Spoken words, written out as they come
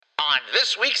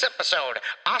this week's episode,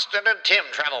 Austin and Tim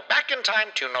travel back in time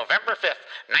to November 5th,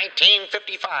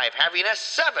 1955, having a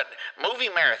 7-movie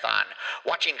marathon,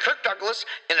 watching Kirk Douglas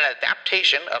in an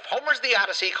adaptation of Homer's The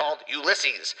Odyssey called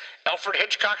Ulysses, Alfred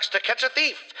Hitchcock's To Catch a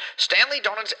Thief, Stanley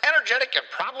Donen's energetic and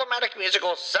problematic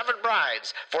musical Seven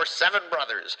Brides for Seven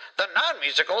Brothers, the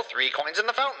non-musical Three Coins in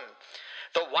the Fountain,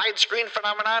 the widescreen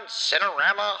phenomenon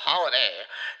CINERAMA Holiday,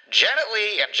 Janet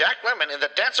Leigh and Jack Lemmon in the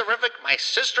dance-orific My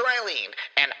Sister Eileen,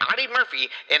 and Audie Murphy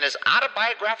in his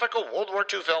autobiographical World War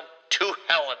II film To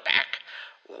Hell and Back.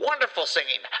 Wonderful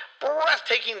singing,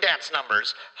 breathtaking dance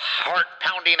numbers,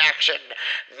 heart-pounding action,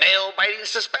 nail-biting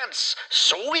suspense,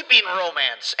 sweeping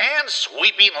romance, and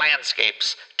sweeping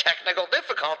landscapes, technical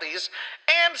difficulties,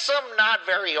 and some not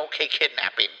very okay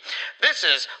kidnapping. This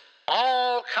is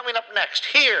all coming up next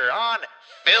here on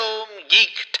Film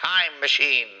Geek Time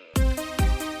Machine.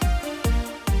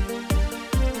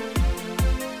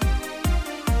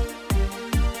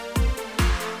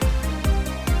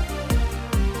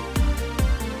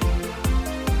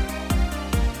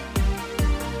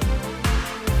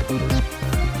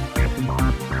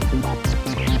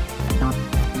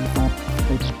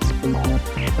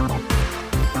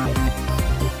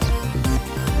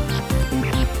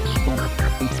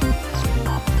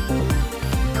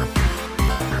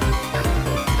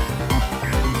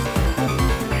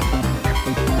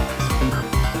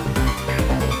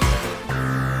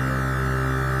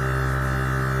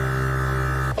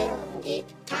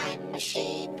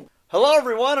 Hello,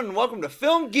 everyone, and welcome to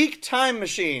Film Geek Time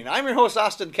Machine. I'm your host,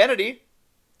 Austin Kennedy.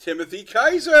 Timothy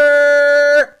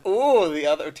Kaiser! Ooh, the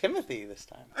other Timothy this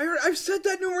time. I've said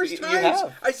that numerous times. You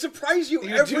have. I surprise you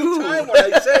You every do. time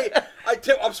when I say,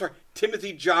 I'm sorry,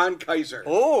 Timothy John Kaiser.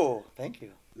 Oh, thank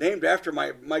you. Named after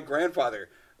my grandfather,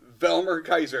 Velmer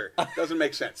Kaiser. Doesn't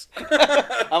make sense.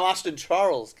 I'm Austin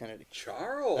Charles Kennedy.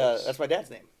 Charles. That's my dad's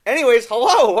name. Anyways,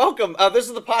 hello, welcome. This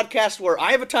is the podcast where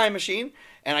I have a time machine,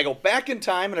 and I go back in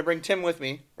time, and I bring Tim with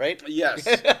me, right? Yes.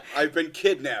 I've been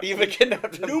kidnapped. You've been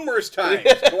kidnapped. Numerous times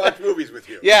to watch movies with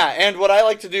you. Yeah, and what I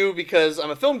like to do, because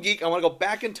I'm a film geek, I want to go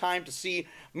back in time to see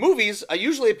movies. I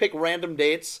usually pick random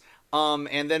dates,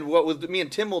 and then what me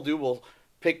and Tim will do, we'll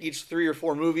pick each 3 or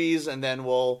 4 movies, and then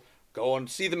we'll go and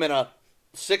see them in a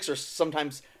 6 or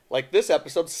sometimes, like this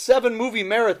episode, 7-movie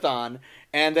marathon,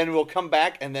 and then we'll come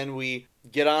back, and then we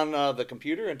get on the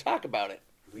computer and talk about it.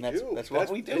 That's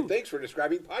what we do. And thanks for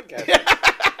describing podcasting.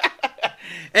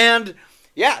 And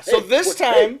yeah, so this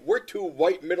time we're 2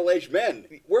 white middle-aged men.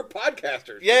 We're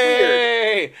podcasters.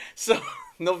 Yay! Weird. So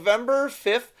November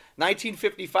 5th,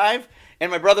 1955, and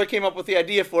my brother came up with the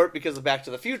idea for it because of Back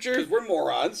to the Future. Because we're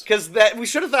morons. Because we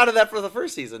should have thought of that for the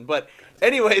first season. But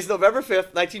anyways, November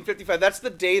 5th, 1955, that's the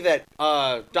day that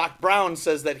Doc Brown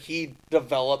says that he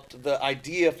developed the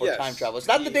idea for time travel. It's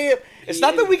not the day it's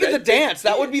not the week of the dance.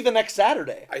 That would be the next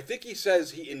Saturday. I think he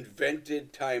says he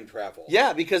invented time travel.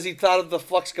 Yeah, because he thought of the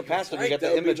flux capacitor. Right, You got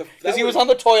the image. because Because he was on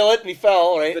the toilet and he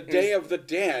fell, right? The day of the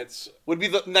dance would be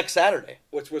the next Saturday.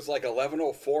 Which was like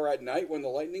 11:04 at night when the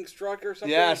lightning struck or something.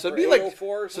 Yeah, so it'd be like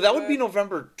so that would be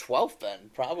November 12th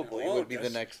then. Probably would be the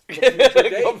next.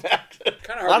 Go back.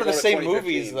 Kind A of hard lot to of the go to same 2015.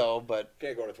 movies though, but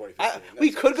can't go to 2015.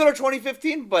 we could go to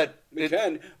 2015, but we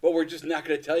can, but we're just not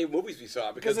going to tell you movies we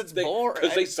saw because it's boring.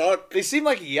 Because they suck. They seem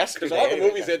like yesterday. Because all the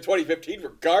movies in 2015 were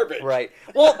garbage. Right.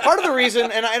 Well, part of the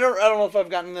reason, and I don't know if I've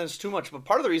gotten this too much, but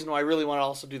part of the reason why I really want to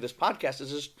also do this podcast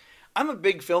is just I'm a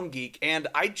big film geek, and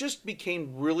I just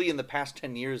became really in the past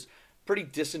 10 years pretty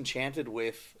disenchanted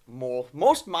with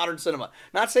most modern cinema.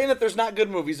 Not saying that there's not good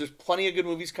movies. There's plenty of good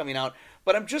movies coming out,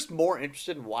 but I'm just more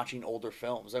interested in watching older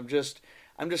films. I'm just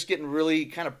getting really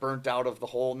kind of burnt out of the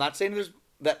whole. Not saying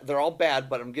that they're all bad,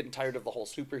 but I'm getting tired of the whole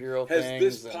superhero thing.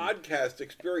 Has this podcast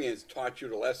experience taught you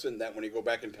the lesson that when you go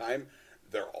back in time,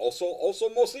 they're also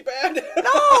mostly bad?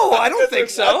 No, I don't think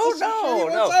so. No.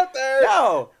 Out there.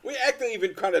 No. We actually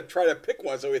even kind of try to pick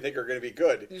ones that we think are going to be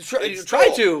good. You try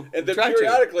to. And then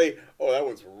periodically, that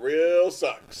one's real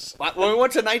sucks. When we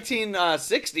went to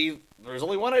 1960, there's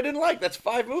only one I didn't like. That's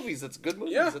 5 movies. That's good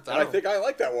movies. Yeah, I think I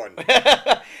like that one.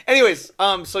 Anyways,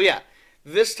 so yeah,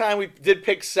 this time we did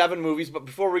pick 7 movies, but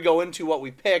before we go into what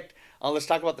we picked, let's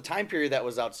talk about the time period that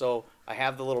was out. So I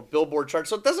have the little Billboard chart.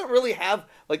 So it doesn't really have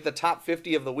like the top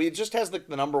 50 of the week. It just has like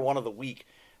the number 1 of the week,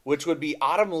 which would be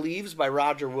Autumn Leaves by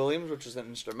Roger Williams, which is an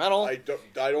instrumental. I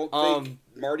don't think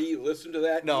Marty listened to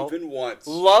that even once.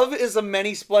 Love is a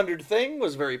Many Splendored Thing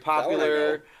was very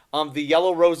popular. The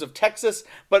Yellow Rose of Texas.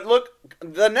 But look,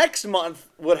 the next month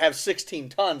would have 16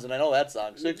 Tons, and I know that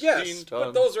song. 16 Tons.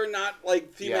 But those are not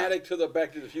like thematic to the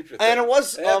Back to the Future thing. And it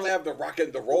was... They have to have the rock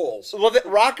and the rolls. Well, the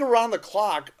Rock Around the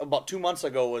Clock about 2 months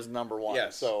ago was number 1.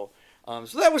 Yes. So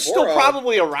So that was still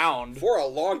probably around. For a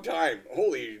long time.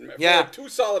 Holy, yeah. For 2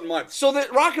 solid months. So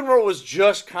that rock and roll was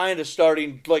just kind of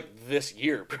starting like this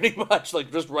year, pretty much,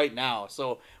 like just right now.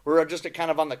 So we're just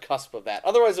kind of on the cusp of that.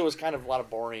 Otherwise, it was kind of a lot of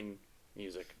boring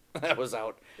music that was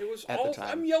out at the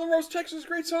time. Yellow Rose Texas is a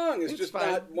great song. It's just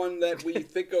fine. not one that we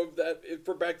think of that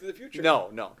for Back to the Future. No.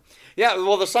 Yeah,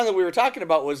 well, the song that we were talking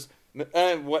about was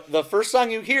the first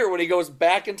song you hear when he goes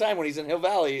back in time when he's in Hill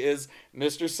Valley is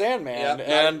Mr. Sandman,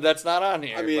 and that's not on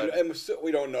here. I mean, we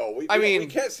don't know. We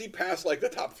can't see past like the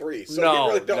top 3, so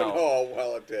we really don't know how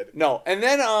well it did. No, and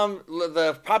then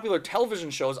the popular television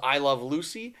shows I Love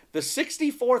Lucy. The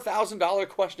 $64,000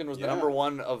 question was the number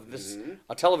 1 of this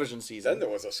television season. Then there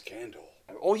was a scandal.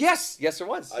 Oh, yes, there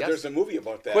was. Yes. There's a movie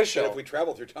about that. Quiz show. That if we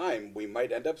travel through time, we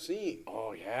might end up seeing.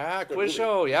 Oh, yeah, quiz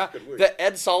show, yeah. The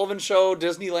Ed Sullivan Show,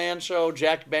 Disneyland Show,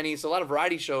 Jack Benny, so a lot of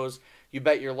variety shows. You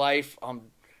Bet Your Life.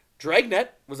 Dragnet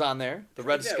was on there, the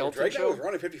Red Skelton Dragnet Show. was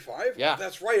around in 55? Yeah.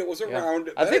 That's right, it was around.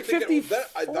 I think 50.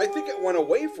 I think it went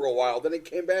away for a while, then it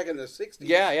came back in the 60s.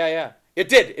 Yeah. It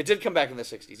did come back in the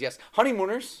 60s, yes.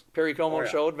 Honeymooners, Perry Como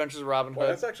Show, Adventures of Robin Hood. Well,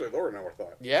 that's actually lower than I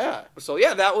thought. Yeah. So,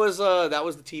 yeah, that was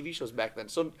the TV shows back then.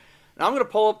 So now I'm going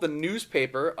to pull up the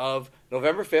newspaper of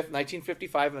November 5th,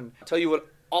 1955, and tell you what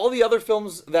all the other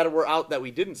films that were out that we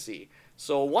didn't see.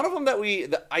 So one of them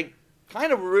that I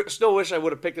kind of still wish I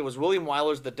would have picked it was William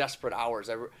Wyler's The Desperate Hours.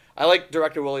 I like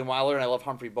director William Wyler, and I love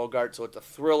Humphrey Bogart, so it's a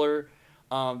thriller.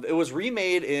 It was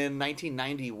remade in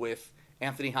 1990 with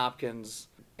Anthony Hopkins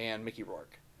and Mickey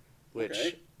Rourke,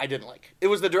 which I didn't like. It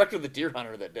was the director of The Deer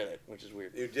Hunter that did it, which is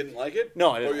weird. You didn't like it?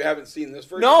 No, I didn't. Oh, you haven't seen this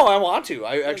version? No, I want to.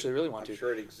 I actually really want to. I'm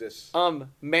sure it exists.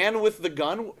 Man with the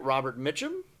Gun, Robert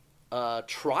Mitchum.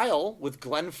 Trial with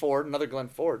Glenn Ford, another Glenn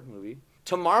Ford movie.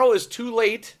 Tomorrow is Too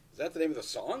Late. Is that the name of the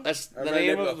song? That's the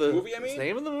name of the movie, I mean? It's the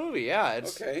name of the movie, yeah.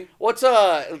 Okay. It looks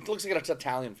like it's an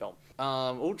Italian film.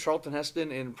 Charlton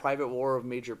Heston in Private War of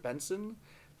Major Benson.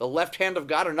 The Left Hand of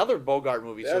God, another Bogart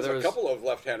movie. There's a couple of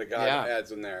Left Hand of God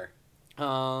ads in there.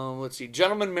 Let's see.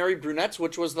 Gentlemen Marry Brunettes,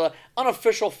 which was the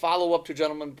unofficial follow-up to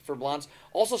Gentlemen for Blondes.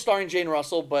 Also starring Jane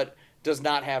Russell, but does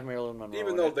not have Marilyn Monroe.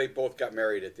 Even though they both got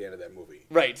married at the end of that movie.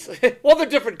 Right. Well, they're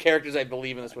different characters, I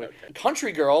believe, in this movie. Okay.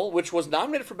 Country Girl, which was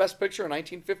nominated for Best Picture in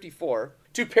 1954.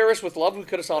 To Paris with Love, we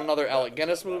could have saw another Alec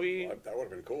Guinness movie. That would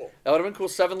have been cool. That would have been cool.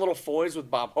 Seven Little Foys with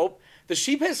Bob Hope. The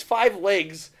Sheep Has Five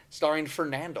Legs, starring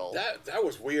Fernando. That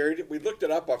was weird. We looked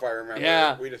it up, if I remember.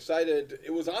 Yeah. We decided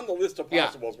it was on the list of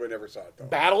possibles. We never saw it, though.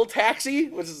 Battle Taxi,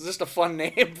 which is just a fun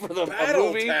name for the movie.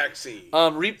 Battle Taxi.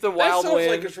 Reap the Wild Wind. That sounds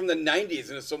like it's from the 90s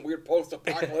and it's some weird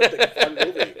post-apocalyptic fun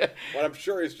movie. But I'm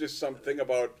sure it's just something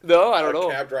about a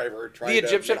cab driver trying the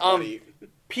Egyptian, to make money.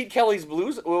 Pete Kelly's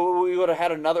Blues, we would have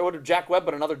had Jack Webb,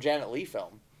 but another Janet Leigh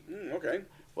film. Okay.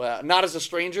 Well, Not as a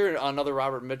Stranger, another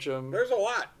Robert Mitchum. There's a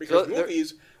lot, because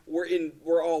movies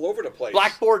were all over the place.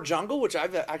 Blackboard Jungle, which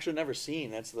I've actually never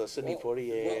seen. That's the Sidney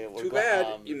Poitier. Too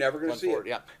bad. You're never going to see it.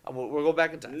 Yeah. We'll go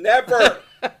back in time. Never!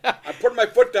 I'm putting my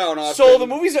foot down, Austin. So the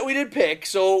movies that we did pick,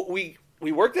 we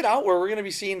worked it out where we're going to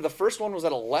be seeing, the first one was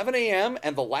at 11 a.m.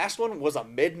 and the last one was a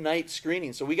midnight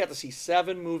screening. So we got to see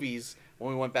 7 movies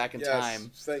when we went back in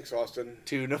time. Thanks, Austin.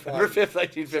 To November 5th,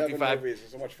 1955. 7 movies.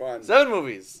 It's so much fun. 7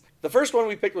 movies. The first one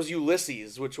we picked was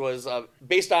Ulysses, which was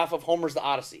based off of Homer's The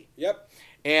Odyssey. Yep.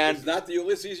 And it's not the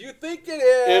Ulysses you think it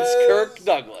is. It's Kirk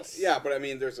Douglas. Yeah, but I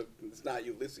mean, it's not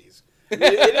Ulysses. It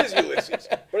is Ulysses,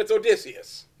 but it's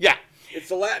Odysseus. Yeah. It's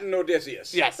the Latin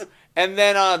Odysseus. Yes. And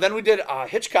then we did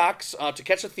Hitchcock's To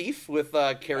Catch a Thief with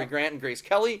Cary Grant and Grace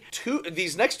Kelly.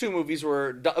 These next 2 movies it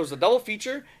was a double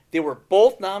feature. They were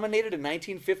both nominated in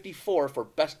 1954 for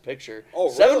Best Picture. Oh,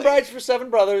 really? 7 Brides for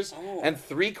Seven Brothers and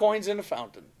 3 Coins in a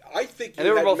Fountain. I think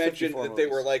you had mentioned that they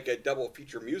were like a double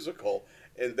feature musical,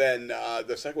 and then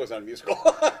the second was on a musical.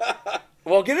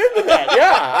 Well, get into that.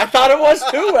 Yeah, I thought it was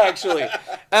too, actually.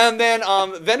 And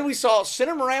then we saw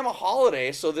Cinerama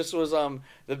Holiday. So this was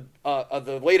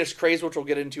the latest craze, which we'll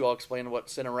get into. I'll explain what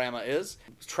Cinerama is.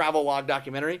 Travel log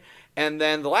documentary. And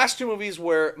then the last 2 movies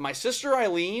were My Sister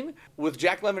Eileen with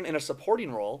Jack Lemmon in a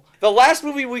supporting role. The last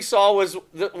movie we saw was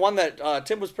the one that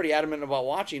Tim was pretty adamant about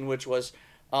watching, which was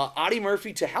Audie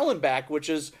Murphy to Hell and Back, which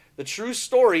is the true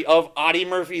story of Audie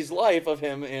Murphy's life, of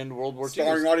him in World War II.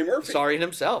 Starring Audie Murphy. Starring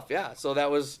himself, yeah. So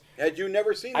that was... Had you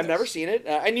never seen it? I've never seen it.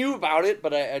 I knew about it,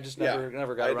 but I just never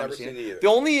got around to seeing it. Either. The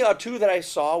only 2 that I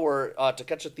saw were To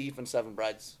Catch a Thief and 7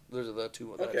 Brides. Those are the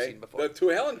 2 that I've seen before. The To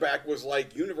Hell and Back was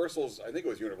like Universal's, I think it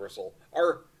was Universal.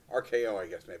 RKO, I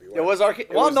guess, maybe. It was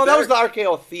RKO. Well, no, that was the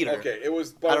RKO Theater. Okay, it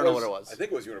was... I don't know what it was. I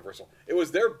think it was Universal. It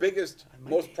was their biggest,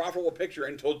 most profitable picture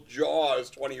until Jaws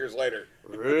 20 years later.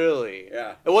 Really?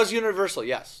 Yeah. It was Universal,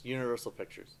 yes. Universal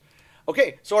Pictures.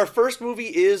 Okay, so our first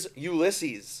movie is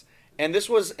Ulysses. And this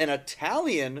was an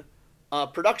Italian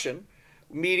production,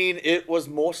 meaning it was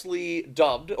mostly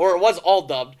dubbed, or it was all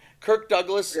dubbed. Kirk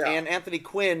Douglas and Anthony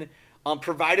Quinn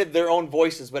provided their own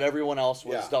voices, but everyone else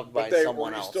was dubbed by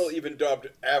someone else. But they were still even dubbed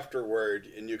afterward,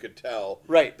 and you could tell.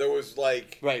 Right. There was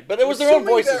like... Right, but it was their own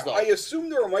voices, though. I assume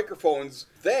there were microphones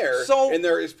there, and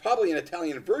there is probably an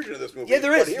Italian version of this movie. Yeah,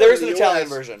 there is. There is an Italian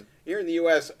version. Here in the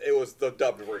U.S., it was the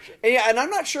dubbed version. And I'm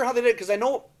not sure how they did it, because I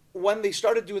know when they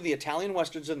started doing the Italian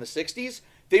Westerns in the 60s,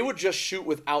 they would just shoot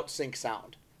without sync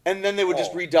sound. And then they would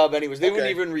just redub anyways. They wouldn't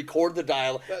even record the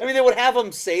dialogue. I mean, they would have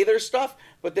them say their stuff,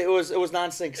 but it was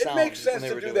non-sync sound. It makes sense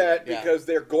to do that because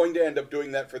they're going to end up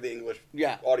doing that for the English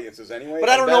audiences anyway. But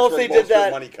I don't know if they did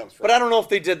that. Money comes from. But I don't know if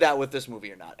they did that with this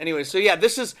movie or not. Anyway, so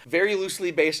this is very loosely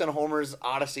based on Homer's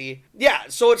Odyssey. Yeah,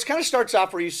 so it kind of starts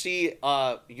off where you see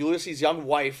Ulysses' young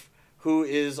wife, who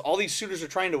is, all these suitors are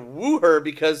trying to woo her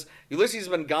because Ulysses has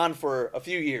been gone for a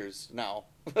few years now.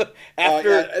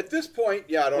 At this point,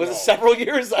 I don't know. Was it several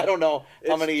years? I don't know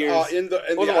how many years. In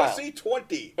the Odyssey,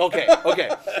 20. Okay.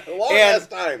 Long ass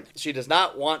time. She does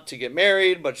not want to get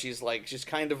married, but she's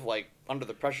kind of like under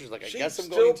the pressure. She's like, I guess I'm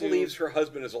going to. She still believes her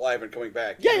husband is alive and coming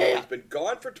back. Yeah. He's been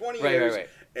gone for 20 years. Right.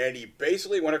 And he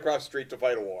basically went across the street to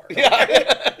fight a war.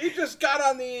 Yeah. He just got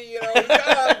on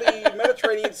the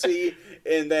Mediterranean Sea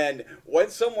and then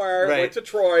went somewhere, went to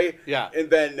Troy, and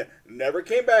then never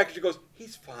came back. She goes,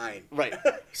 he's fine. Right.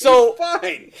 So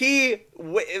fine.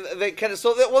 They kind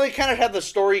of had the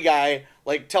story guy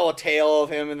like tell a tale of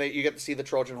him, and you get to see the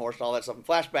Trojan horse and all that stuff in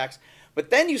flashbacks. But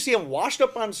then you see him washed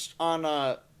up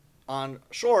on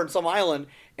shore in some island,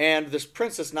 and this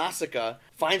princess Nausicaa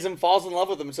finds him, falls in love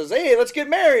with him, and says, "Hey, let's get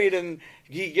married." And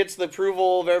he gets the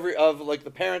approval of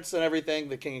the parents and everything,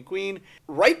 the king and queen.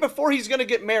 Right before he's going to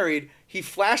get married, he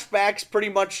flashbacks pretty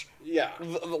much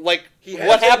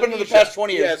what happened in the past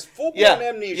 20 years. He has full-blown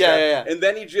amnesia, and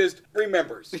then he just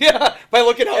remembers. Yeah, by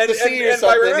looking out to sea or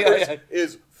something. And by remembrance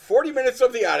is 40 minutes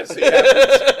of the Odyssey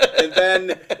happens, and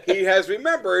then he has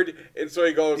remembered, and so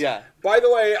he goes, by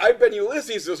the way, I've been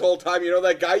Ulysses this whole time. You know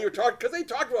that guy you talked, because they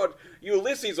talked about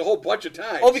Ulysses a whole bunch of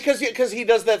times. Oh, because he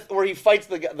does that where he fights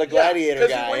the gladiator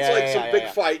guy. Because he wins some big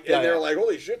fight, and they're like,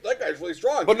 holy shit, that guy's really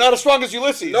strong. But not as strong as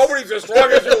Ulysses. Nobody's as strong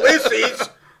as Ulysses.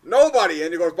 Nobody.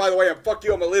 And he goes, by the way, fuck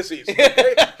you, I'm Ulysses.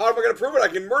 Okay? How am I going to prove it? I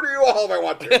can murder you all if I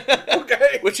want to.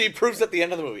 Okay? Which he proves at the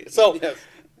end of the movie. So,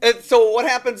 and so what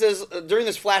happens is, during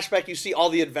this flashback, you see all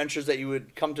the adventures that you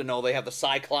would come to know. They have the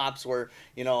Cyclops, where,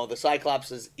 the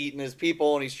Cyclops is eating his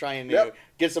people, and he's trying to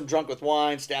get some drunk with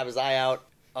wine, stab his eye out.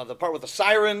 The part with the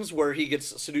sirens, where he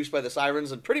gets seduced by the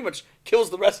sirens and pretty much kills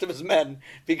the rest of his men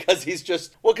because he's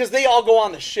just because they all go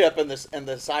on the ship and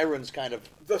the sirens kind of.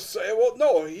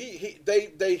 He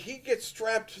gets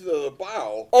strapped to the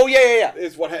bow. Oh yeah.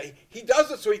 Is what he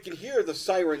does it so he can hear the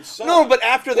siren song. No, but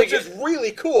after which is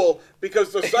really cool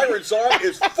because the siren song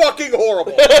is fucking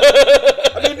horrible.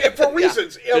 I mean, for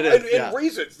reasons,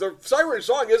 reasons, the siren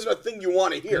song isn't a thing you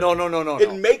want to hear. No.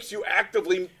 It makes you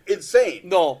actively insane.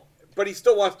 No. But he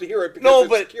still wants to hear it because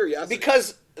it's curiosity.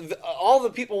 Because all the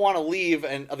people want to leave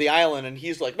the island, and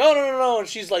he's like, no, and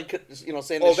she's like, saying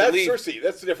they should leave. Oh, that's Cersei.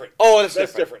 That's different. Oh,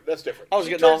 that's different. That's different. I was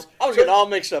getting all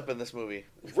mixed up in this movie.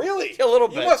 Really? A little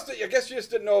bit. I guess you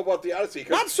just didn't know about the Odyssey.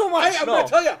 Not so much. I'm going to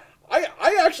tell you,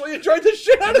 I actually enjoyed the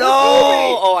shit out of this movie.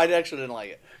 Oh, I actually didn't like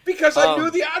it. Because I knew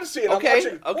the Odyssey, and I'm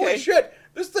watching, holy shit,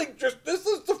 this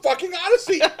is the fucking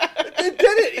Odyssey. They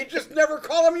did it. He just never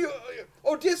call him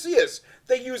Odysseus.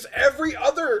 They use every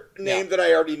other name that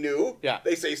I already knew. Yeah.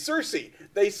 They say Cersei.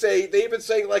 They even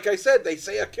say, like I said, they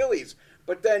say Achilles.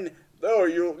 But then,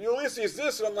 Ulysses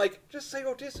this, and I'm like, just say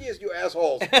Odysseus, you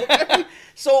assholes. Okay?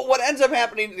 So what ends up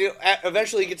happening,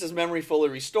 eventually he gets his memory fully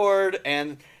restored,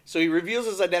 and so he reveals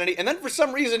his identity, and then for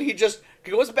some reason he just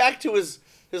goes back to his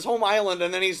home island,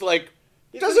 and then he's like,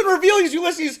 doesn't reveal he's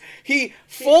Ulysses. He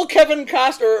full Kevin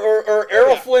Costner or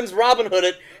Errol Flynn's Robin Hood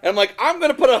it, and I'm like, I'm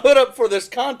going to put a hood up for this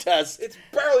contest. It's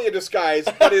barely a disguise,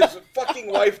 but his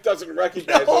fucking wife doesn't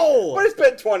recognize him. But it's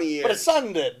been 20 years. But his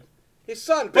son did. His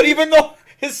son. But even though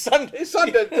his son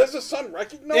did, does his son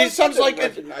recognize him? His son's like,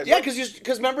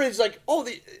 because remember, he's like,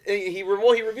 he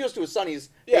reveals to his son,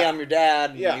 hey, I'm your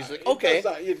dad. And he's like, okay.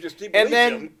 He believes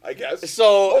him, I guess.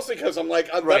 So, mostly because I'm like,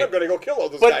 I'm going to go kill all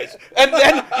those guys. And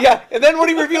then when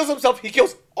he reveals himself, he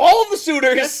kills all of the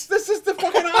suitors. This is the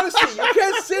fucking Odyssey. You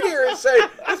can't sit here and say,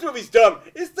 this movie's dumb.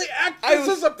 This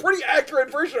is a pretty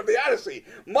accurate version of the Odyssey.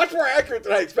 Much more accurate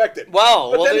than I expected.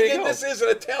 Wow. But then again, this is an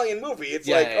Italian movie. It's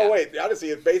oh wait, the Odyssey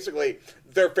is basically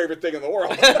their favorite thing in the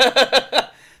world.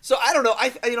 So I don't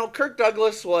know. Kirk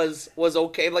Douglas was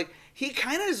okay. Like, he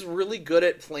kind of is really good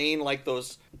at playing like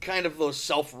those kind of those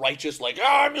self-righteous, like,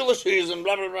 I'm Ulysses and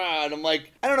blah, blah, blah. And I'm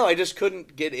like, I don't know, I just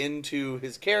couldn't get into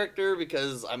his character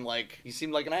because I'm like, he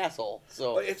seemed like an asshole.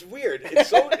 So it's weird. It's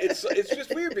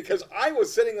just weird because I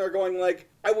was sitting there going like,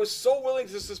 I was so willing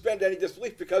to suspend any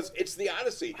disbelief because it's the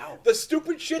Odyssey. Wow. The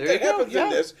stupid shit that happens in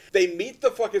this, they meet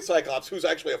the fucking Cyclops, who's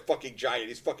actually a fucking giant.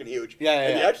 He's fucking huge.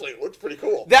 And he actually looks pretty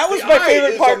cool. That was my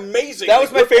favorite part. Amazing. That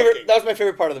was my favorite. That was my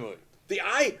favorite part of the movie. The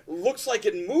eye looks like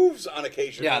it moves on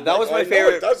occasion. Yeah, that was my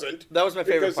favorite. No, it doesn't. That was my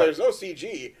favorite part. Because there's no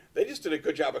CG. They just did a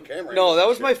good job of camera. No, that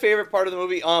was my favorite part of the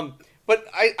movie. But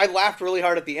I laughed really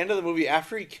hard at the end of the movie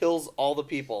after he kills all the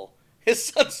people. His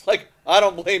son's like, I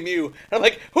don't blame you. And I'm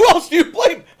like, who else do you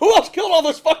blame? Who else killed all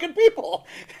those fucking people?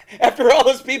 After all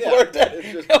those people are dead.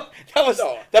 Just,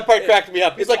 that part cracked me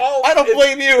up. He's like, I don't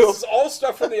blame you. This is all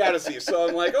stuff from the Odyssey. So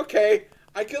I'm like, okay,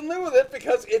 I can live with it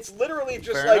because it's literally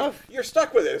just Fair like, enough. You're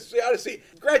stuck with it. It's the Odyssey.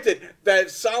 Granted,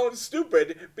 that sounds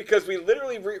stupid because we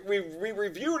literally we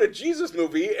reviewed a Jesus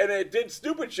movie and it did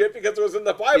stupid shit because it was in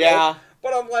the Bible. Yeah.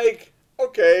 But I'm like,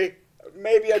 okay,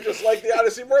 maybe I just like the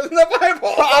Odyssey more than the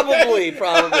Bible. Probably.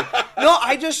 No,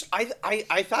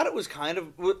 I thought it was kind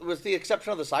of, with the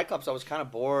exception of the Cyclops, I was kind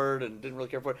of bored and didn't really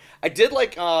care for it. I did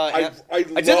like I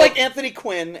did like Anthony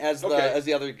Quinn as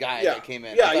the other guy that came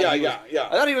in. Yeah. I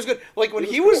thought he was good. Like when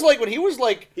he was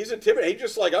like he's intimidating. He's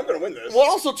just like, I'm gonna win this. Well,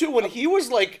 also too, when he was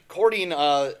like courting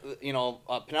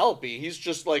Penelope, he's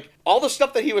just like all the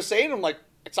stuff that he was saying. I'm like,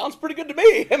 it sounds pretty good to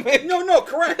me. I mean, no,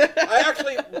 correct. I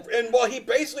actually, he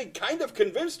basically kind of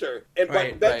convinced her,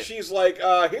 but then she's like,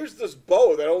 "Here's this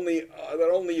bow that only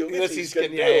Ulysses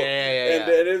can do,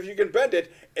 and if you can bend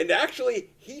it." And actually,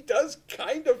 he does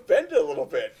kind of bend it a little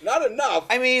bit, not enough.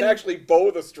 I mean, to actually bow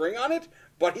the string on it.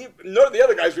 But none of the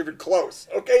other guys were even close.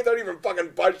 Okay, they don't even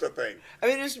fucking budge the thing. I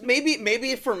mean, it's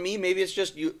maybe for me, maybe it's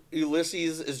just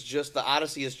Ulysses is just the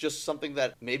Odyssey is just something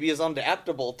that maybe is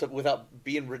unadaptable to without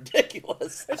being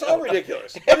ridiculous. It's all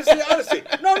ridiculous. But it's the Odyssey.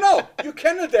 No, you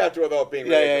can adapt it without being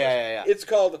ridiculous. Yeah. It's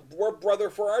called "We're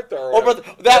Brother for Art," though. Oh, brother,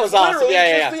 that was awesome.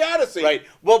 Yeah. Just the Odyssey. Right.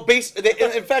 Well,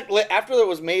 in fact, after it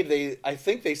was made, I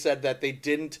think they said that they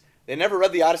didn't. They never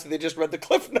read the Odyssey. They just read the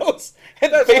Cliff Notes.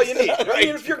 And that's all you need. I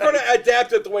mean, if you're going to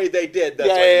adapt it the way they did, that's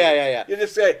all you need. You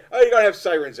just say, you're going to have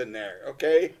sirens in there,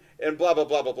 okay? And blah, blah,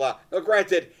 blah, blah, blah. Now,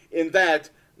 granted, in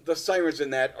that, the sirens in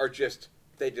that are just,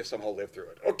 they just somehow live through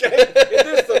it, okay? It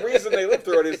is the reason they live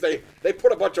through it is they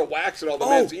put a bunch of wax in all the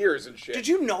men's ears and shit. Did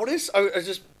you notice,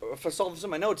 if I saw this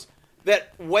in my notes,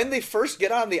 that when they first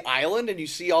get on the island and you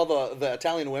see all the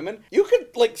Italian women, you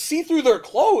could like see through their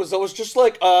clothes. I was just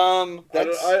like, I don't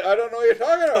know what you're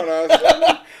talking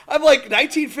about. I'm like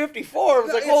 1954. I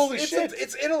was like, holy shit!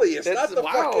 It's Italy. It's not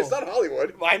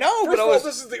Hollywood. I know. First of all,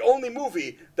 this is the only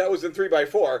movie that was in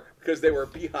 3x4 because they were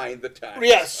behind the times.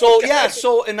 Yeah. So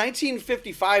So in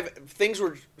 1955, things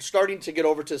were starting to get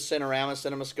over to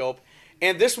CineMascope,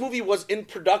 and this movie was in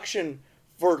production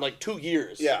for like 2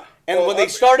 years. Yeah. And when they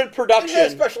started production... They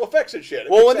had special effects and shit.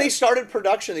 They started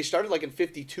production, they started like in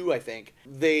 52, I think.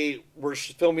 They were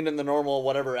filming in the normal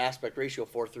whatever aspect ratio,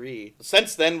 4:3.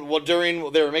 Since then,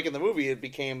 during they were making the movie, it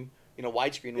became...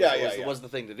 widescreen was the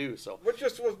thing to do. So, which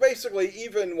just was basically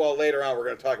later on we're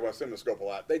going to talk about CineMascope a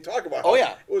lot. They talk about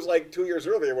it was like 2 years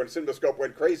earlier when CineMascope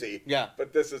went crazy. Yeah.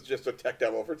 But this is just a tech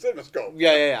demo for CineMascope.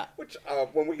 Yeah. Which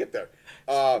when we get there.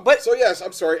 So yes,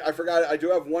 I'm sorry, I forgot. I do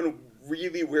have one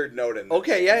really weird note in this.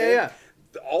 Okay. Yeah.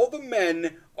 All the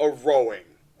men are rowing.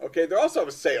 Okay, they also have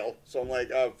a sail, so I'm like,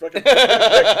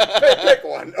 pick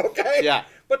one. Okay. Yeah.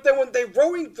 But then when they're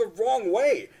rowing the wrong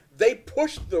way, they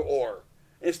push the oar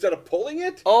instead of pulling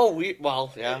it.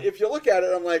 Yeah. If you look at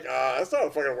it, I'm like, that's not how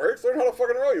it fucking works. Learn how to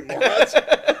fucking row, you morons.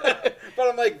 But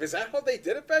I'm like, is that how they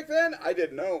did it back then? I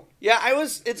didn't know. Yeah,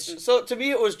 so to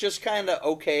me it was just kind of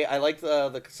okay. I like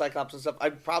the Cyclops and stuff.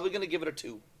 I'm probably going to give it a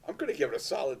 2. I'm going to give it a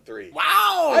solid 3.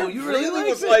 Wow! You really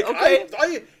was like,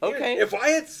 okay. If I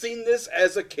had seen this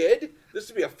as a kid, this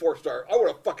would be a 4-star. I would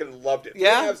have fucking loved it.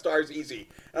 3.5 stars easy.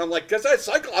 And I'm like, because that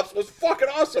Cyclops was fucking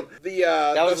awesome. The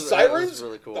sirens, that was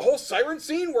really cool. The whole siren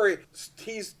scene where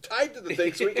he's tied to the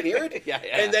thing so he can hear it. Yeah.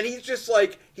 And then he's just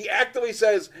like, he actively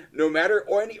says, no matter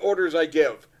any orders I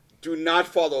give, do not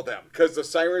follow them because the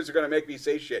sirens are going to make me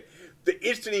say shit. The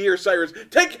instant he hears sirens,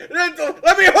 let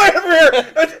me away from here!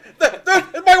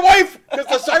 My wife! Because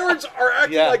the sirens are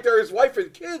acting like they're his wife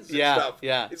and kids and stuff.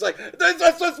 Yeah. He's like,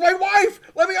 that's my wife!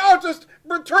 Let me out! Just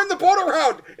turn the boat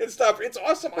around and stuff. It's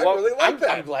awesome. I really like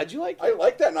that. I'm glad you like that. I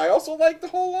like that. And I also like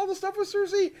all the stuff with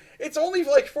Cersei. It's only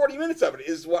like 40 minutes of it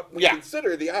is what we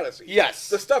consider the Odyssey. Yes.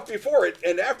 The stuff before it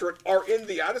and after it are in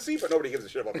the Odyssey, but nobody gives a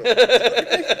shit about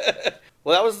those.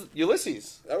 Well, that was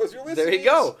Ulysses. That was Ulysses. There you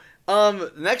go.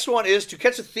 Next one is To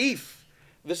Catch a Thief.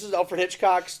 this is Alfred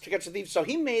Hitchcock's To Catch a Thief. So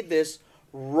he made this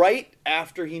right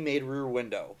after he made Rear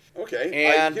Window. Okay.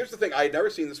 And here's the thing. I had never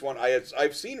seen this one.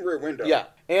 I've seen Rear Window. Yeah.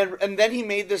 And then he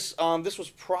made this, this was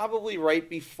probably right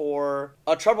before,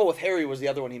 Trouble with Harry was the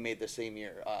other one he made the same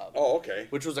year. Okay.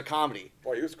 Which was a comedy.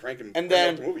 Boy, he was cranking and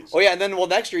then, out the movies. Oh yeah, and then,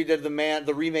 next year he did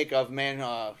the remake of Man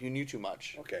Who Knew Too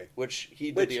Much. Okay. Which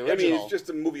he did the original. I mean, it's just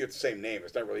a movie with the same name.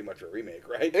 It's not really much of a remake,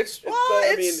 right?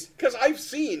 I mean, because I've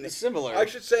seen... Similar. I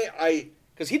should say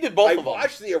because he did both of them. I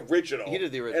watched the original. He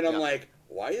did the original. And I'm like,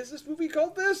 why is this movie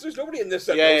called this? There's nobody in this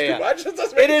that knows too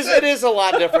much. It is a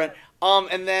lot different.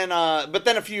 And then, but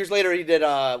then a few years later, he did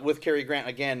with Cary Grant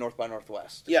again, North by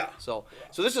Northwest. Yeah. So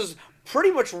this is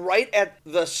pretty much right at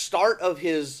the start of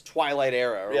his Twilight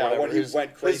era. Or whatever. When he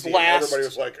went crazy, everybody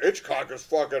was like, Hitchcock is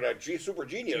fucking a super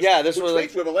genius. Yeah, this was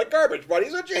treats women like garbage, but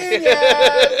he's a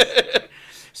genius.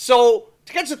 So,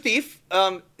 To Catch a Thief,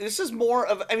 this is more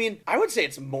of, I would say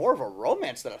it's more of a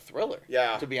romance than a thriller.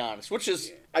 Yeah. To be honest, which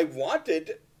is... I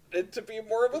wanted it to be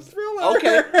more of a thriller.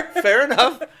 Okay, fair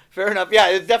enough. Yeah,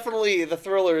 it's definitely, the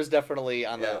thriller is definitely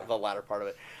on the latter part of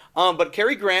it. But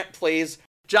Cary Grant plays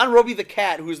John Roby the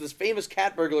Cat, who's this famous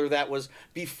cat burglar that was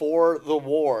before the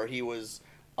war. He was...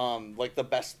 like the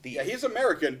best thief. Yeah, he's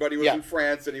American, but he was in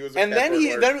France, and he was. And then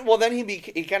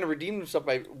he kind of redeemed himself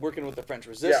by working with the French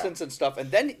Resistance and stuff. And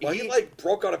then he like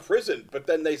broke out of prison, but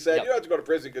then they said you don't have to go to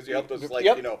prison because you helped us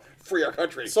free our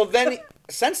country. So then,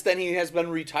 since then, he has been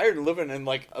retired and living in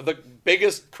like the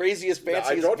biggest, craziest, fanciest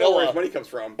I don't know where his money comes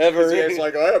from. Ever. He's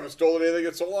like, I haven't stolen anything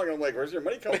in so long. I'm like, where's your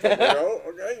money come from?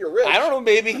 Okay, you're rich. I don't know.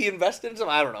 Maybe he invested in some.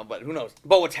 I don't know, but who knows?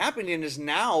 But what's happening is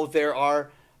now there are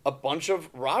a bunch of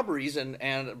robberies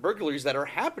and burglaries that are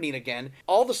happening again.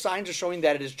 All the signs are showing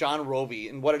that it is John Roby,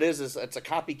 and what it is it's a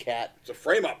copycat. It's a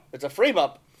frame-up. It's a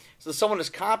frame-up. So someone is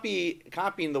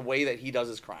copying the way that he does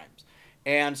his crimes.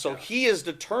 And so he is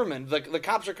determined, the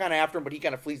cops are kind of after him, but he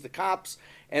kind of flees the cops,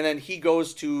 and then he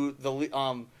goes to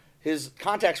his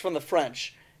contacts from the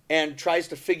French and tries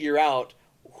to figure out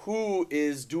who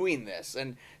is doing this.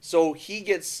 And so he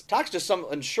talks to some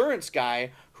insurance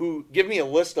guy who, give me a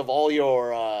list of all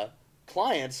your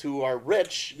clients who are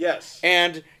rich. Yes.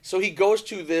 And so he goes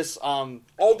to this... all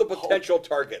the potential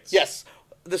targets. Yes.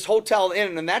 This hotel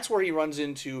inn, and that's where he runs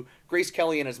into Grace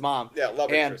Kelly and his mom. Yeah,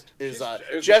 love interest.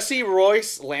 And Jessie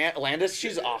Royce Landis.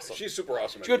 She's awesome. She's super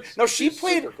awesome. She's good. No, she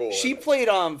played. Super cool she played.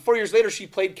 4 years later, she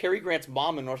played Cary Grant's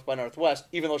mom in North by Northwest,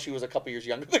 even though she was a couple years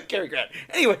younger than Cary Grant.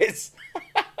 Anyways,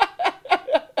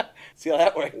 see how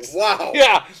that works? Wow.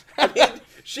 Yeah. I mean,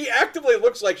 she actively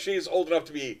looks like she's old enough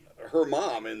to be her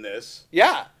mom in this.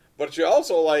 Yeah. But she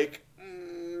also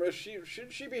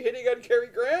should she be hitting on Cary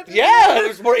Grant? Yeah, it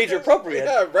was more age appropriate.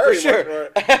 Yeah, very for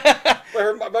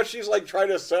sure. But she's like trying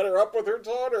to set her up with her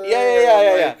daughter.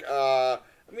 Yeah.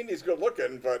 I mean, he's good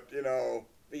looking, but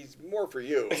he's more for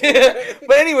you.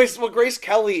 But anyways, what Grace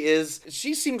Kelly is,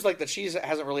 she seems like that she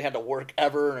hasn't really had to work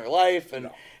ever in her life,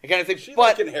 and kind of thing. She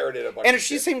but inherited a bunch. And of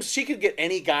she shit. seems she could get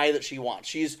any guy that she wants.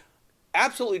 She's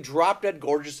absolutely drop dead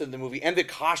gorgeous in the movie, and the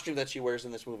costume that she wears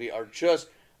in this movie are just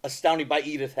astounding by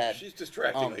Edith Head. She's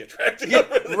distractingly attractive. Yeah,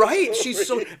 right. She's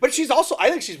so, but she's also,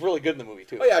 I think she's really good in the movie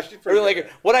too. Oh yeah, she's pretty good. Like her.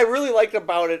 What I really liked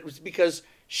about it was because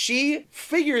she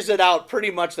figures it out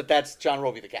pretty much that that's John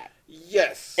Roby the Cat.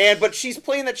 Yes. But she's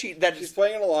playing she's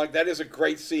playing it along. That is a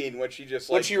great scene when she just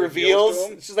when she reveals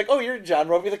to him. She's like, "Oh, you're John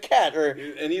Roby the Cat,"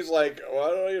 and he's like,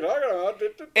 "What are you talking about?"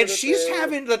 And she's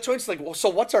having the choice, like, "Well, so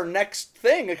what's our next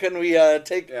thing? Can we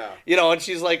take?" Yeah. And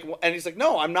she's like, and he's like,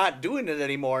 "No, I'm not doing it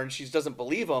anymore," and she doesn't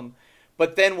believe him.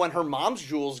 But then when her mom's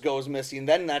jewels goes missing,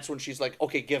 then that's when she's like,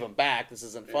 "Okay, give them back. This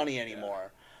isn't funny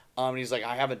anymore." And he's like,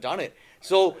 "I haven't done it."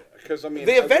 So because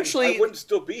they eventually I wouldn't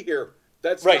still be here.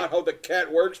 That's not how the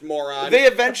cat works, moron. They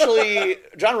eventually,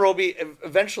 John Roby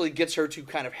eventually gets her to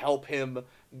kind of help him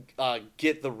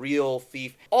get the real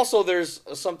thief. Also, there's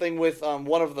something with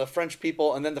one of the French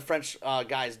people and then the French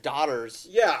guy's daughters.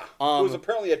 Yeah, who's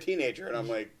apparently a teenager, and I'm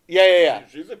like, yeah.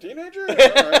 She's a teenager? All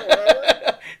right,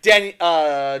 whatever.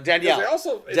 Danielle. Danielle,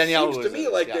 it seems to me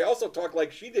like they also talk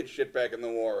like she did shit back in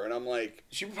the war, and I'm like...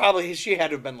 She had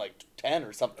to have been like 10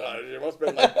 or something. She must have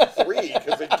been like 3,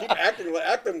 because they keep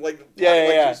acting like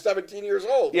she's 17 years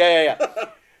old. Yeah.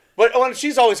 But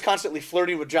she's always constantly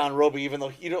flirting with John Roby, even though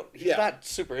he's not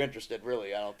super interested,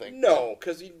 really, I don't think. No,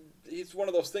 because he's one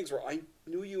of those things where I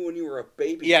knew you when you were a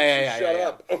baby. Shut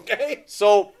up, okay?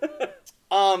 So...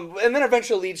 and then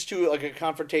eventually leads to like a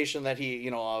confrontation that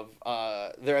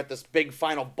they're at this big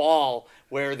final ball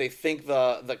where they think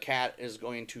the cat is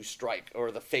going to strike, or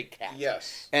the fake cat.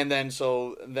 Yes. And then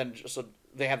so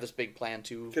they have this big plan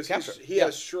to because capture. He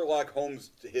has Sherlock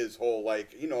Holmes his whole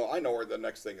like, I know where the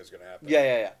next thing is going to happen.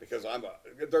 Yeah. Because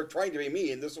they're trying to be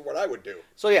me, and this is what I would do.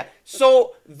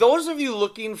 So those of you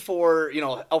looking for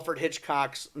Alfred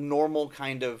Hitchcock's normal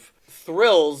kind of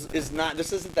thrills this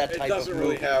isn't that type of movie. It doesn't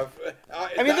really have.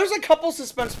 There's a couple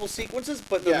suspenseful sequences,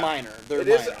 but they're minor. They're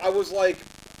minor. I was like,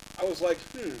 I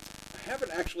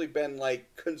haven't actually been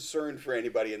like concerned for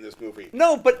anybody in this movie.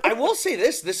 No, but I will say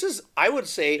this is, I would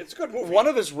say, it's a good movie. One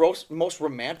of his most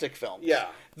romantic films. Yeah.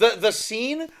 The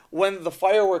scene when the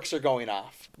fireworks are going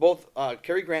off, both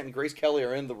Cary Grant and Grace Kelly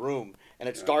are in the room, and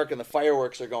it's dark and the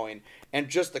fireworks are going, and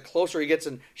just the closer he gets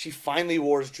in, she finally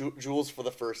wears jewels for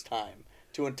the first time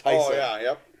to entice him. Oh, yeah,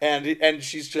 yep. And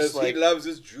she's just like... he loves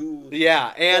his jewels.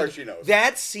 Yeah, and of course she knows.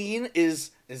 That scene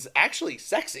is actually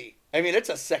sexy. I mean, it's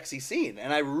a sexy scene,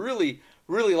 and I really,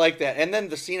 really like that. And then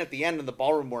the scene at the end in the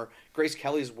ballroom where Grace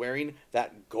Kelly's wearing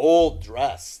that gold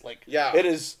dress. Like, it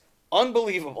is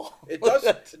unbelievable. It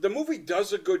does. The movie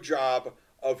does a good job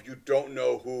of you don't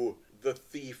know who the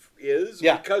thief is.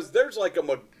 Yeah. Because there's like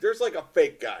a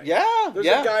fake guy. Yeah. There's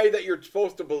a guy that you're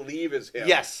supposed to believe is him.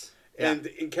 Yes. And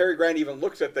Cary Grant even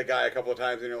looks at the guy a couple of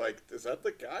times, and you're like, "Is that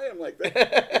the guy?" I'm like,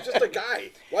 "It's just a guy.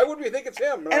 Why would we think it's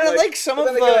him?" And I like some of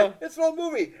the. It's an old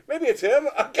movie. Maybe it's him.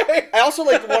 Okay. I also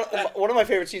like one of my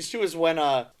favorite scenes too is when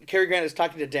Cary Grant is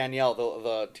talking to Danielle,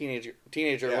 the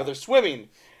teenager, where they're swimming.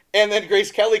 And then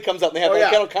Grace Kelly comes up and they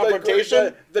have kind of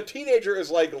confrontation. The teenager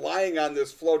is like lying on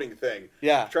this floating thing.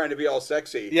 Yeah. Trying to be all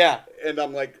sexy. Yeah. And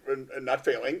I'm like, not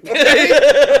failing. Okay?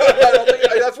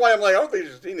 That's why I'm like, I don't think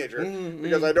she's a teenager.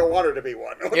 Because I don't want her to be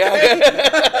one. Okay?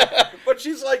 Yeah. But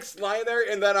she's like lying there,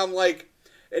 and then I'm like,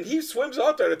 and he swims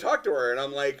out there to talk to her, and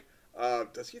I'm like,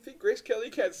 does he think Grace Kelly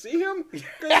can't see him?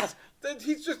 Yeah.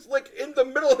 He's just like in the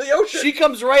middle of the ocean. She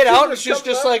comes right out and she's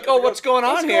just like, "Oh, what's going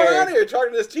on here? What's going on here?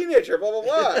 Talking to this teenager, blah blah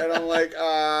blah." And I'm like,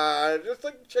 just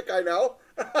a chick I know.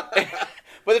 But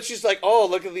then she's like, "Oh,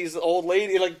 look at these old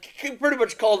lady." Like, pretty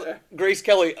much called Grace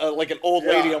Kelly like an old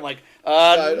lady. I'm like,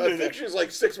 I think she's like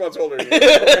 6 months older than you.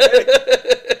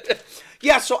 Okay?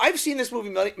 Yeah. So I've seen this movie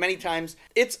many times.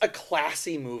 It's a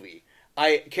classy movie.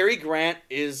 Cary Grant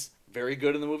is very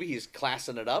good in the movie. He's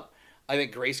classing it up. I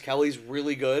think Grace Kelly's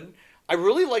really good. I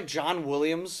really like John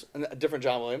Williams, a different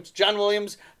John Williams. John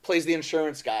Williams plays the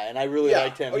insurance guy, and I really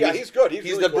liked him. Oh, yeah, he's good. He's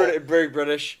really cool. Very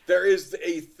British. There is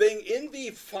a thing in the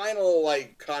final,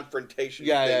 like, confrontation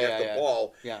thing at the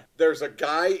ball. Yeah. There's a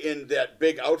guy in that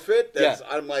big outfit that's,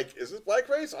 I'm like, is this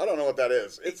blackface? I don't know what that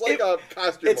is. It's like a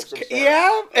costume of some sort.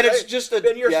 Yeah, and it's just a...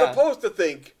 And you're supposed to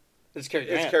think it's Cary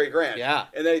Grant. It's Cary Grant. Yeah.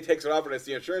 And then he takes it off, and it's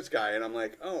the insurance guy, and I'm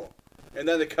like, oh... And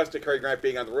then they cut to Cary Grant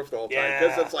being on the roof the whole time.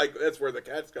 Because that's where the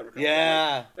cat's going to come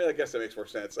from. I guess that makes more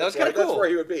sense. That was kind of cool. That's where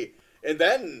he would be. And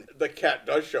then the cat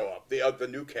does show up. The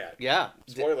new cat. Yeah.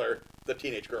 Spoiler, the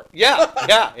teenage girl.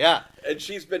 Yeah. And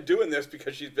she's been doing this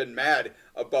because she's been mad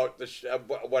about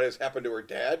what has happened to her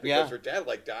dad. Because her dad,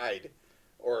 like, died.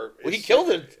 He killed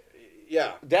it.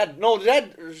 Yeah. Dad,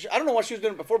 I don't know what she was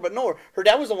doing before, but no, her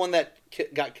dad was the one that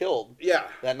got killed. Yeah.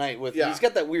 That night. He's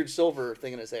got that weird silver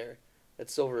thing in his hair.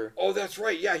 It's silver. Oh, that's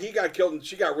right. Yeah, he got killed, and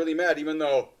she got really mad, even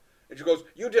though... And she goes,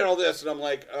 "You did all this," and I'm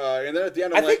like, and then at the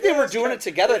end, I think they were doing it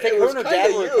together. I think her and her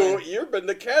dad were. You've been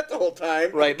the cat the whole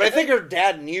time, right? But I think her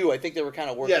dad knew. I think they were kind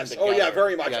of working together. Oh yeah,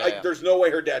 very much. There's no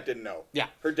way her dad didn't know. Yeah,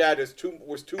 her dad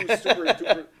was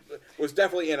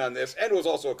definitely in on this, and was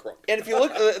also a crook. And if you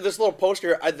look at this little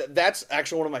poster, that's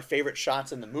actually one of my favorite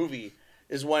shots in the movie.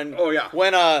 Is when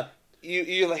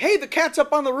you like, hey, the cat's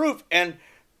up on the roof, and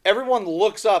everyone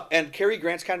looks up, and Cary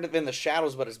Grant's kind of in the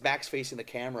shadows, but his back's facing the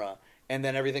camera. And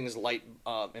then everything is light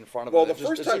in front of him. Well, the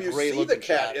first time you see the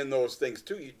cat in those things,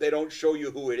 too, they don't show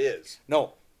you who it is.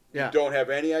 No. Yeah. You don't have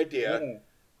any idea.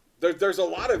 There's a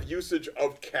lot of usage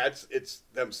of cats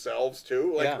themselves,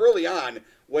 too. Like, early on,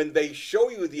 when they show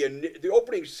you the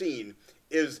opening scene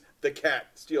is the cat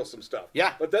steals some stuff.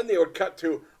 Yeah. But then they would cut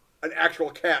to an actual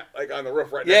cat, like, on the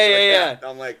roof right next to the cat.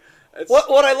 I'm like...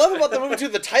 What I love about the movie too,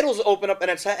 the titles open up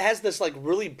and it has this like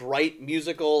really bright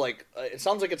musical, like it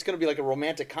sounds like it's going to be like a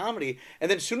romantic comedy, and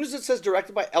then as soon as it says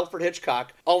directed by Alfred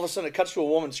Hitchcock, all of a sudden it cuts to a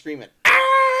woman screaming,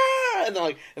 "Ah!" and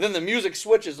then the music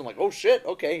switches. I'm like, oh shit,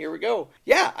 okay, here we go.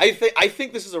 Yeah, I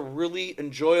think this is a really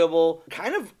enjoyable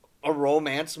kind of a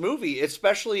romance movie,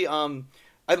 especially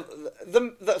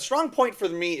the strong point for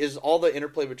me is all the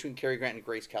interplay between Cary Grant and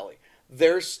Grace Kelly.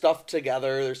 Their stuff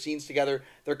together, their scenes together,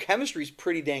 their chemistry's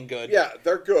pretty dang good. Yeah,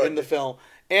 they're good in the film.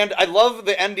 And I love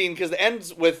the ending because it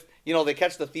ends with, they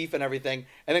catch the thief and everything,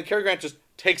 and then Cary Grant just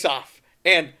takes off,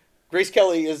 and Grace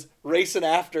Kelly is racing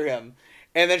after him,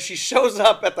 and then she shows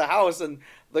up at the house and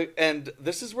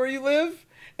this is where you live,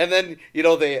 And then,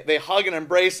 they hug and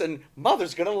embrace, and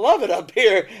Mother's going to love it up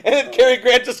here. And then Cary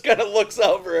Grant just kind of looks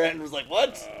over and was like,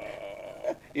 what?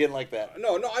 You didn't like that?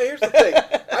 No, here's the thing.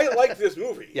 I like this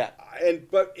movie. Yeah.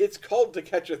 But it's called To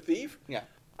Catch a Thief. Yeah.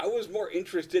 I was more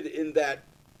interested in that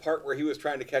part where he was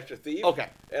trying to catch a thief. Okay.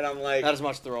 And I'm like, not as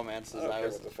much the romance as I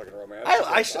was. What the fucking romance?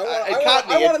 I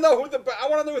want to know who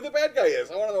the bad guy is.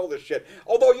 I want to know this shit.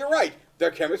 Although you're right, their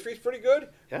chemistry's pretty good.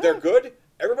 Yeah. They're good.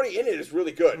 Everybody in it is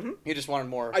really good. Mm-hmm. You just wanted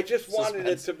more. I just wanted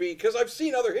it to be because I've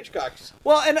seen other Hitchcocks.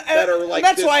 Well, and that are like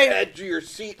that's this why edge of your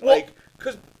seat,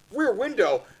 because Rear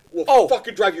Window will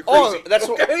fucking drive you crazy.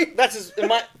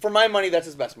 For my money, that's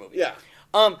his best movie. Yeah.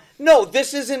 No,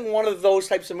 this isn't one of those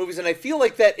types of movies, and I feel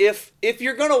like that if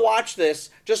you're going to watch this,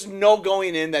 just know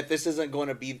going in that this isn't going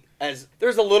to be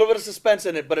there's a little bit of suspense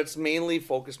in it, but it's mainly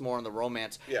focused more on the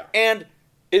romance. Yeah. And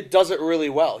it does it really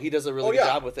well. He does a really good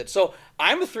job with it. So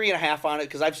I'm a 3.5 on it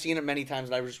because I've seen it many times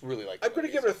and I just really like it. I'm going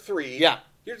to give it a 3. Yeah.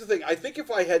 Here's the thing. I think if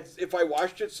I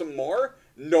watched it some more,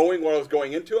 knowing what I was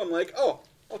going into, I'm like, oh,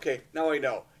 okay, now I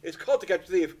know. It's called To Catch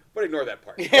a Thief, but ignore that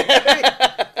part.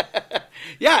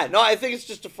 Yeah, no, I think it's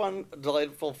just a fun,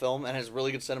 delightful film and has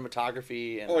really good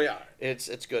cinematography. And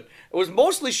it's good. It was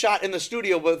mostly shot in the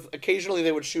studio, but occasionally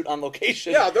they would shoot on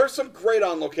location. Yeah, there's some great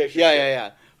on location.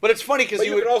 Yeah. But it's funny because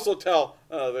you can also tell,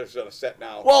 there's a set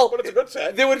now. Well, but it's a good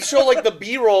set. They would show like the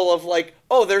B-roll of like,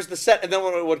 oh, there's the set, and then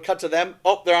when it would cut to them,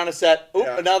 oh, they're on a set. Oh,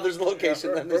 and now there's the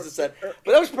location, then there's the set.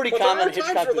 But that was pretty common. Hitchcock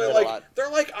did that a lot.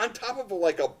 They're like on top of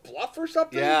a bluff or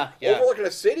something. Yeah. Overlooking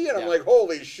a city, and I'm like,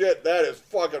 holy shit, that is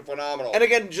fucking phenomenal. And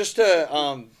again, just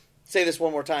to say this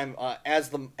one more time, as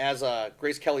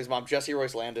Grace Kelly's mom, Jessie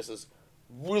Royce Landis is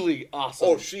really awesome.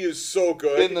 Oh, she is so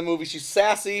good in the movie. She's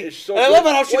sassy. So and I love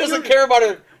how she doesn't care about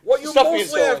her. What you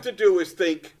mostly have to do is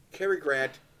think Cary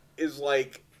Grant is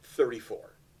like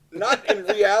 34. Not in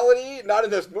reality, not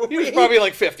in this movie. He was probably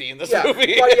like 50 in this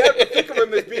movie. But you have to think of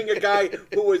him as being a guy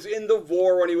who was in the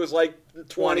war when he was like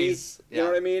 20s. You know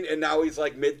what I mean? And now he's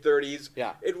like mid-30s.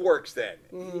 Yeah. It works then.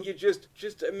 Mm-hmm. You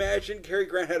just imagine Cary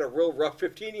Grant had a real rough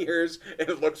 15 years and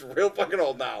it looks real fucking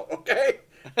old now, okay?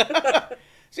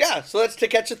 So that's To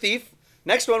Catch a Thief.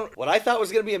 Next one, what I thought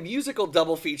was going to be a musical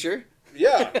double feature.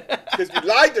 Yeah, because you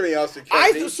lied to me, Austin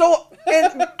Kennedy.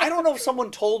 And I don't know if someone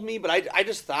told me, but I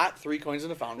just thought Three Coins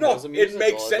in a Fountain was a musical.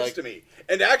 It makes sense to me.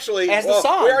 And actually, the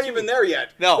song, we aren't even there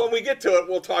yet. No. When we get to it,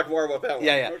 we'll talk more about that one.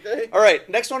 Yeah. Okay? All right,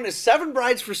 next one is Seven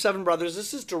Brides for Seven Brothers.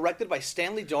 This is directed by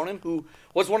Stanley Donen, who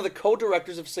was one of the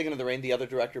co-directors of Singing in the Rain, the other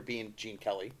director being Gene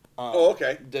Kelly.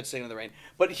 Okay. Did Singing in the Rain.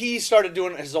 But he started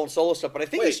doing his own solo stuff, but I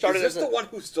think he started is this the one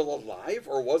who's still alive,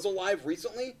 or was alive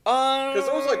recently? Because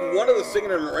it was like one of the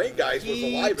Singing in the Rain guys was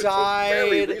alive until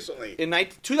very recently. In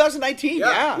 2019,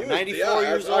 94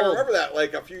 years old. I remember that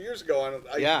like a few years ago, and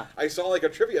I saw like a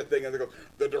trivia thing, and they go,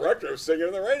 the director of Singing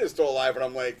in the Rain is still alive, and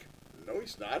I'm like, no,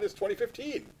 he's not. It's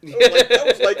 2015. That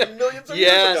was like millions of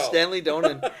years ago. Yeah, Stanley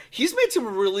Donen. He's made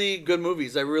some really good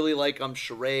movies. I really like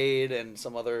Charade and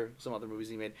some other movies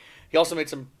he made. He also made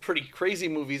some pretty crazy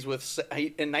movies in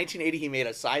 1980 he made a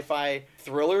sci-fi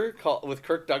thriller with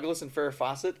Kirk Douglas and Farrah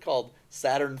Fawcett called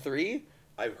Saturn III.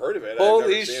 I've heard of it.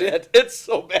 Holy shit. It's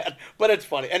so bad, but it's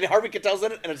funny. And Harvey Keitel's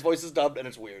in it, and his voice is dubbed, and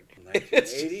it's weird.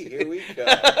 1980, here we go.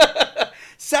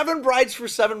 Seven Brides for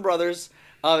Seven Brothers.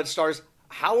 It stars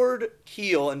Howard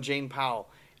Keel and Jane Powell.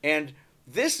 And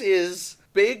this is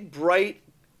big, bright,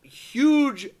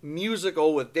 huge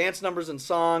musical with dance numbers and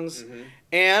songs. Mm-hmm.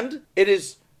 And it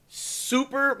is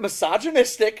super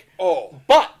misogynistic.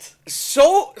 But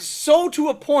so to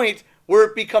a point where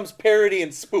it becomes parody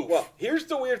and spoof. Well, here's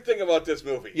the weird thing about this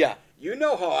movie. Yeah. You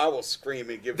know how I will scream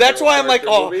and give. That's why I'm like,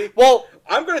 well,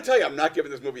 I'm going to tell you, I'm not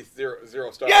giving this movie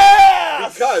zero stars.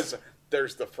 Yes! Because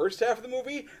there's the first half of the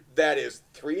movie that is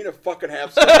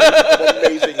 3.5 stars of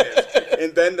amazingness,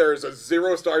 and then there's a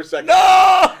 0-star second.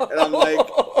 No! And I'm like,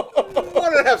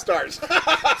 1.5 stars.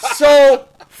 So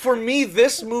for me,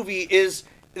 this movie is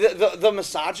the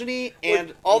misogyny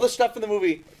and all the stuff in the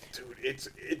movie.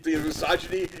 Dude, the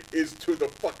misogyny is to the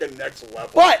fucking next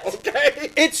level. But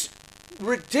it's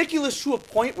ridiculous to a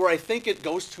point where I think it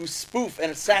goes to spoof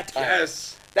and satire.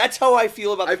 Yes. That's how I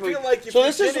feel about the movie. I feel like if you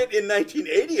did it in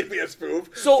 1980, it'd be a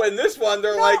spoof. So in this one,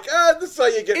 they're like, this is how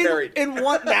you get married. In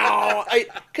what now?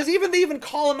 Because they even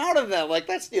call him out of that. Like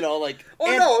that's they're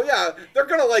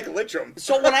gonna like lynch him.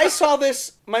 So when I saw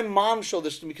this, my mom showed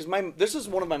this to me because this is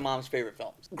one of my mom's favorite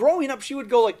films. Growing up, she would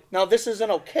go like, "Now this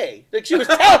isn't okay." Like she was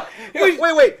telling.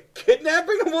 Wait,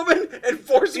 kidnapping a woman and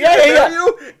forcing her to marry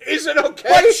you isn't okay.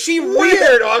 But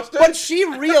weird, Austin. But she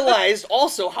realized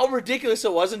also how ridiculous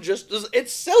it was, and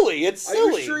it's silly. It's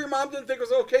silly. Are you sure your mom didn't think it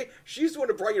was okay? She's the one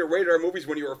who brought you to radar movies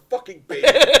when you were a fucking baby.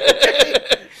 Okay?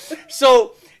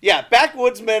 So, yeah,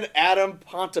 backwoodsman Adam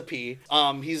Pontopee,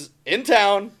 he's in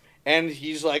town, and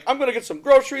he's like, I'm going to get some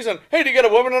groceries, and hey, do you get a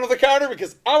woman under the counter?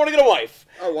 Because I want to get a wife.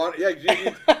 He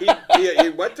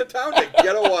went to town to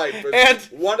get a wife. And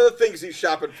one of the things he's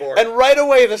shopping for. And right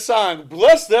away, the song,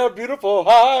 bless their beautiful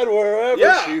heart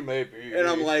wherever she may be. And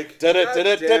I'm like, you're the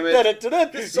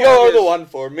one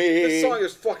for me. This song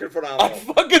is fucking phenomenal. I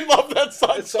fucking love that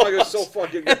song. This song is so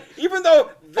fucking good. Even though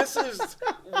this is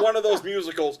one of those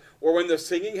musicals where when the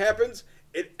singing happens,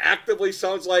 it actively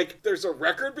sounds like there's a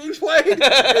record being played, and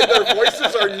their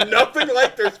voices are nothing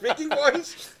like their speaking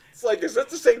voice. It's like, is that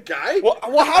the same guy?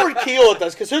 Well Howard Keel it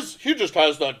does, because he just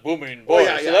has that booming voice,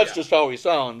 so that's just how he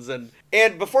sounds.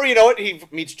 And before you know it, he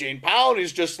meets Jane Powell, and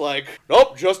he's just like,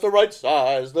 nope, just the right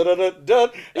size,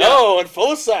 oh, and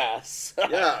full of sass.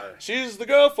 Yeah. She's the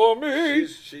girl for me.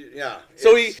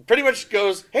 So he pretty much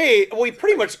goes, he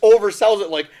pretty much oversells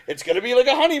it, like, it's going to be like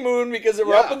a honeymoon, because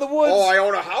we're up in the woods. Oh, I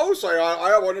own a house, I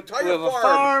have an entire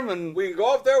farm, and we can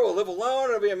go up there, we'll live alone,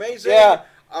 it'll be amazing. Yeah.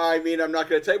 I mean, I'm not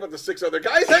going to tell you about the 6 other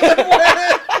guys I live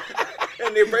with.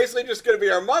 And they're basically just going to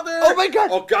be our mother. Oh, my God.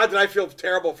 Oh, God, did I feel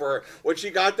terrible for her. When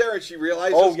she got there and she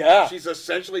realizes she's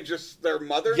essentially just their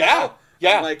mother now.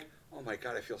 Yeah. I'm like, oh, my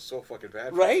God, I feel so fucking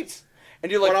bad for right? Her.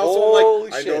 And you're like,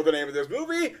 holy shit. I know the name of this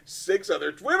movie. 6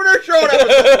 other women are showing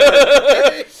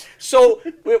up. So,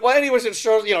 well, anyways, it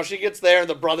shows, she gets there and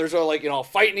the brothers are like,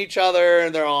 fighting each other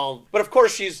and they're all, but of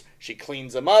course she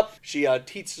cleans them up. She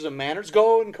teaches them manners.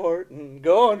 Go in court.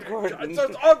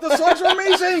 The songs are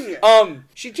amazing.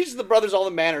 She teaches the brothers all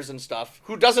the manners and stuff.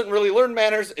 Who doesn't really learn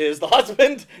manners is the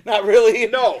husband. Not really.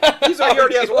 No, he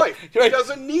already has a wife. He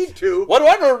doesn't need to. What do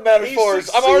I learn manners for?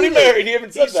 I'm already married. He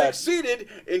even said that. He succeeded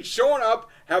in showing up,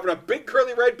 having a big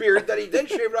curly red beard that he then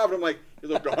shaved off. And I'm like, you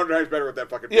looked 100 times better with that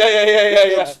fucking beard.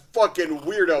 Yeah. Looks fucking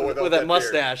weirdo with that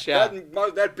mustache, beard.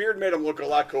 That beard made him look a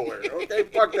lot cooler. Okay,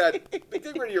 fuck that.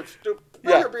 Get rid of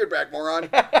your beard back, moron.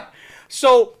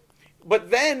 So, but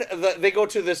then they go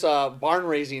to this barn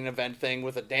raising event thing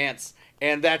with a dance,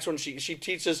 and that's when she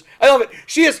teaches. I love it.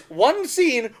 She has one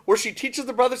scene where she teaches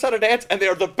the brothers how to dance, and they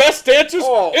are the best dancers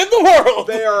in the world.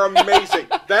 They are amazing.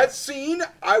 That scene,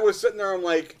 I was sitting there, I'm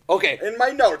like, okay. In my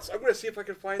notes, I'm going to see if I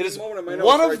can find this moment in my notes.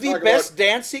 One of the best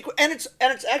dance sequences,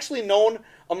 and it's actually known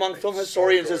among film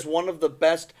historians as one of the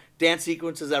best dance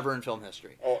sequences ever in film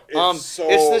history. Oh, it's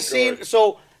it's the scene.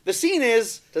 So the scene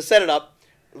is, to set it up,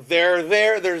 they're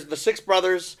there. There's the 6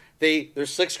 brothers.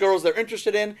 There's 6 girls they're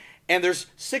interested in, and there's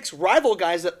 6 rival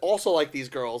guys that also like these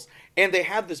girls, and they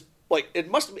have this, like,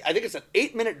 it must be, I think it's an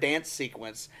 8-minute dance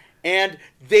sequence, and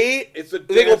they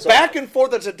go back and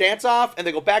forth. It's a dance off, and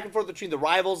they go back and forth between the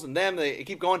rivals and them. They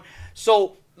keep going.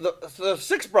 So the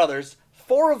 6 brothers,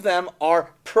 4 of them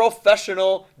are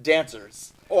professional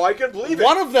dancers. Oh, I can believe it.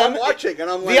 One of them, I'm watching, and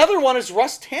I'm like, the other one is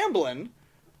Russ Tamblyn,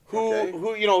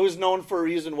 who's known for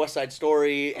using West Side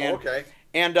Story. And,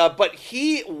 And but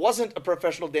he wasn't a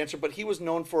professional dancer, but he was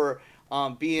known for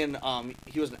being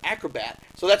he was an acrobat.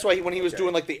 So that's why when he was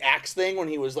doing like the axe thing, when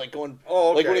he was like going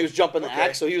like when he was jumping the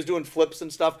axe, so he was doing flips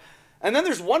and stuff. And then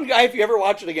there's one guy, if you ever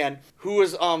watch it again, who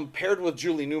was paired with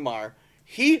Julie Newmar.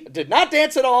 He did not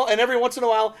dance at all, and every once in a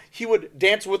while he would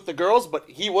dance with the girls, but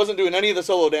he wasn't doing any of the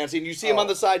solo dancing. You see him on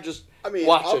the side just watching.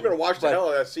 I'm going to watch the hell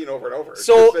out of that scene over and over.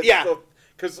 So,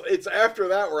 because it's after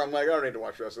that where I'm like, I don't need to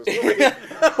watch the rest of this movie.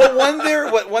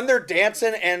 But when they're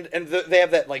dancing and they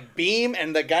have that like beam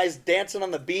and the guy's dancing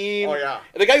on the beam. Oh yeah.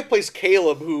 And the guy who plays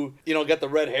Caleb, who got the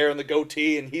red hair and the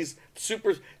goatee, and he's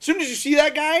super. As soon as you see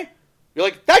that guy, you're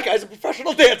like, that guy's a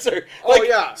professional dancer. Like,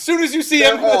 as soon as you see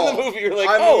him in the movie, you're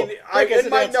like, in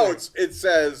my notes it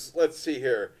says, let's see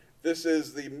here. This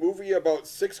is the movie about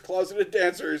 6 closeted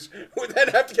dancers who then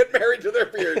have to get married to their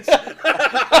beards.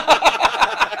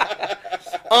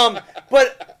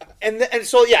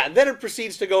 Then it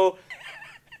proceeds to go,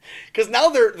 because now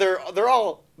they're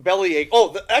all bellyache.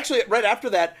 Actually, right after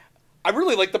that, I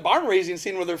really like the barn raising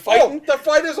scene where they're fighting. Oh, the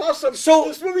fight is awesome. So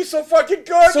this movie's so fucking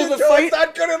good. So it's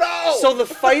not good at all. So the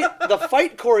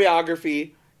fight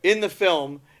choreography in the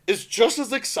film is just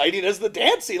as exciting as the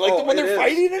dancing. Like when they're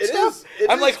fighting and stuff.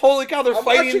 I'm like, holy cow, they're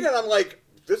fighting. I'm watching it, I'm like,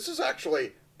 this is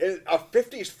actually a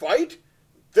 50s fight.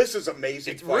 This is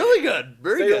amazing. It's really good.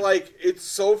 Very good. Like, it's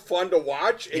so fun to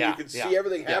watch, and you can see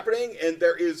everything happening, and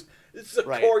this is a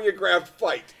choreographed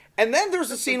fight. And then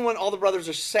there's a scene when all the brothers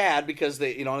are sad because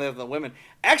they have the women.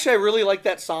 Actually, I really like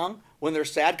that song when they're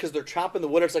sad because they're chopping the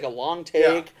wood. It's like a long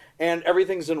take, and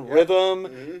everything's in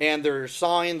rhythm, and they're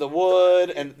sawing the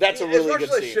wood, and that's a really good scene. As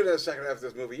much as I shit in the second half of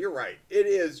this movie, you're right. It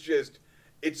is just,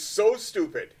 it's so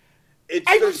stupid.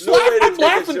 I'm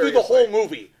laughing through the whole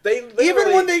movie. They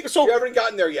even when they you haven't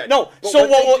gotten there yet. No. So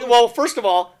well, first of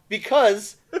all,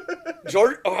 because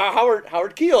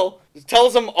Howard Keel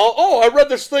tells them, I read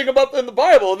this thing about in the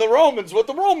Bible and the Romans, what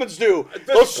the Romans do.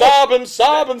 Those sobbing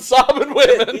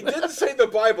women. He didn't say the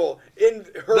Bible in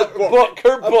her book.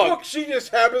 Her book she just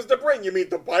happens to bring. You mean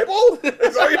the Bible?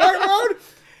 Is that what you're talking about?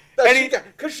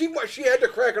 Because she had to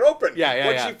crack it open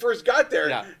when she first got there.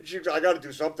 Yeah. She was, I got to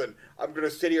do something. I'm going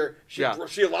to sit here. She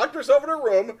locked herself in her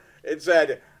room and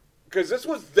said, because this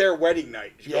was their wedding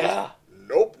night. She goes,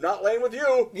 nope, not laying with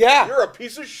you. Yeah. You're a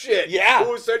piece of shit. Yeah.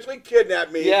 Who essentially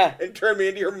kidnapped me and turned me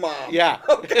into your mom. Yeah.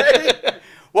 Okay?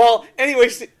 Well,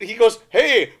 anyways, he goes,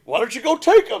 hey, why don't you go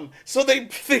take them? So they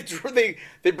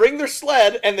bring their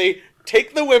sled and they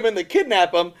take the women, they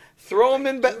kidnap them, throw them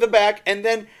in the back, and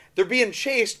then they're being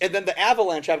chased, and then the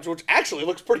avalanche happens, which actually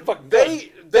looks pretty fucking good.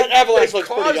 That avalanche looks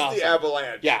pretty awesome. The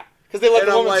avalanche. Yeah. Because they let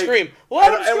the woman scream. And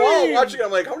while I'm watching it,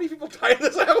 I'm like, how many people died in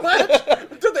this avalanche?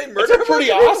 Did they murder? It's a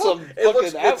pretty awesome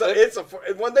looking avalanche.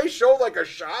 When they show like a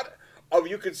shot of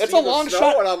you can see it's a long snow,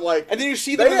 shot, and I'm like, and then you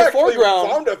see them in the foreground.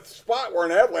 They found a spot where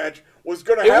an avalanche was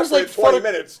going to happen in 20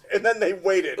 minutes, and then they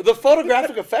waited. The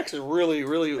photographic effects is really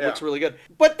looks really good.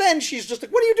 But then she's just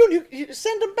like, what are you doing? You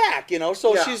send them back,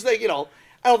 So she's like,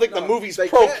 I don't think the movie's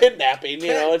pro-kidnapping,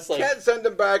 It's like... Can't send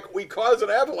them back. We caused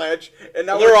an avalanche, and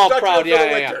now they're we're all stuck proud. here for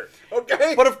the winter.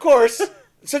 Okay? But of course,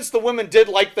 since the women did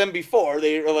like them before,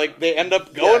 they end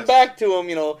up going back to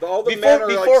them, All the men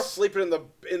are sleeping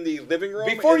in the living room,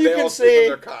 before you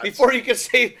can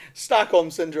say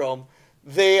Stockholm Syndrome,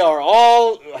 they are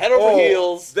all head over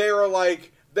heels. They are like...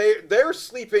 They're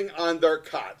sleeping on their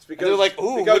cots because they're like,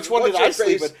 which one did I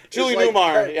sleep with? Julie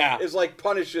Newmar, is like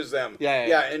punishes them.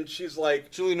 Yeah, and she's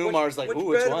like, Julie Newmar's like,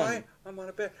 which one? I'm on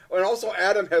a bed. And also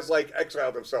Adam has like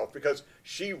exiled himself because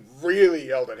she really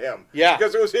yelled at him. Yeah,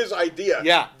 because it was his idea.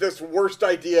 Yeah, this worst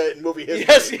idea in movie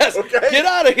history. Yes. Okay, get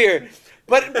out of here.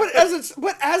 But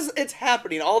as it's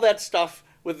happening, all that stuff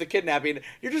with the kidnapping,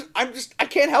 I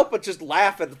can't help but just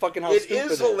laugh at the fucking how stupid it is.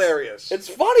 It is hilarious. It's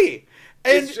funny.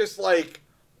 And it's just like.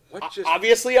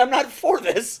 Obviously, I'm not for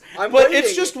this, but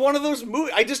it's just one of those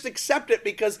movies. I just accept it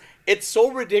because it's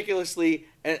so ridiculously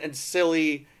and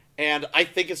silly, and I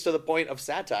think it's to the point of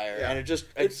satire. Yeah. And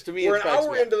it's to me, we're an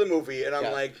hour into the movie, and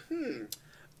I'm like,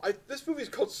 this movie's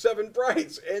called Seven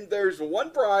Brides, and there's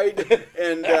one bride,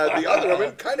 and the other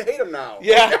woman kind of hate him now.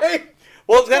 Yeah. Okay?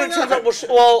 Well, then it turns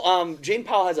out, Jane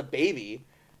Powell has a baby.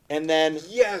 And then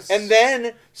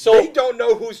so they don't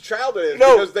know whose child it is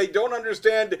because they don't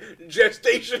understand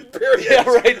gestation period. Yeah,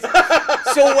 right.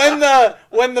 So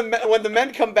when the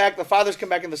men come back, the fathers come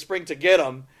back in the spring to get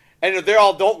them, and they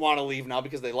all don't want to leave now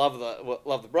because they love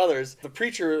the brothers. The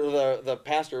preacher, the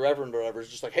pastor, reverend, or whatever, is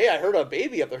just like, hey, I heard a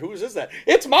baby up there. Whose is that?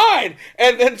 It's mine.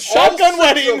 And then shotgun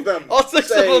wedding. All six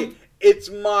of them.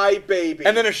 It's my baby.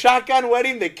 And then a shotgun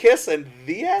wedding, they kiss, and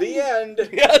the end. The end.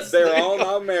 Yes. They're all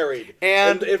now married.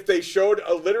 And if they showed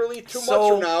literally 2 months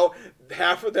from now,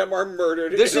 half of them are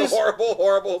murdered in a horrible,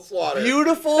 horrible slaughter.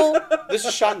 Beautiful. This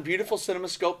is shot in beautiful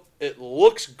CinemaScope. It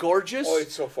looks gorgeous. Oh,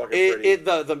 it's so fucking pretty.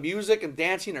 The music and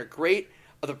dancing are great.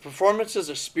 The performances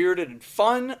are spirited and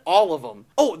fun, all of them.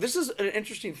 Oh, this is an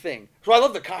interesting thing. So I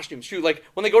love the costumes too. Like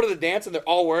when they go to the dance and they're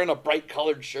all wearing a bright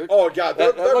colored shirt. Oh god,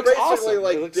 they're basically awesome.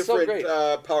 like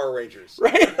different Power Rangers,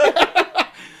 right?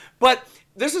 But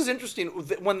this is interesting.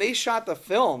 When they shot the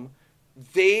film,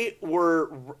 it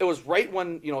was right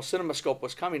when CinemaScope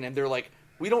was coming, and they're like,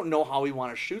 we don't know how we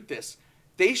want to shoot this.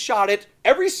 They shot it.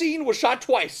 Every scene was shot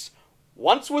twice.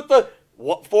 Once with the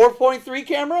 4.3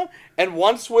 camera, and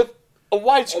once with a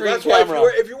widescreen camera.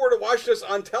 If you were to watch this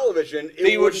on television,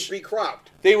 it wouldn't be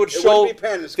cropped. They would show. It wouldn't be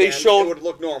pan and scan. It would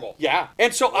look normal. Yeah,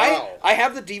 and so I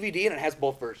have the DVD and it has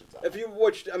both versions of it. If you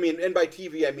watched, and by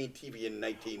TV I mean TV in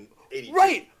 1982.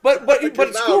 Right, but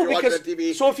it's cool because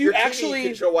TV, so if you TV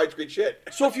can show widescreen shit.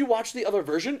 So if you watch the other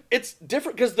version, it's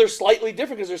different because they're slightly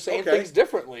different because they're saying things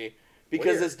differently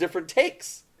because it's different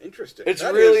takes. Interesting. It's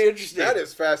really interesting. That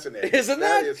is fascinating. Isn't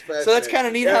that? That is fascinating. So that's kind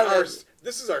of neat how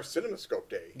this is our CinemaScope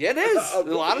day. Yeah, it is. There's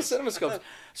a lot of CinemaScopes.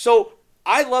 So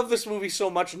I love this movie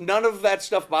so much. None of that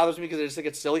stuff bothers me because I just think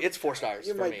it's silly. It's 4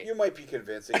 stars for me. You might be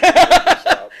convincing.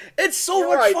 It's so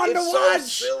much fun to watch.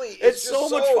 So silly. It's so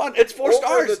much fun. It's 4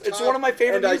 stars. It's one of my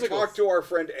favorite musicals. And I talked to our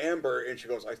friend Amber, and she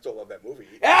goes, "I still love that movie."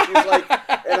 She's like,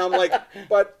 and I'm like,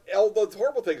 "But all those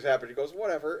horrible things happen." She goes,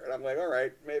 "Whatever." And I'm like, "All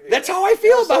right, maybe." That's how I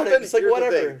feel about it. It's like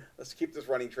whatever. Let's keep this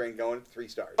running train going. 3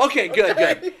 stars. Okay,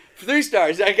 good. 3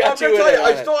 stars. I got you.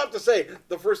 I still have to say,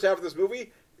 the first half of this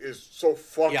movie is so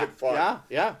fucking fun.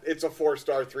 Yeah. It's a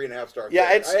 4-star, 3.5-star. Yeah,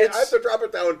 thing. it's I have to drop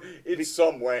it down in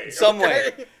some way. Some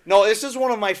way. No, this is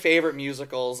one of my favorite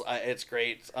musicals. It's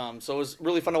great. So it was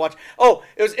really fun to watch. Oh,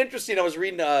 it was interesting. I was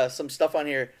reading some stuff on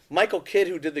here. Michael Kidd,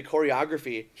 who did the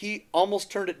choreography, he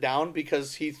almost turned it down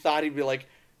because he thought he'd be like,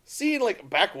 seeing like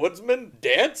backwoodsmen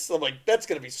dance? I'm like, that's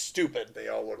going to be stupid. They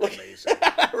all look amazing.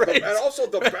 Right. And also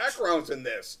the backgrounds in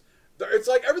this. It's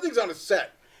like everything's on a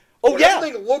set. Oh, yeah.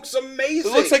 Everything looks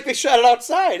amazing. It looks like they shot it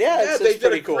outside. Yeah, they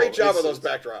did a great job of those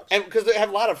backdrops. And because they have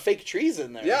a lot of fake trees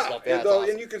in there. Yeah, and stuff.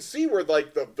 and you can see where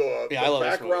like the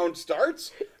background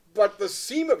starts, but the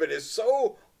seam of it is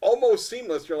so almost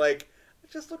seamless. You're like, it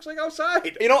just looks like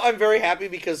outside. You know, I'm very happy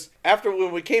because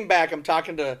when we came back, I'm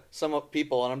talking to some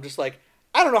people, and I'm just like,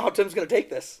 I don't know how Tim's going to take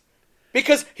this.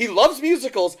 Because he loves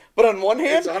musicals, but on one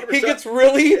hand, he gets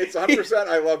really... It's 100%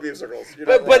 I love musicals.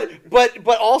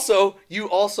 But also, you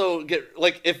also get,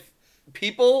 like, if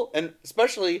people, and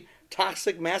especially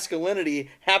toxic masculinity,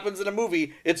 happens in a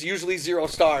movie, it's usually 0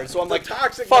 stars. So I'm like,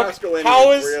 toxic fuck, masculinity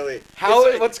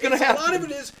what's going to happen? A lot of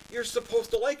it is, you're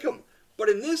supposed to like him. But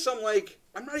in this, I'm like,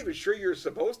 I'm not even sure you're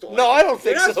supposed to like him. No, I don't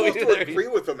think so. You're not supposed to agree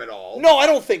with him at all. No, I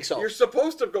don't think so. You're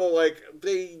supposed to go like,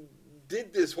 they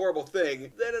did this horrible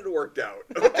thing, then it worked out.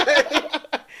 Okay?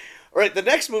 All right, the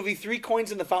next movie, Three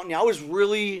Coins in the Fountain. I was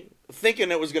really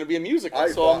thinking it was going to be a musical.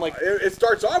 I'm like, it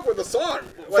starts off with a song.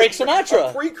 Frank Sinatra.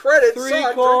 A pre-credit song.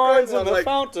 Three Coins in the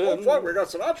Fountain. Oh, fuck, we got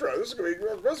Sinatra. This is going to be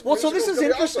well, so this is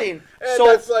interesting. Awesome.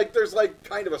 And so there's like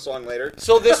kind of a song later.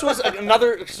 So this was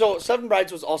so Seven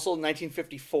Brides was also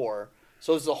 1954.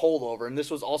 So this is a holdover, and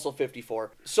this was also 54.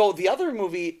 So the other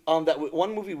movie,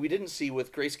 one movie we didn't see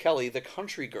with Grace Kelly, The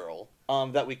Country Girl,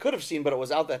 that we could have seen, but it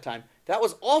was out that time, that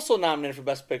was also nominated for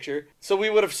Best Picture. So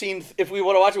we would have seen, if we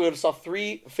would have watched it, we would have saw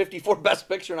 3 54 Best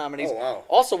Picture nominees. Oh, wow.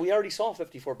 Also, we already saw a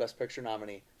 54 Best Picture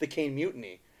nominee, The Cane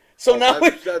Mutiny. So now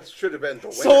that should have been the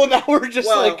winner. So now we're just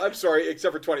I'm sorry,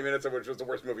 except for 20 Minutes, which was the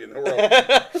worst movie in the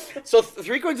world. So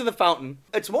Three Coins in the Fountain.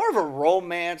 It's more of a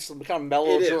romance, kind of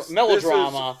melodrama. This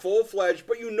is full-fledged,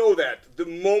 but you know that the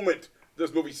moment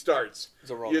this movie starts, it's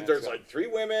a romance, there's like 3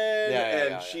 women,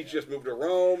 and she just moved to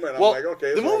Rome, and I'm like,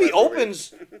 okay. The movie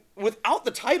opens without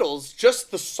the titles,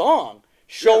 just the song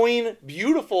showing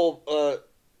beautiful.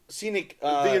 Scenic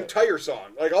the entire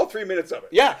song, like all 3 minutes of it.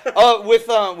 Yeah, with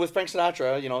Frank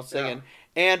Sinatra, singing,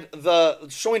 and the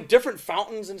showing different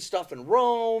fountains and stuff in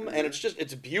Rome, and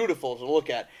it's beautiful to look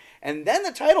at. And then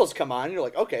the titles come on, and you're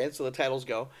like, okay, so the titles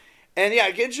go, and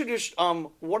I get introduced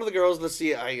one of the girls. Let's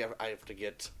see, I have to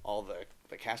get all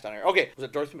the cast on here. Okay, was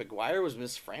it Dorothy McGuire? Was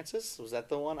Miss Francis? Was that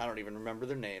the one? I don't even remember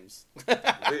their names.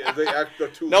 the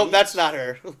 2 No, leads? that's not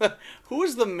her. Who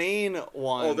was the main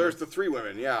one? Oh, there's the 3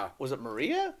 women. Yeah. Was it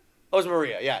Maria? Oh, it was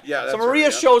Maria, yeah. Yeah, that's so Maria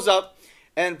right, shows up,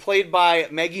 and played by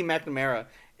Maggie McNamara,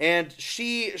 and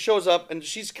she shows up, and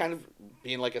she's kind of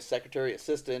being like a secretary,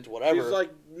 assistant, whatever. She's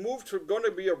like going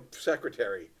to be a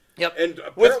secretary. Yep. And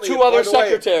with 2 other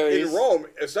secretaries. In Rome,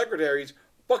 secretaries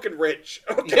fucking rich.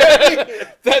 Okay.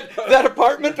 that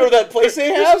apartment or that place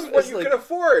they have? This is what you can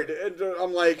afford. And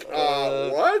I'm like,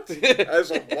 what?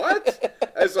 As a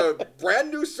what? As a brand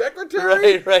new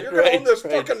secretary? Right. You're going to own this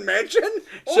fucking mansion?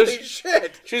 Holy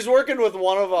shit. She's working with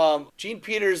one of Gene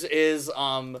Peters is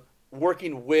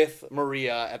working with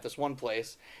Maria at this one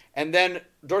place. And then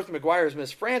Dorothy McGuire is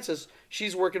Miss Francis.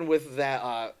 She's working with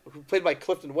that, played by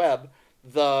Clifton Webb,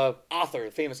 the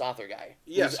famous author guy.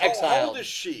 Yes. How old is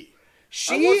she?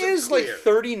 She is like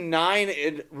 39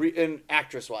 in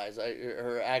actress-wise.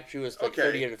 She was like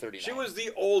 38 or 39. She was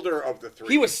the older of the 3.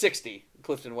 He was 60.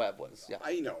 Clifton Webb was. Yeah.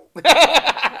 I know.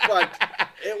 But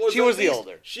she was the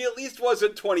older. She at least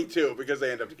wasn't 22 because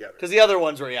they end up together. Because the other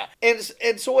ones were, yeah. And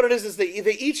so what it is they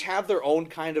each have their own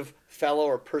kind of fellow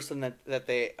or person that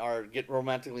they get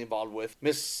romantically involved with.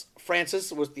 Miss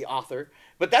Francis was the author.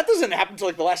 But that doesn't happen until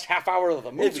like the last half hour of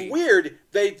the movie. It's weird.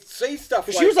 They say stuff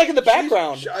like... She was like in the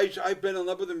background. I've been in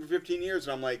love with him for 15 years,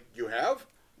 and I'm like, you have?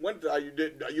 When you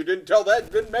didn't tell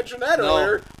that? Didn't mention that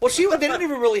earlier? Well, they didn't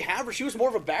even really have her. She was more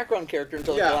of a background character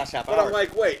until the last half hour. But I'm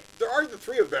like, wait, there are the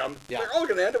 3 of them. Yeah. They're all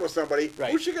going to end up with somebody.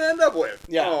 Right. Who's she going to end up with?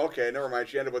 Yeah. Oh, okay, never mind.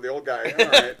 She ended up with the old guy.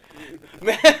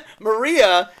 All right.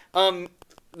 Maria,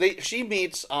 she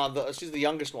meets she's the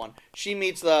youngest one. She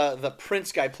meets the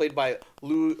prince guy played by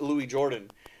Louis Jordan.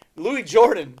 Louis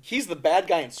Jordan, he's the bad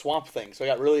guy in Swamp Thing, so I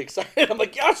got really excited. I'm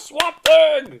like, yes, Swamp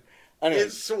Thing! Anyway.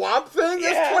 Is Swamp Thing?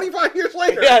 That's 25 years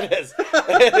later. Yeah, it is.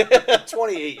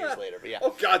 28 years later, but yeah.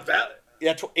 Oh, God,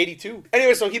 Yeah, 82.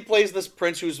 Anyway, so he plays this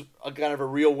prince who's a kind of a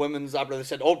real women's opera. They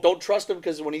said, "Oh, don't trust him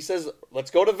because when he says, let's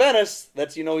go to Venice,'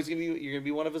 that's, you're gonna be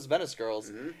one of his Venice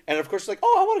girls." Mm-hmm. And of course, she's like,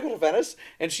 "Oh, I want to go to Venice,"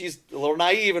 and she's a little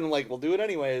naive and like, "We'll do it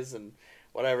anyways," and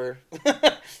whatever.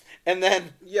 And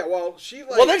then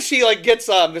then she like gets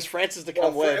Miss Frances to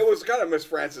come with. It was kind of Miss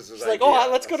Frances' idea. She's like, "Oh,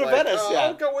 let's go to Venice."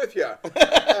 I'll go with you.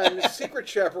 Secret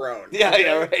chaperone.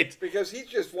 Yeah, right. Because he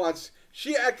just wants.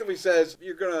 She actively says,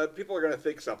 people are gonna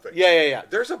think something. Yeah.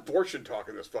 There's abortion talk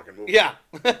in this fucking movie. Yeah.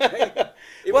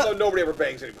 Even though nobody ever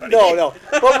bangs anybody. No.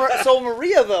 But so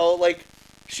Maria, though, like,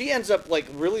 she ends up, like,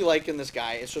 really liking this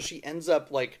guy. And so she ends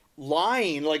up, like,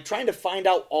 lying, like, trying to find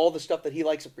out all the stuff that he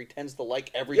likes and pretends to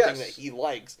like everything that he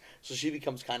likes. So she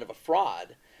becomes kind of a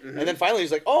fraud. Mm-hmm. And then finally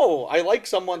he's like, "Oh, I like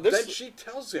someone." Then she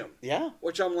tells him. Yeah.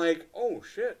 Which I'm like, oh,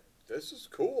 shit. This is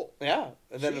cool. Yeah.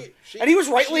 And then and he was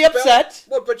rightly upset.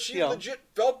 But she legit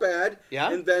felt bad. Yeah.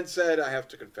 And then said, "I have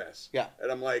to confess." Yeah. And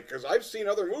I'm like, because I've seen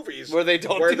other movies where they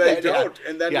don't.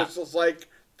 And then it's just like,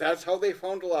 that's how they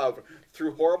found love,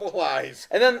 through horrible lies.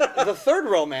 And then the third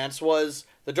romance was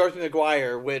the Dorothy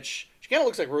McGuire, which she kind of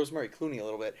looks like Rosemary Clooney a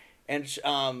little bit. And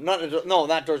not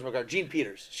Dorothy McGuire, Jean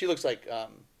Peters. She looks like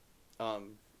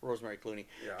Rosemary Clooney.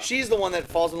 Yeah. She's the one that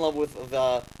falls in love with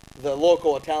the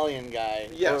local Italian guy,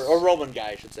 or Roman guy,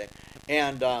 I should say,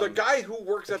 and the guy who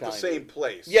works Italian at the same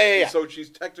place. Yeah. So she's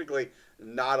technically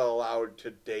not allowed to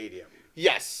date him.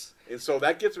 Yes. And so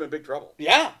that gets him in big trouble.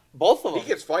 Yeah, both of them. He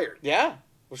gets fired. Yeah.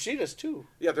 Well, she does too.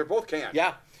 Yeah, they're both canned.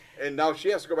 Yeah. And now she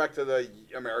has to go back to the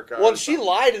America. Well, she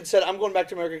lied and said, "I'm going back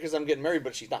to America because I'm getting married,"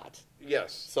 but she's not.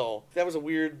 Yes. So that was a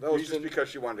weird reason. Just because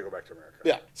she wanted to go back to America.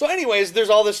 Yeah. So anyways,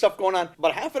 there's all this stuff going on.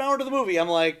 About half an hour into the movie, I'm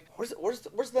like, where's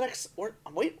the next...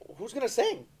 wait, who's going to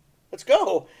sing? Let's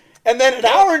go. And then an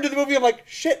hour into the movie, I'm like,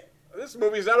 shit. This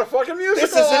movie's not a fucking musical,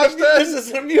 This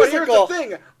isn't a musical. But here's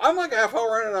the thing. I'm like a half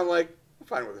hour in and I'm like, I'm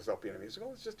fine with this not being a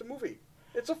musical. It's just a movie.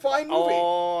 It's a fine movie.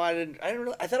 Oh, I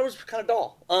thought it was kind of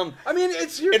dull. I mean,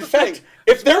 here's the thing. In fact,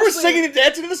 if there was singing and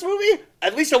dancing in this movie,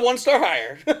 at least a 1-star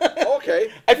higher. Okay.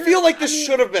 I feel like this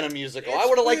should have been a musical. I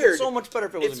would have liked it so much better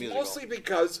if it was a musical. It's mostly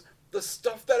because the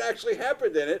stuff that actually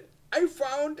happened in it, I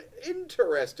found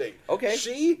interesting. Okay.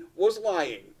 She was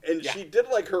lying, and she did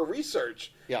like her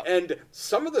research. Yeah. And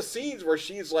some of the scenes where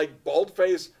she's like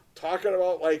bald-faced, talking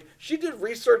about like she did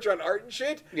research on art and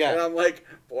shit. Yeah. And I'm like,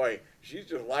 boy, she's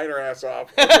just lying her ass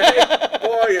off.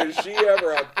 Boy, is she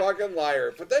ever a fucking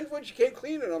liar. But then when she came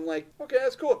clean, and I'm like, okay,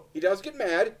 that's cool. He does get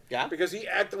mad. Yeah. Because he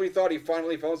actively thought he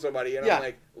finally found somebody. And I'm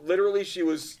like, literally, she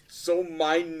was so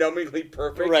mind-numbingly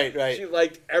perfect. Right. She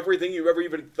liked everything you ever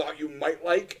even thought you might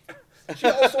like. She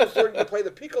also started to play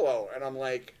the piccolo. And I'm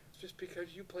like, just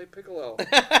because you play piccolo.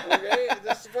 Okay?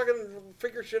 Just fucking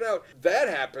figure shit out. That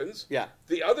happens. Yeah.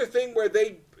 The other thing where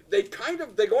they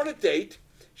go on a date.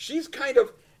 She's kind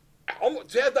of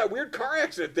almost had that weird car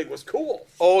accident thing was cool.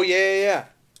 Oh, yeah.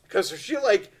 Because she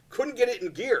like couldn't get it in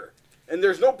gear. And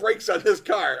there's no brakes on this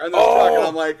car, on this truck, and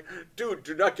I'm like, dude,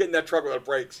 do not get in that truck without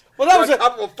brakes. Well, that was on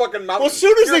top of a fucking mountain. Well,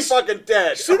 soon as you're fucking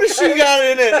dead. As soon as she got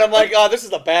in it, I'm like, oh, this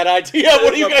is a bad idea.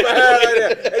 What are you guys doing?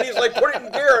 Idea. And he's like, put it in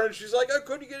gear, and she's like, I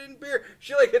couldn't get it in gear.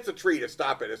 She like hits a tree to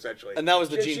stop it, essentially. And that was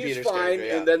the Jean Peters She's fine,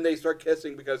 character, and then they start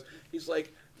kissing because he's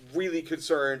like really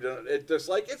concerned, and it's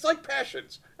like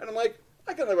passions, and I'm like,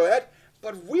 I can live with that.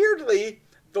 But weirdly,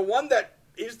 the one that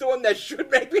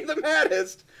should make me the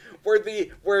maddest. Where the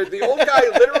old guy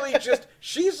literally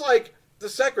she's like the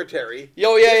secretary.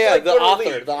 Oh, yeah, like the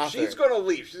author. She's going to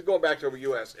leave. She's going back to the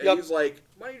U.S. And he's like,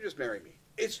 why don't you just marry me?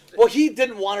 Well, he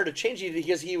didn't want her to change it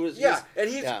because he was... Yeah, and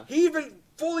he even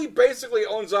fully basically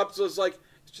owns up, so it's like,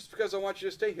 it's just because I want you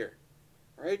to stay here.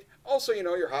 Right? Also,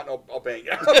 you're hot and I'll bang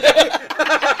you.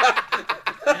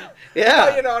 Yeah.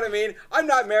 But you know what I mean? I'm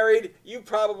not married. You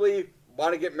probably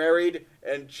want to get married,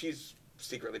 and she's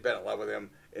secretly been in love with him.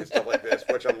 And stuff like this,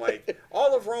 which I'm like,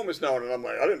 all of Rome is known, and I'm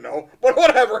like, I didn't know, but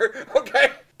whatever, okay?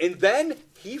 And then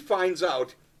he finds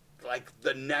out, like,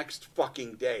 the next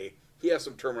fucking day, he has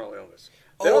some terminal illness.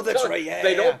 That's right, yeah.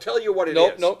 They don't tell you what it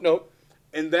is. Nope.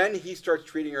 And then he starts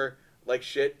treating her like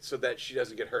shit so that she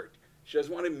doesn't get hurt. She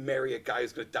doesn't want to marry a guy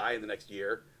who's going to die in the next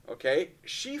year, okay?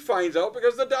 She finds out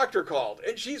because the doctor called,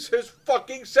 and she's his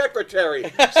fucking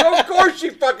secretary. So of course she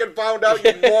fucking found out,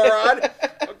 you moron.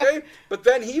 Okay? But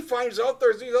then he finds out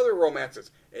there's these other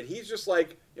romances. And he's just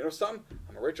like, you know something?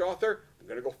 I'm a rich author. I'm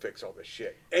going to go fix all this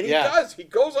shit. And he does. He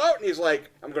goes out and he's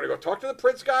like, I'm going to go talk to the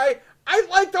prince guy. I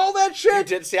liked all that shit. You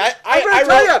did. See, I'm going to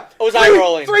tell you. I was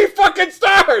eye-rolling. 3 fucking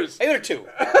stars. I gave it a 2.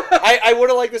 I would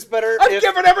have liked this better. I've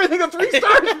given everything a 3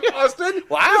 stars, Austin.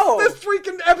 Wow. This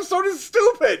freaking episode is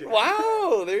stupid.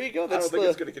 Wow. There you go. I don't think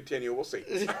it's going to continue. We'll see.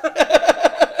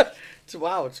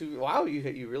 Wow,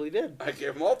 you really did. I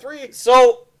gave them all 3.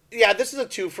 So, yeah, this is a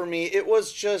 2 for me. It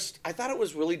was just, I thought it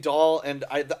was really dull, and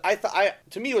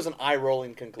to me, it was an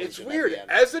eye-rolling conclusion. It's weird.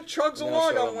 As it chugs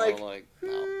along, I'm like,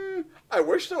 no. I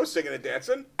wish there was singing and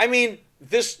dancing. I mean,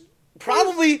 this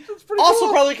probably, also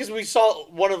cool. Probably because we saw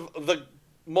one of the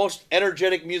most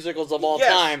energetic musicals of all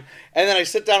time, and then I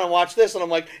sit down and watch this, and I'm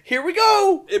like, here we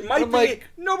go! It might be, like,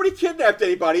 nobody kidnapped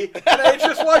anybody, and I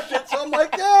just watched it, so I'm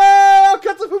like, yeah, I'll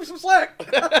cut the movie some slack.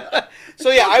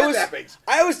 So yeah,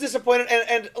 I was disappointed,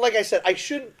 and like I said,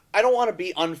 I don't want to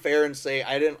be unfair and say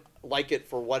I didn't like it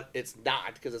for what it's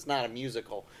not, because it's not a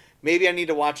musical. Maybe I need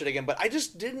to watch it again, but I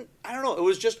just didn't, I don't know, it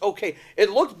was just okay.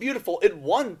 It looked beautiful. It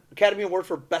won Academy Award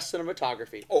for Best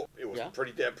Cinematography. Oh, it was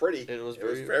pretty damn pretty. It was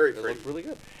very pretty. It looked really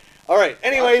good. All right,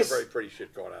 anyways. Lots of very pretty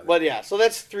shit going on there. But yeah, so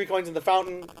that's 3 Coins in the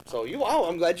Fountain. So wow,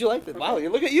 I'm glad you liked it. Wow,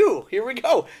 look at you. Here we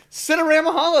go.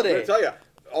 Cinerama Holiday. I'm going to tell you,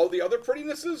 all the other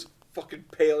prettinesses, fucking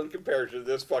pale in comparison to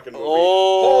this fucking movie.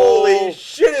 Oh. Holy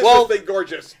shit, is this thing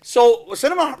gorgeous. So,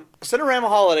 Cinerama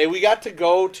Holiday, we got to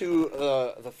go to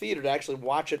the theater to actually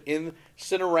watch it in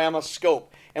Cinerama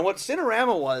Scope. And what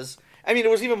Cinerama was, I mean, it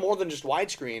was even more than just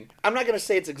widescreen. I'm not going to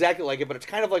say it's exactly like it, but it's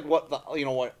kind of like what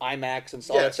IMAX and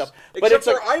all that stuff. But Except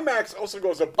for IMAX also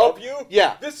goes above you.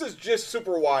 Yeah. This is just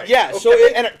super wide. Yeah, okay? so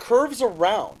and it curves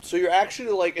around. So you're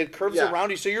actually it curves around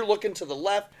you. So you're looking to the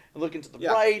left and looking to the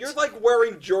right. You're like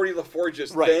wearing Geordie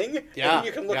LaForge's thing, and then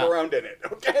you can look around in it,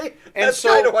 okay? And that's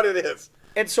kind of what it is.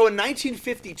 And so in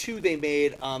 1952, they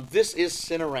made This Is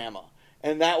Cinerama.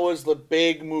 And that was the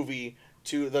big movie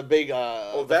to the big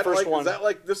the first one. Is that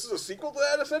like, this is a sequel to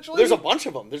that, essentially? There's a bunch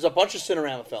of them. There's a bunch of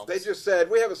Cinerama films. They just said,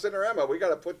 we have a Cinerama, we got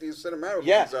to put these Cinerama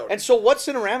movies out. And so what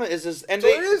Cinerama is it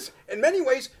is, in many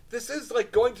ways, this is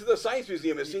like going to the Science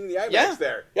Museum and seeing the IMAX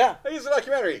there. Yeah. It's a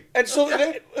documentary. And so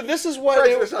this is what...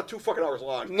 It's not 2 fucking hours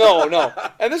long. No.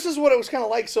 And this is what it was kind of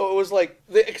like. So it was like,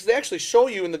 because they actually show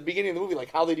you in the beginning of the movie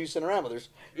like how they do Cinerama. There's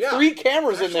 3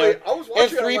 cameras in there I was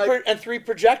watching and 3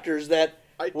 projectors that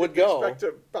would go. I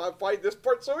didn't expect to find this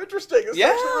part so interesting. It's actually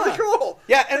really cool.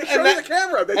 Yeah, and they show you the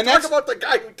camera. They talk about the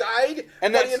guy who died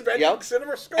and he invented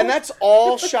cinema scope. And that's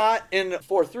all shot in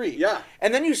 4:3. Yeah.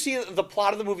 And then you see the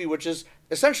plot of the movie, which is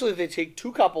essentially they take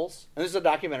 2 couples, and this is a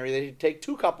documentary, they take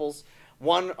 2 couples,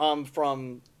 one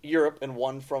from Europe and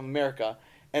one from America,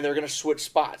 and they're going to switch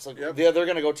spots. Like they're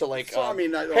going to go to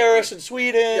Paris and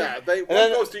Sweden. Yeah,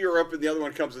 one goes to Europe and the other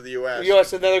one comes to the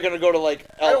U.S. And then they're going to go to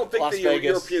I don't think Las the Vegas.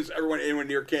 Europeans ever went anywhere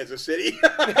near Kansas City.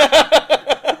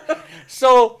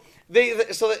 So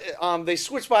they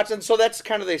switch spots, and so that's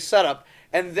kind of the setup.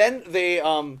 And then they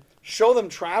show them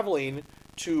traveling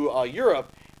to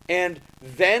Europe, and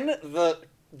then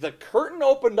the curtain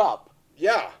opened up.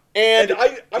 Yeah. And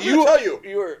I'm going to tell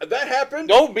you, that happened.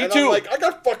 No, me too. I'm like, I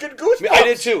got fucking goosebumps. I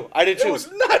did too. It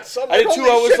was nuts. I did too.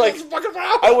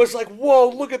 I was like, whoa,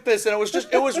 look at this. And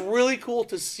it was really cool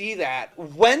to see that.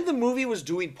 When the movie was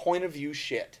doing point of view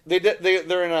shit,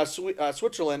 they're in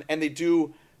Switzerland, and they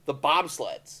do the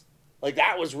bobsleds. Like,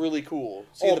 that was really cool.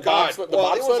 See the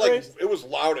bobsled race? It was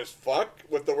loud as fuck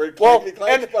with the weird clankety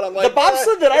clanks, but I'm like, the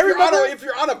bobsled that I remember... If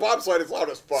you're on a bobsled, it's loud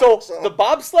as fuck. So the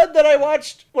bobsled that I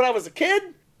watched when I was a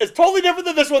kid is totally different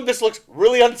than this one. This looks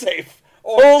really unsafe.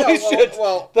 Holy shit.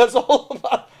 Well, that's all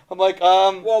about... I'm like,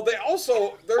 Well,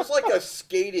 there's like a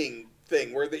skating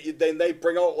thing where they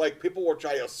bring out, like, people which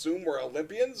I assume were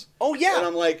Olympians. Oh, yeah. And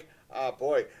I'm like,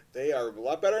 boy... They are a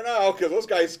lot better now because those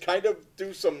guys kind of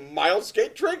do some mild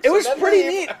skate tricks. It was pretty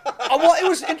neat. Well, it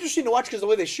was interesting to watch because the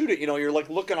way they shoot it, you're like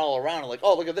looking all around and like,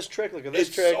 oh, look at this trick, look at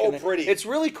this trick. It's so pretty. It's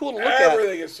really cool to look at.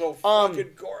 Everything is so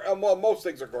fucking gorgeous. Well, most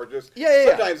things are gorgeous. Yeah.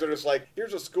 Sometimes they're just like,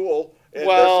 here's a school and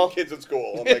there's some kids in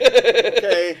school. I'm like,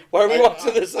 okay. Why are we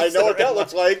watching this? I know what that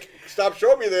looks like. Stop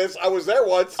showing me this. I was there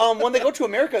once. When they go to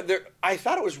America, I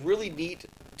thought it was really neat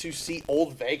to see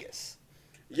Old Vegas.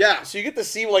 Yeah. So you get to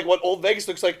see like what Old Vegas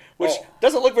looks like, which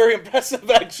doesn't look very impressive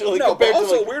actually. No, but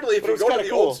also to, weirdly, if you go to the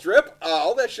old strip,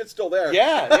 all that shit's still there.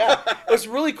 Yeah. It was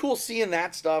really cool seeing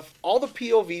that stuff. All the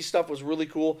POV stuff was really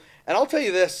cool. And I'll tell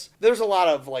you this, there's a lot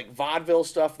of like vaudeville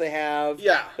stuff they have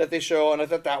that they show, and I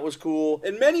thought that was cool.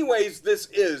 In many ways, this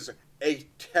is a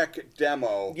tech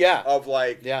demo of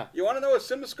like, you want to know a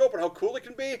CinemaScope and how cool it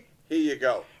can be? Here you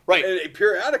go. Right. And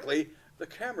periodically, the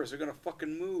cameras are going to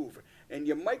fucking move. And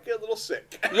you might get a little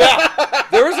sick. Yeah,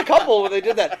 there was a couple where they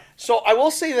did that. So I will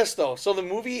say this, though. So the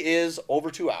movie is over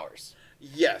 2 hours.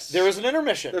 Yes. There was an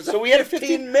intermission. We had a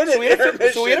 15-minute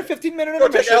intermission. So we had a 15-minute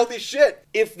intermission. Go take healthy shit.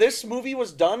 If this movie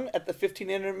was done at the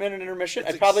 15-minute intermission,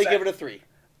 I'd probably give it a 3.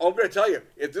 I'm going to tell you,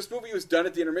 if this movie was done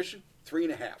at the intermission,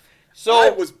 3.5. So I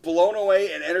was blown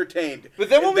away and entertained. But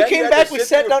then when we came back, we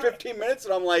sat down 15 minutes,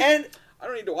 and I'm like... I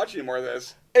don't need to watch any more of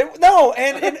this. No,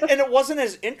 and it wasn't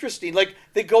as interesting. Like,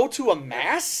 they go to a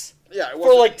mass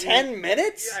for like 10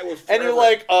 minutes, yeah, it was and you're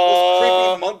like, those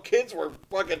creepy monk kids were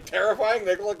fucking terrifying.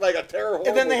 They looked like a terror horror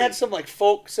And then they movie. had some like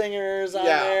folk singers on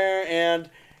there, and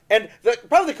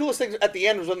probably the coolest thing at the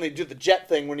end was when they do the jet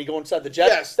thing, when you go inside the jet.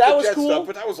 Yes, that the was jet cool. stuff,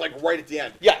 but that was like right at the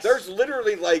end. Yes. There's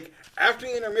literally like, after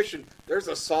the intermission, there's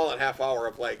a solid half hour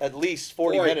of like... At least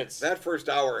 40 minutes. That first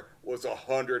hour was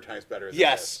 100 times better than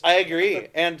Yes, this. I agree.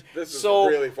 And this is so,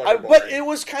 really fucking boring. But it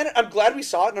was kind of, I'm glad we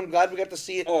saw it, and I'm glad we got to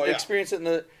see it, experience it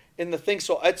in the thing.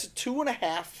 So it's a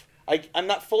 2.5. I'm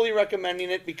not fully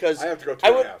recommending it because... I have to go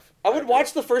 2.5. I would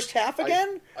watch the first half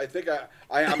again. I think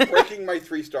I'm breaking my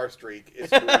 3-star streak.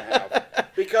 It's 2.5.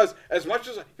 Because as much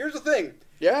as... Here's the thing.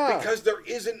 Yeah. Because there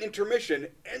is an intermission,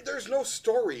 and there's no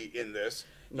story in this.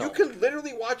 No. You can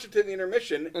literally watch it to the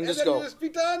intermission, and just then go. just be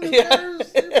done. Yeah.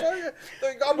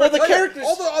 The characters...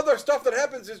 All the other stuff that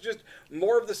happens is just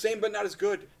more of the same, but not as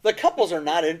good. The couples are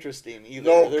not interesting either.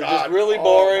 No, they're God. just really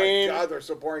boring. Oh, my God, they're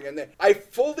so boring. And I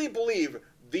fully believe...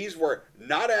 These were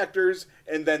not actors,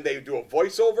 and then they do a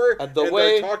voiceover, and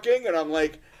they're talking, and I'm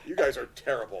like, you guys are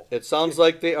terrible. It sounds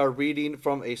like they are reading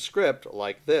from a script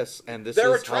like this, and this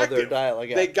is how their dialogue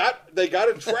is. They got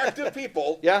attractive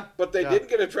people, but they didn't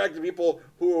get attractive people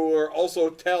who were also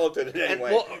talented in any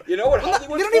way. You know what?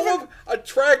 Hollywood's full of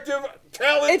attractive,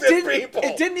 talented people.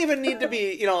 It didn't even need to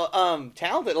be,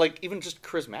 talented, like even just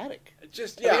charismatic.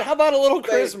 Just I mean, how about a little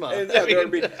charisma?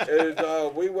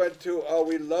 We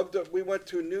went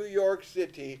to New York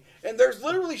City, and there's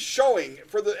literally showing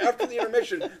after the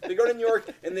intermission. They go to New York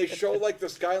and they show like the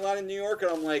skyline in New York,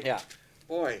 and I'm like,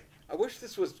 boy, I wish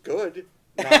this was good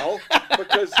now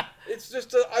because it's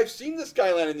just I've seen the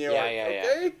skyline in New York.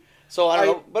 Okay. So I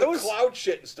don't know, but the cloud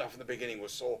shit and stuff in the beginning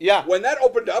was so. When that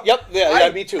opened up.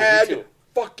 Me too.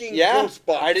 Fucking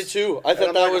goosebumps. I did too. I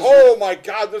thought that was. Oh my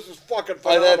God, this is fucking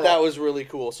phenomenal. I thought that was really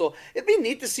cool. So it'd be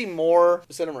neat to see more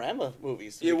Cinerama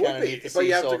movies. It would be, but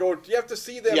you have to go. You have to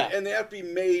see them, and they have to be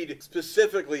made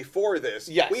specifically for this.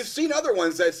 Yes. We've seen other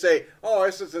ones that say, "Oh,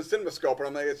 this is a CinemaScope," and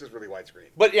I'm like, "It's just really widescreen."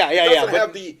 But it doesn't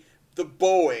have the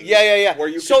bowing. Where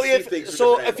you can see things.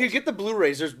 So if you get the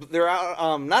Blu-rays, there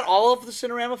are not all of the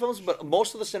Cinerama films, but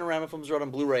most of the Cinerama films are out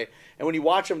on Blu-ray, and when you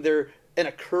watch them, they're in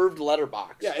a curved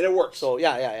letterbox. Yeah, and it works. So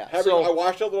I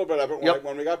watched a little bit of it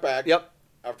when we got back.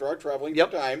 After our traveling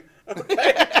time.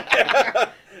 Okay.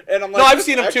 And I'm like, no, I've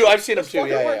seen them too. I've seen them too.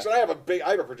 Works. And I have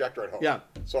a projector at home. Yeah.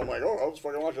 So I'm like, I'll just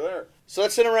fucking watch it there. So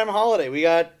that's Cinerama Holiday. We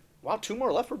got 2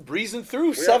 more left. We're breezing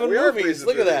through 7 movies.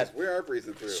 Look at that. We are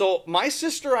breezing through. So My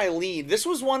Sister Eileen, this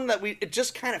was one that it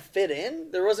just kind of fit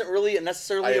in. There wasn't really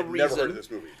necessarily a reason. I have never heard of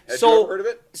this movie. Have you ever heard of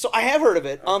it? So I have heard of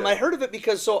it. Okay. I heard of it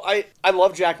because I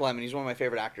love Jack Lemmon. He's one of my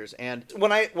favorite actors. And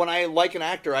when I like an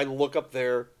actor, I look up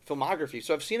their filmography.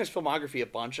 So I've seen his filmography a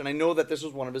bunch, and I know that this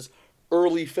was one of his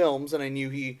early films, and I knew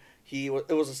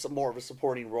it was more of a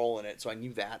supporting role in it, so I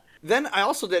knew that. Then I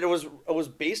also did, it was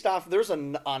based off, there's a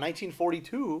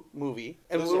 1942 movie,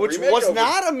 which was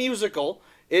not a musical.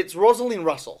 It's Rosalind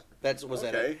Russell that was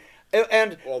in it.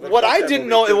 And what I didn't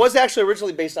know, it was actually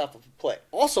originally based off of a play.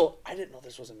 Also, I didn't know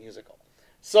this was a musical.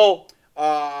 So,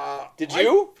 did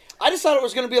you? I just thought it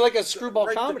was going to be like a screwball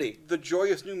comedy. The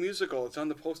Joyous New Musical. It's on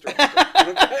the poster.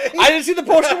 I didn't see the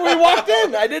poster when we walked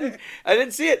in. I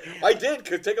didn't see it. I did.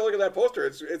 Cause take a look at that poster.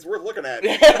 It's worth looking at.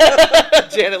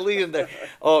 Janet Leigh in there.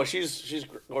 Oh, she's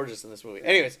gorgeous in this movie.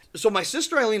 Anyways, so My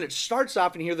Sister Eileen. It starts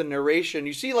off and you hear the narration.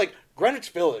 You see like Greenwich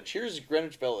Village. Here's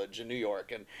Greenwich Village in New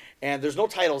York, and there's no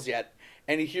titles yet.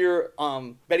 And you hear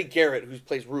Betty Garrett, who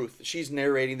plays Ruth, she's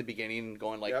narrating the beginning and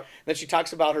going like, then she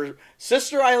talks about her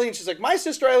sister Eileen. She's like, my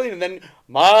sister Eileen, and then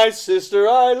my sister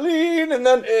Eileen, and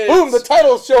then boom, the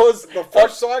title shows. The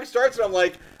first song starts, and I'm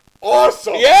like,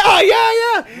 awesome.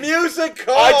 Yeah.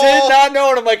 Musical. I did not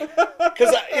know, and I'm like,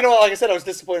 because like I said, I was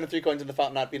disappointed in Three Coins in the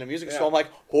Fountain not being a musical, so I'm like,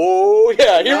 oh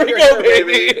yeah, here we go,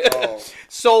 baby. Oh.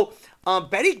 So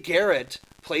Betty Garrett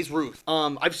plays Ruth.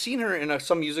 I've seen her in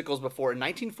some musicals before. In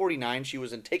 1949, she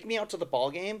was in Take Me Out to the Ball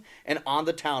Game and On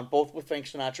the Town, both with Frank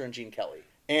Sinatra and Gene Kelly.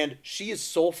 And she is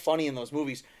so funny in those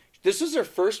movies. This is her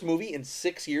first movie in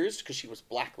 6 years because she was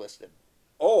blacklisted.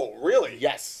 Oh, really?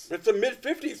 Yes. It's the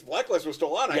mid-50s. Blacklist was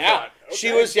still on, I thought. Okay.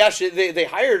 She was, they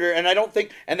hired her, and I don't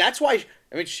think, and that's why,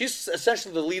 she's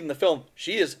essentially the lead in the film.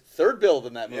 She is third billed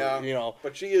in that movie,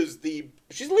 But she's the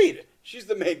lead. She's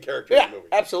the main character in the movie.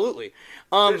 Absolutely.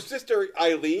 Her sister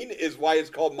Eileen is why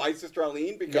it's called My Sister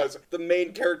Eileen, because the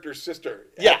main character's sister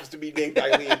happens to be named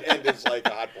Eileen and is like a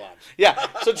hot blonde. Yeah.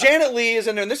 So Janet Leigh is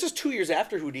in there, and this is 2 years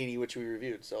after Houdini, which we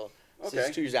reviewed. So this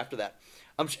is 2 years after that.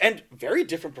 And very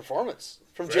different performance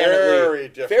from Janet Leigh.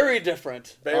 Very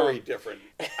different. Very different.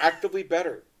 Actively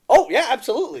better. Oh yeah,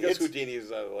 absolutely. Because Houdini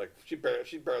is she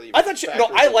barely. I thought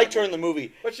I liked her in the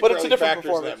movie, but it's a different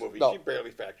performance. In that movie. No. She barely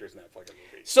factors in that fucking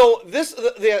movie. So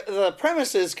the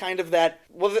premise is kind of that.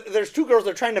 Well, there's two girls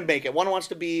that are trying to make it.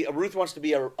 Ruth wants to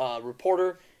be a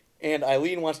reporter, and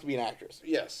Eileen wants to be an actress.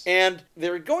 Yes. And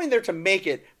they're going there to make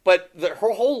it, but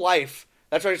her whole life.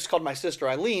 That's why it's called My Sister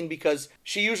Eileen, because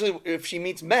she usually, if she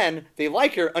meets men, they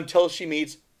like her until she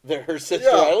meets her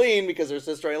sister Eileen, because her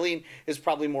sister Eileen is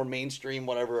probably more mainstream,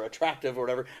 whatever, attractive or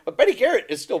whatever. But Betty Garrett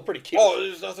is still pretty cute. Oh,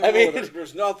 there's nothing wrong with her.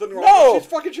 There's nothing wrong. No. She's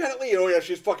fucking Janet Leigh. Oh yeah,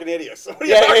 she's fucking hideous. What are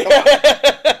you talking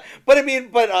about? But I mean,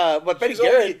 but Betty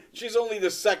Garrett... she's only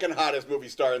the second hottest movie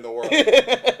star in the world.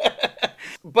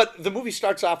 But the movie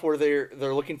starts off where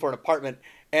they're looking for an apartment,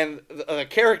 and the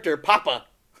character, Papa...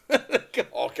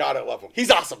 Oh God, I love him.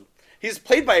 He's awesome. He's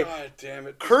played by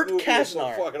Kurt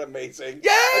Kasner. So fucking amazing.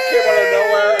 Yeah, I came out of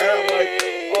nowhere and I'm like,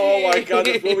 oh my God,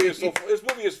 this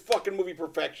movie is fucking movie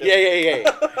perfection. Yeah.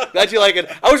 Glad you like it.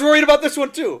 I was worried about this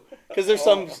one too, because there's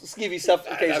some skeevy stuff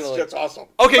occasionally. That's awesome.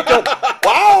 Okay, good.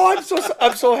 Wow,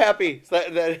 I'm so happy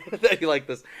that you like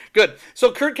this. Good.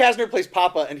 So Kurt Kasner plays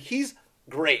Papa, and he's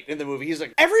great in the movie. He's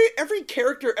like every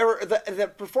character ever. The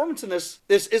performance in this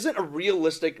isn't a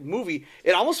realistic movie.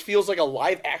 It almost feels like a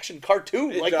live action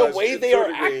cartoon. It does, the way they are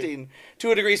acting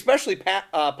to a degree, especially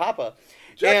Papa.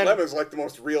 Jack Lemmon's like the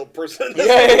most real person in this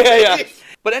movie. Yeah.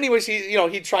 But anyways,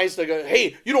 he tries to go,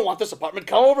 hey, you don't want this apartment,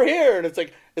 come over here. And it's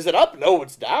like, is it up? No,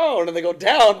 it's down. And they go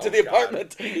down to the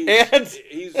apartment. I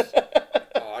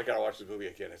gotta watch this movie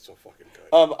again. It's so fucking good.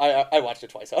 I watched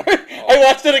it twice already. I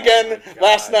watched it again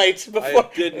last night before I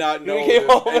did not know we came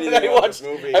home, and I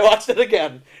watched it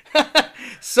again.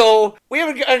 So we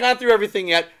haven't gone through everything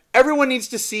yet. Everyone needs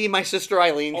to see My Sister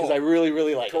Eileen, because I really,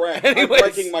 really like it. Anyways.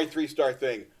 I'm breaking my 3-star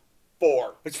thing.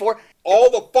 4. It's 4?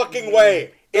 All the fucking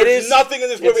way. There's nothing in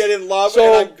this movie I didn't love. So,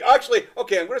 and I'm going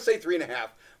to say 3.5.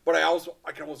 But I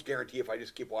can almost guarantee if I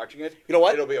just keep watching it, you know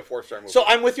what? It'll be a 4-star movie. So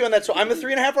I'm with you on that. So I'm a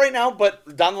 3.5 right now,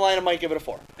 but down the line I might give it a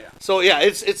 4. Yeah. So yeah,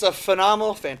 it's a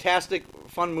phenomenal, fantastic,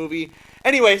 fun movie.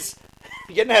 Anyways,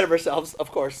 getting ahead of ourselves,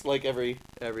 of course, like every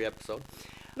episode.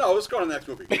 No, let's go on the next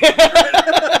movie.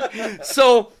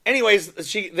 So, anyways,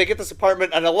 they get this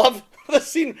apartment, and I love the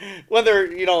scene when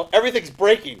they're, everything's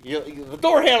breaking. The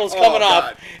door handle's coming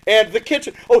off, and the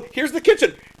kitchen. Oh, here's the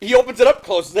kitchen. He opens it up,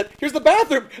 closes it. Here's the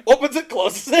bathroom. Opens it,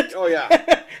 closes it. Oh yeah.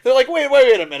 They're like, wait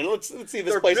a minute. Let's see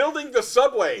this place. They're building the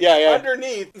subway. Yeah.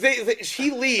 Underneath.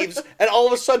 She leaves, and all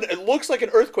of a sudden, it looks like an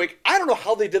earthquake. I don't know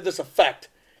how they did this effect.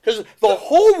 Because the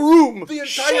whole room the entire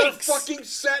shakes. Fucking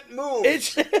set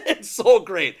moves. It's so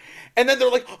great. And then they're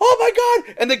like, oh my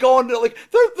God. And they go on, they're like,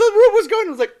 the room was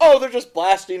going. It's like, oh, they're just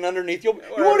blasting underneath. You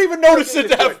won't even notice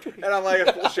it after. And I'm like,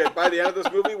 it's bullshit. By the end of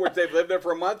this movie, where they've lived there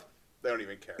for a month, they don't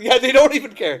even care. Yeah, they don't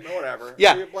even care. No, whatever.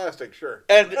 Yeah. Blasting, sure.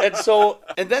 And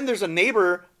then there's a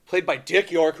neighbor played by Dick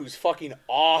York, who's fucking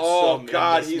awesome. Oh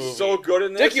God, he's movie. so good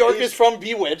in this. Dick York is from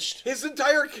Bewitched. He has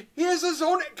his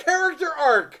own character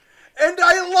arc. And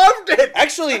I loved it.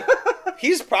 Actually,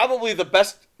 he's probably the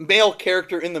best male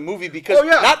character in the movie because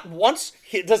not once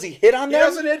does he hit on them. He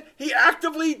doesn't hit. He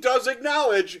actively does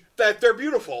acknowledge that they're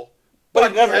beautiful.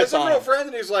 But he never has hits on a girlfriend,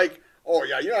 and he's like, oh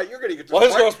yeah, you're going to get to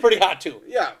his girl's pretty hot too.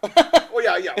 Yeah. Oh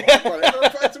yeah.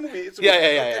 It's a movie. It's a movie.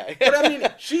 Yeah. But I mean,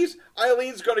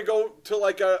 Eileen's going to go to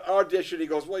like an audition. He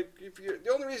goes, well,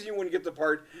 the only reason you wouldn't get the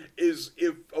part is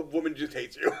if a woman just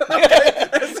hates you. Okay?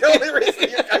 That's the only reason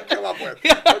I come up with.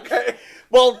 Yeah. Okay.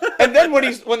 Well, and then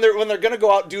when they're going to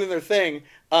go out doing their thing,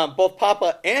 both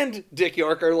Papa and Dick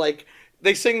York are like,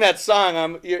 they sing that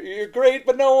song, you're great,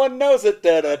 but no one knows it.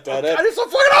 Da, da, da, da. It's a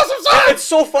fucking awesome song! It's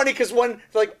so funny because when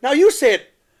they're like, now you say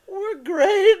it, we're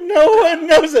great, no one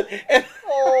knows it. And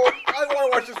I want to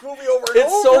watch this movie over and over.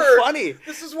 It's so funny.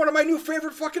 This is one of my new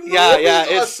favorite fucking movies.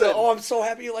 Yeah. I'm so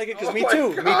happy you like it because me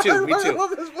too. I love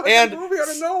this fucking movie out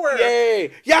of nowhere.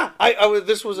 Yay! Yeah,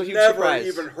 this was a huge surprise.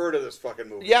 Never even heard of this fucking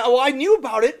movie. Yeah, well, I knew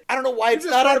about it. I don't know why it's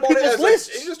not on people's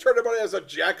lists. You just heard about it as a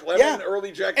Jack Lemmon,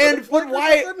 early Jack Lemmon. But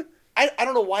why? I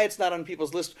don't know why it's not on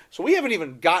people's list. So we haven't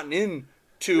even gotten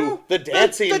into the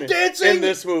dancing in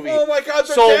this movie. Oh my God,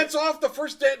 the dance off, the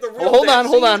first dance, the real hold on.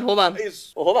 Hold on.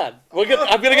 I'm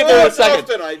gonna get there in a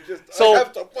second. I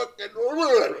have to fucking.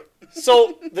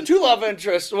 So the two love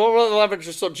interests.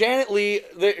 So Janet Leigh,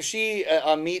 she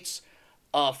meets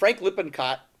Frank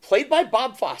Lippincott, played by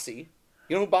Bob Fosse.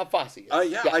 You know who Bob Fosse is?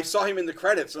 Yeah, I saw him in the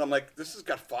credits, and I'm like, this has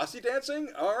got Fosse dancing?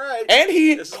 All right. And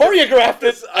he choreographed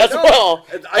it as well.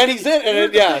 And he's in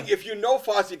it, yeah. If you know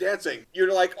Fosse dancing,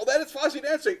 you're like, oh, that is Fosse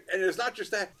dancing. And it's not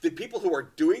just that. The people who are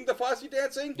doing the Fosse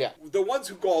dancing, the ones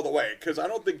who go all the way, because I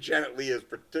don't think Janet Leigh is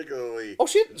particularly... Oh,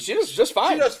 she does just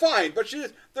fine. She does fine, but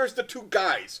there's the two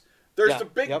guys. There's the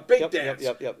big dance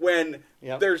when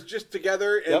they're just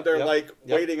together and they're like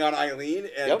waiting on Eileen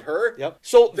and her.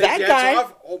 So they that dance guy,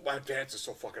 off. Oh, my dance is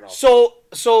so fucking awesome.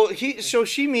 So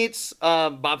she meets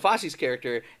Bob Fosse's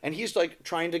character, and he's like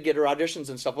trying to get her auditions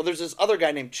and stuff. Well, there's this other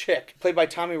guy named Chick, played by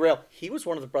Tommy Rale. He was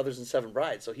one of the brothers in Seven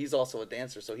Brides, so he's also a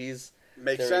dancer. So he's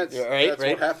makes sense. That's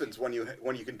what happens when you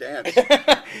can dance.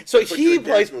 So he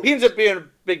ends up being a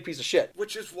big piece of shit.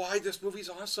 Which is why this movie's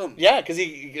awesome. Yeah, because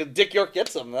Dick York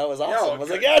gets him. That was awesome. I was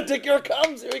like, yeah, Dick York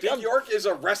comes. Here he comes. Dick York is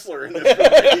a wrestler in this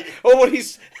movie. When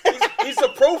he's a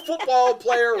pro football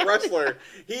player wrestler.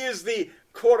 He is the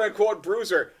quote-unquote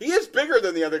bruiser. He is bigger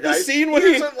than the other guys. The scene when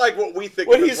he isn't like what we think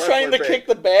when he's trying to kick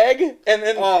the bag, and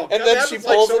then she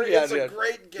pulls him. It's a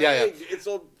great gag. It's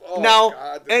a...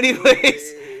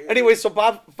 Anyways, so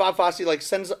Bob Fosse like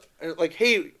sends like,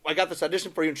 hey, I got this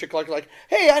audition for you, and Chick Clark's like,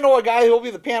 hey, I know a guy who'll be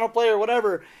the piano player or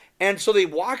whatever. And so they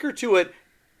walk her to it,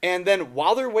 and then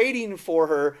while they're waiting for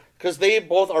her, because they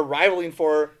both are rivaling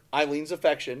for Eileen's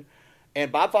affection,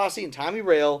 and Bob Fosse and Tommy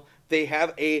Rale, they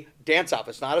have a dance-off.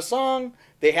 It's not a song.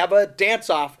 They have a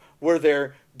dance-off where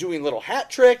they're doing little hat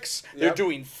tricks. They're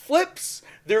doing flips.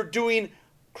 They're doing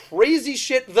crazy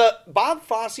shit. The Bob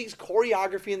Fosse's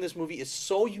choreography in this movie is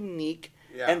so unique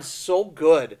and so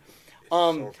good.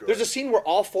 There's a scene where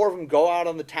all four of them go out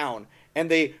on the town and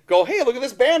they go, hey, look at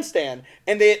this bandstand,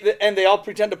 and they all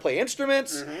pretend to play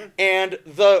instruments, and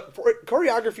the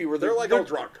choreography where they're like all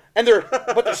drunk, and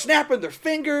but they're snapping their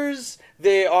fingers.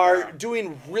 They are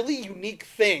doing really unique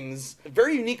things,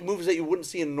 very unique moves that you wouldn't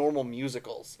see in normal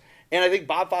musicals. And I think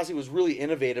Bob Fosse was really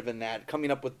innovative in that,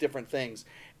 coming up with different things.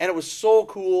 And it was so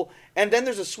cool. And then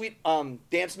there's a sweet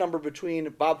dance number between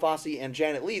Bob Fosse and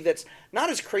Janet Leigh that's not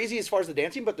as crazy as far as the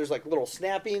dancing, but there's like little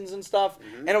snappings and stuff.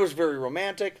 And it was very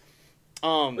romantic.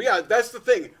 Yeah, that's the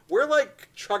thing. We're like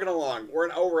chugging along. We're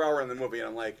an hour in the movie, and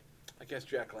I'm like, I guess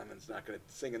Jack Lemmon's not going to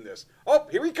sing in this. Oh,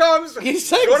 here he comes. He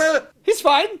sings. He's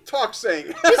fine. Sing.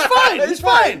 He's fine. He's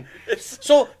fine.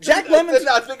 So Jack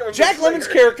Lemmon's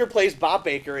character plays Bob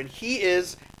Baker, and he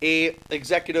is a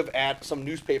executive at some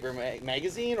newspaper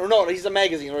magazine. Or no, he's a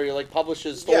magazine where he like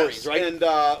publishes stories, right? And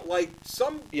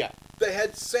they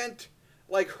had sent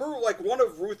one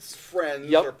of Ruth's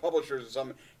friends or publishers or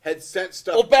something had sent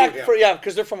stuff to him.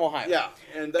 Because they're from Ohio. Yeah,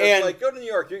 and they're like, go to New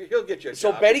York, he'll get you a job.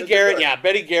 So Betty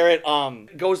Garrett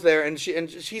goes there, and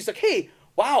she's like, hey,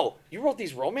 wow, you wrote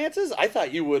these romances? I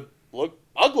thought you would look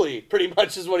ugly, pretty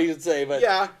much is what he would say. But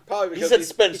yeah, probably because he said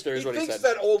spinster is what he said. He thinks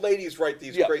that old ladies write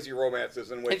these crazy romances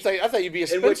in which... I thought you'd be a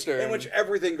spinster. In which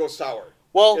everything goes sour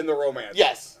in the romance.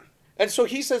 Yes. And so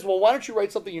he says, well, why don't you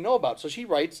write something you know about? So she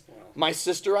writes, My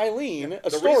Sister Eileen,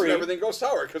 a story. The reason everything goes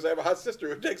sour, because I have a hot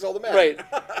sister who takes all the men. Right.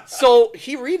 So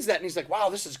he reads that, and he's like, wow,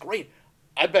 this is great.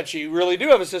 I bet you really do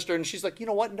have a sister. And she's like, you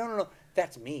know what? No.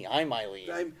 That's me. I'm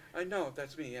Eileen. I know.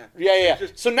 That's me, yeah. Yeah.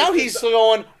 So now he's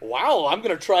going, wow, I'm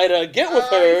going to try to get with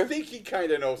her. I think he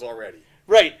kind of knows already.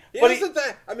 Right.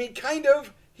 Kind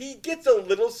of. He gets a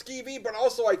little skeevy, but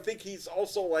also I think he's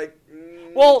also like...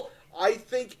 I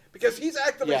think, because he's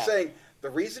actively saying, the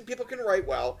reason people can write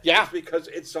well is because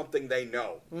it's something they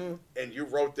know. And you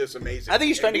wrote this amazing. I think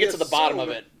he's trying to get to the bottom of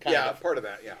it. Part of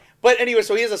that, yeah. But anyway,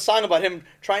 so he has a song about him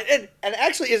trying, and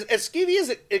actually, as skeevy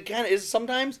as it kind of is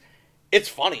sometimes, it's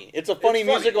funny. It's a funny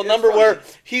musical number where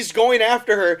he's going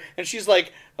after her, and she's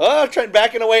like,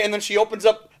 backing away, and then she opens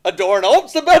up a door, and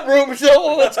it's the bedroom,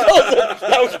 so let's go.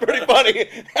 That was pretty funny.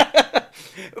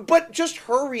 But just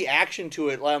her reaction to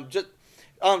it,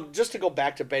 just to go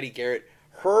back to Betty Garrett,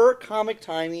 her comic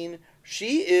timing,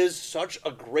 she is such a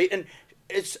great, and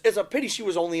it's a pity she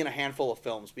was only in a handful of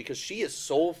films because she is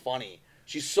so funny.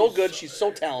 She's so good. She's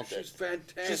so talented. She's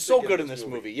fantastic. She's so good in this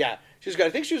movie. Yeah, she's good. I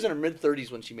think she was in her mid-30s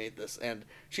when she made this, and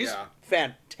she's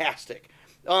fantastic.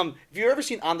 If you've ever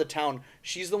seen On the Town,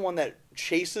 she's the one that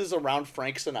chases around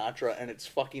Frank Sinatra, and it's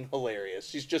fucking hilarious.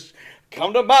 She's just,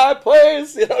 come to my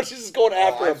place, she's just going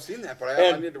after him. I've seen that, but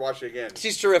I need to watch it again.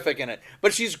 She's terrific in it,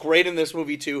 but she's great in this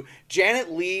movie too.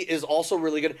 Janet Leigh is also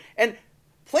really good, and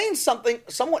playing something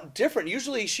somewhat different.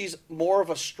 Usually she's more of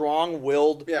a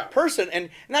strong-willed person, and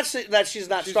not that she's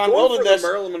not strong-willed in this,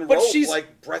 Marilyn Monroe, but she's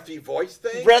like breathy voice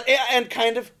thing, and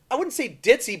kind of, I wouldn't say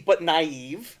ditzy, but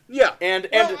naive. Yeah, and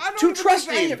too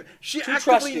trusting. She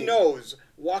actively knows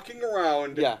walking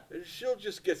around. Yeah, she'll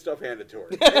just get stuff handed to her,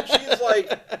 and she's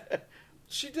like.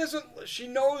 she doesn't. She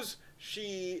knows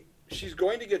she's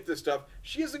going to get this stuff.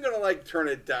 She isn't going to like turn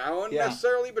it down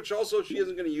necessarily, but she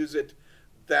isn't going to use it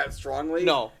that strongly.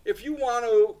 No. If you want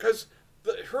to, because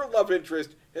her love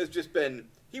interest has just been,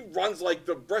 he runs like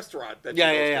the restaurant that she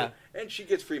goes to, and she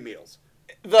gets free meals.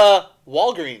 The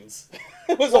Walgreens.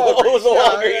 It was a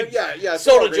Walgreens. Yeah.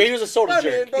 Soda. Jane was a soda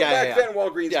jerk. But back then,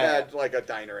 Walgreens had like a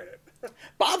diner in it.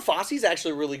 Bob Fosse's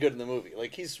actually really good in the movie.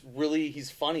 Like he's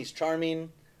fun. He's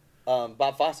charming.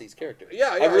 Bob Fosse's character.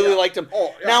 I really liked him.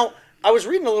 Oh, yeah. Now I was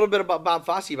reading a little bit about Bob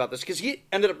Fosse about this because he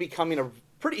ended up becoming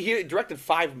he directed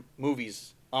 5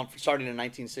 movies starting in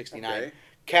 1969. Okay.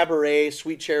 Cabaret,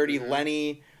 Sweet Charity,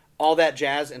 Lenny, all that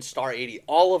jazz, and Star 80.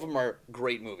 All of them are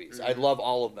great movies. I love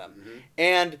all of them.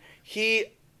 And he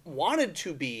wanted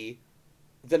to be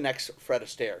the next Fred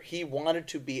Astaire. He wanted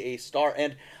to be a star.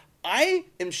 And I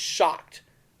am shocked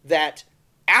that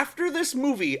after this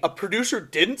movie, a producer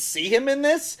didn't see him in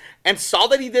this and saw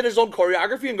that he did his own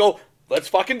choreography and go, let's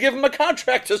fucking give him a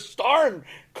contract to star and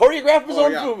choreograph his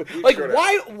own movie. Like,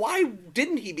 why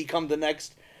didn't he become the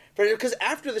next? Because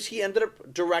after this, he ended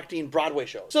up directing Broadway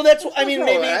shows. So that's, I mean,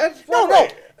 maybe... No.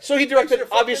 So he directed,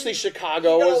 obviously,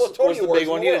 Chicago was the big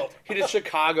one. He did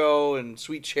Chicago and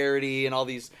Sweet Charity and all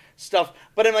these stuff.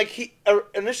 But I'm like,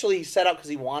 initially he set out because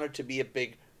he wanted to be a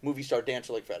big movie star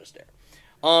dancer like Fred Astaire.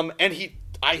 And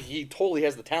he totally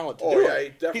has the talent to do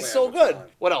it. He's so good.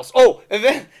 What else? Oh, and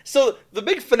then, so the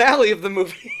big finale of the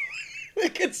movie...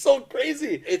 It gets so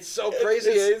crazy. It's so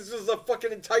crazy. It's just a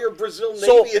fucking entire Brazil Navy.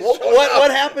 So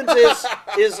what happens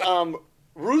is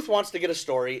Ruth wants to get a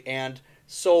story, and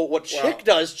so what Chick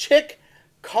does, Chick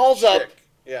calls up.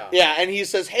 Yeah, and he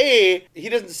says, hey, he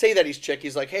doesn't say that he's Chick.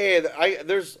 He's like, hey,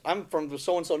 I'm from the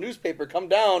so-and-so newspaper. Come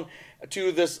down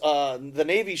to this the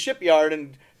Navy shipyard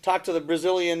and talk to the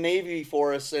Brazilian Navy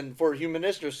for us and for human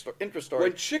interest story.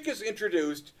 When Chick is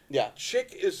introduced,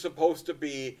 Chick is supposed to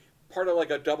be part of like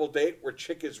a double date where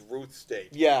Chick is Ruth's date.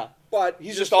 Yeah. But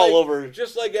he's just all over.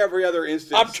 Just like every other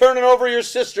instance. I'm turning over your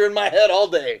sister in my head all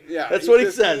day. Yeah. That's what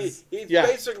he says. He's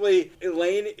basically,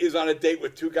 Elaine is on a date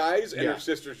with 2 guys and her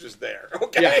sister's just there.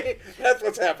 Okay? Yeah. That's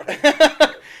what's happening.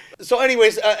 So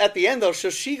anyways, at the end though, so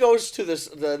she goes to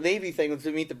the Navy thing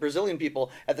to meet the Brazilian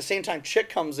people. At the same time, Chick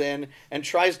comes in and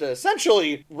tries to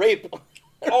essentially rape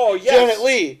Janet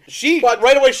Leigh.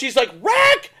 Right away, she's like,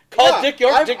 Rack! Called Dick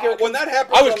York. When that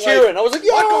happened, I was cheering. I was like,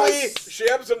 yes! Luckily, she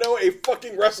happens to know a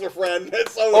fucking wrestler friend,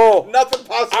 so nothing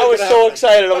possible. I was so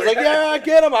excited. I was like, yeah,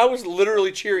 get him. I was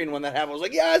literally cheering when that happened. I was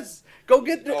like, yes, go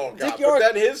get Dick York.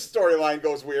 But then his storyline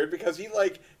goes weird because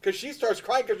because she starts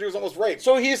crying because she was almost raped.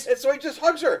 So he just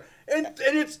hugs her. And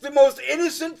it's the most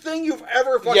innocent thing you've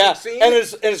ever fucking seen. And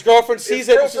his girlfriend sees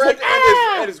it.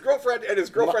 And his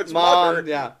girlfriend's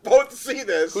mother both see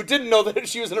this. Who didn't know that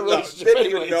she was in a relationship. Didn't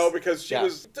even know because she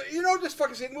was. Just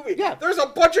fucking see the movie. Yeah. There's a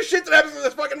bunch of shit that happens in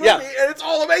this fucking movie, and it's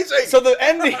all amazing. So the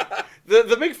ending,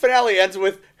 the big finale ends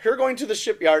with her going to the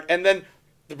shipyard, and then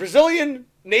the Brazilian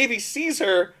Navy sees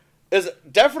her, is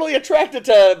definitely attracted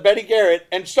to Betty Garrett,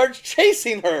 and starts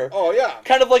chasing her. Oh yeah.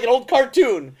 Kind of like an old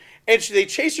cartoon. And they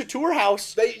chase her to her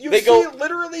house. They see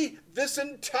literally this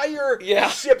entire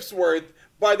ship's worth.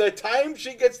 By the time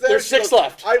she gets there, there's 6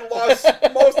 left. I lost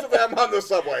most of them on the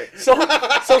subway.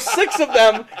 So 6 of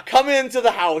them come into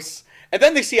the house, and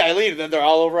then they see Eileen, and then they're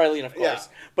all over Eileen, of course.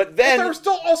 Yeah. But they're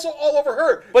still also all over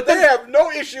her. But they have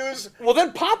no issues. Well,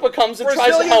 then Papa comes and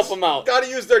tries to help them out. Got to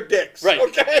use their dicks, right?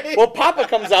 Okay. Well, Papa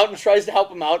comes out and tries to help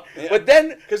them out, but then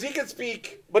because he can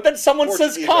speak. But then someone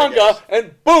says conga,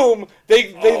 and boom,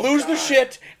 they lose their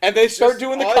shit, and they start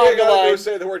doing the conga line. Do is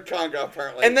say the word conga,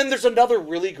 apparently. And then there's another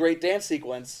really great dance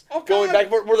sequence going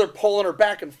back where they're pulling her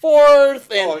back and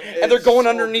forth, and they're going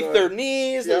underneath their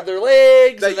knees, their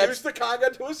legs. They use the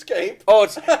conga to escape. Oh,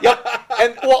 it's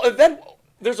and then.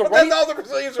 There's a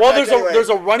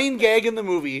running gag in the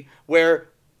movie where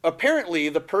apparently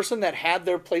the person that had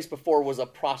their place before was a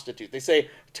prostitute. They say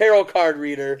tarot card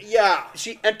reader. Yeah.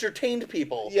 She entertained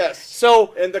people. Yes.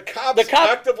 So and the cops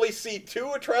actively see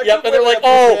 2 attractive women. And they're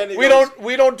like,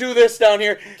 we don't do this down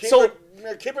here. Keep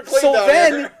it clean down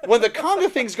here. When the conga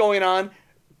thing's going on,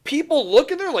 people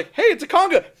look and they're like, hey, it's a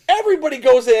conga. Everybody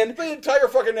goes in. The entire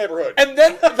fucking neighborhood. And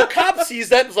then the cop sees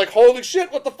that and is like, holy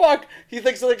shit, what the fuck? He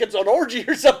thinks like it's an orgy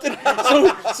or something.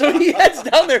 So he heads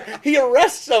down there. He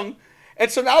arrests them. And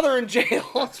so now they're in jail.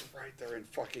 That's right. They're in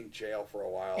fucking jail for a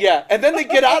while. Yeah. And then they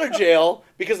get out of jail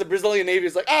because the Brazilian Navy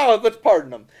is like, let's pardon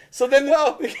them. So then...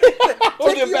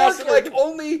 the ambassador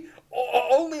only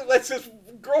lets this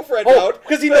girlfriend out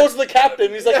because he knows the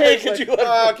captain. He's like, "Hey, can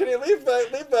you leave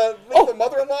the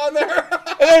mother-in-law in there?"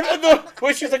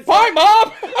 and she's like, "Bye,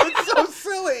 Mom." It's so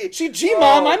silly. Gee,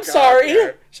 Mom, I'm sorry.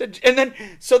 And then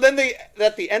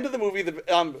at the end of the movie,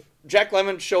 Jack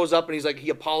Lemmon shows up and he's like, he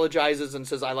apologizes and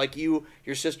says, "I like you.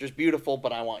 Your sister's beautiful,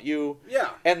 but I want you." Yeah.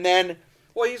 And then.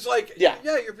 Well, he's like, yeah,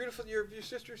 you're beautiful. Your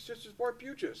sister's born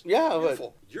Butch's. Yeah,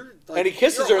 beautiful. You're like, and he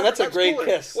kisses her, and that's a great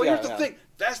kiss. Well, here's the thing.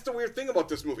 That's the weird thing about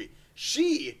this movie.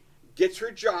 She gets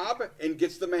her job and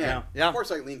gets the man. Yeah. Of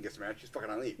course, Eileen gets the man. She's fucking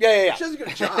Eileen. Yeah. She doesn't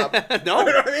get a job. No, you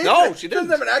know what I mean? No, she doesn't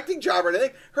have an acting job or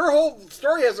anything. Her whole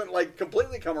story hasn't like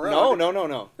completely come around.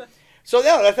 No. So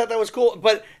yeah, I thought that was cool.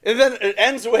 But and then it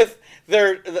ends with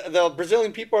the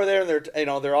Brazilian people are there,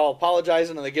 and they're all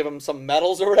apologizing, and they give them some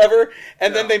medals or whatever,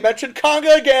 and then they mention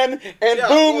conga again, and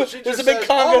boom, there's a big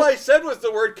conga. All I said was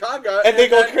the word conga, and they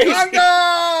go crazy.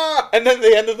 Conga! And then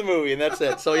the end of the movie, and that's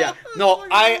it. So yeah, no,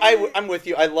 I'm with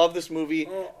you. I love this movie.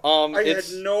 I had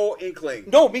no inkling.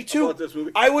 No, me too. About this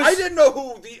movie. I didn't know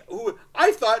who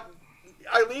I thought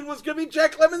Eileen was going to be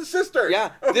Jack Lemmon's sister.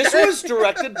 Yeah, okay. This was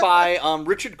directed by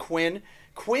Richard Quinn.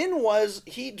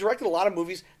 He directed a lot of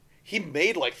movies. He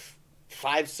made like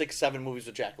 5, 6, 7 movies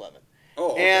with Jack Lemmon.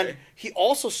 Oh, okay. And he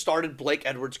also started Blake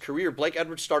Edwards' career. Blake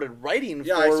Edwards started writing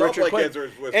for Richard Blake Quinn.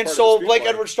 Edwards was and so Blake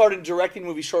Edwards started directing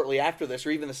movies shortly after this,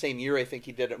 or even the same year. I think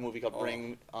he did a movie called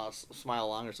Bring Smile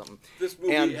Along or something. This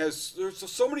movie there's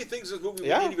so many things in this movie we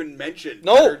didn't even mention.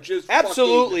 No, that are just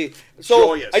absolutely. So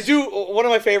joyous. I do, one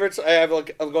of my favorites, I'm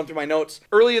going through my notes,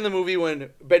 early in the movie when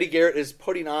Betty Garrett is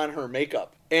putting on her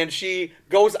makeup, and she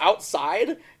goes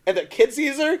outside, and the kid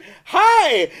sees her.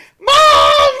 Hi,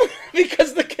 Mom!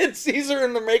 Because the kid sees her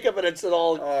in the makeup, and it's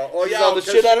all the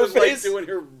shit on her face. Like doing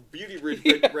her beauty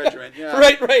regimen. Yeah.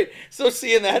 Right. So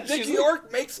seeing that, Nick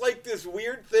York makes like this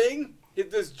weird thing,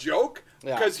 this joke,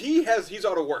 because he's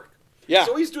out of work. Yeah.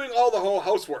 So he's doing all the whole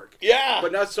housework. Yeah.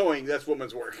 But not sewing. That's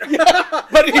woman's work. Yeah.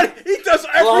 But he does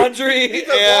laundry. He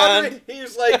does laundry.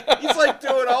 He's like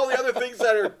doing all the other things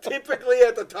that are typically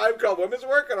at the time called women's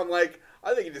work, and I'm like,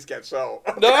 I think he just can't sew.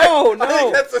 Okay? No.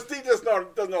 I think he just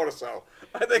doesn't know how to sew.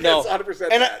 I think that's 100%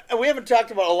 and we haven't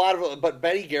talked about a lot of it, but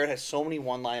Betty Garrett has so many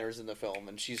one-liners in the film,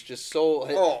 and she's just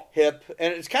so hip.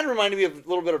 And it's kind of reminded me of a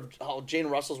little bit of how Jane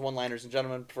Russell's one-liners in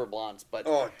Gentlemen Prefer Blondes. But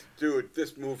dude,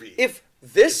 this movie. If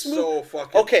this movie, so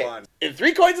fucking fun. In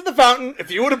 3 Coins at the Fountain,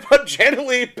 if you would have put Janet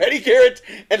Leigh, Betty Garrett,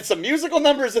 and some musical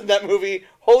numbers in that movie,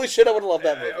 holy shit, I would have loved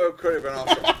that movie. It could have been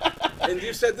awesome. And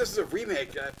you said this is a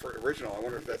remake for original. I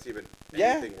wonder if that's even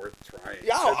anything worth trying.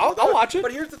 Yeah, I'll watch it.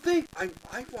 But here's the thing. I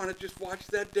want to just watch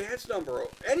that dance number.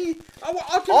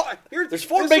 There's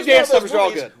 4 big dance numbers. They're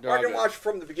all good. I can watch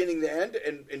from the beginning to end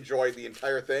and enjoy the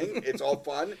entire thing. It's all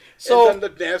fun. So, and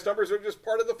then the dance numbers are just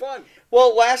part of the fun.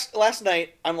 Well, last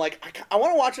night, I'm like, I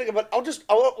want to watch it, but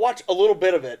I'll watch a little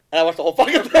bit of it. And I watched the whole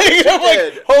fucking thing. I'm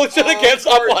like, holy shit, I can't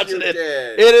stop watching it.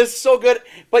 It is so good.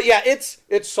 But yeah, it's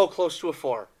so close to a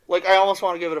 4. Like, I almost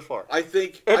want to give it a 4. I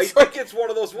think it's one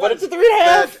of those ones. But it's a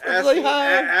 3.5.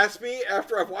 Ask me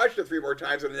after I've watched it 3 more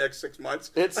times in the next 6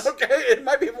 months. It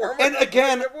might be more. And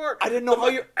again, I didn't know how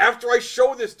you. After I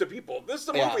show this to people, this is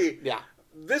a movie. Yeah.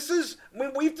 This is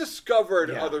we've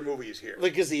discovered other movies here. The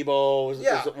Gazebo.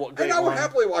 And I would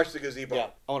happily watch The Gazebo. Yeah,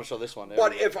 I want to show this one.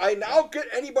 But if I now get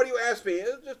anybody who asks me,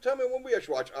 just tell me when we should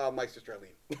watch My Sister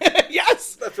Eileen.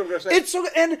 Yes, that's what I'm gonna say. It's so,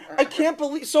 and I can't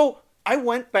believe so. I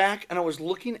went back and I was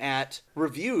looking at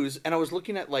reviews, and I was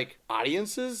looking at like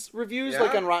audiences' reviews,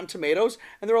 like on Rotten Tomatoes,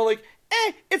 and they're all like,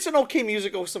 it's an okay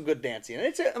musical with some good dancing.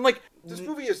 And I'm like, this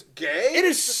movie is gay. It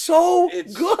is so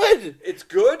good. It's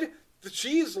good.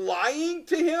 She's lying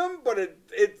to him, but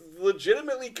it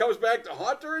legitimately comes back to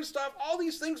haunt her and stuff. All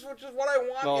these things, which is what I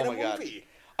want in a movie.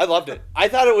 I loved it. I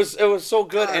thought it was so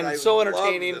good and so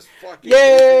entertaining.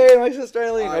 Yay, movie. My Sister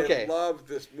Eileen. Okay. I love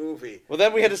this movie. Well,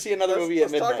 then we had to see another movie at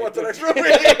midnight. Let's talk about the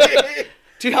next movie.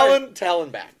 To Hell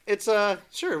and Back. It's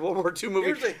sure World War II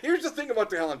movie. Here's the thing about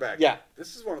To Hell and Back. Yeah.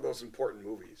 This is one of those important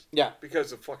movies. Yeah.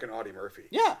 Because of fucking Audie Murphy.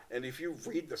 Yeah. And if you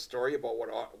read the story about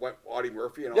what Audie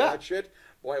Murphy and all that shit,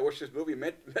 boy, I wish this movie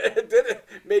made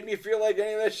me feel like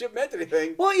any of that shit meant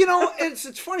anything. Well,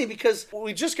 it's funny because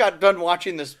we just got done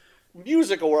watching this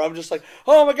musical where I'm just like,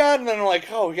 oh my god, and then I'm like,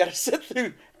 oh, we gotta sit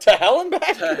through To Hell and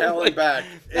Back. To Hell and Back.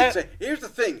 Here's the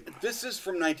thing. This is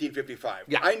from 1955.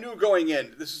 Yeah. I knew going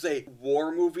in, this is a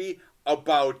war movie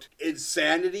about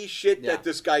insanity shit that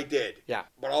this guy did. Yeah.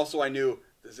 But also I knew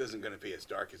this isn't going to be as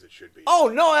dark as it should be. Oh,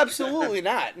 no, absolutely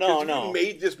not. No. If you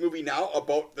made this movie now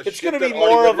about the it's shit gonna that be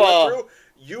more of went through,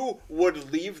 you would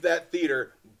leave that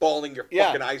theater bawling your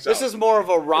fucking eyes out. This is more of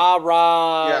a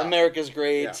rah-rah, America's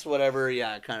great, whatever,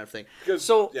 kind of thing.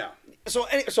 So,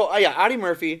 Audie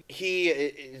Murphy,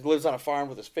 he lives on a farm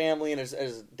with his family, and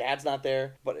his dad's not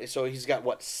there. But so he's got,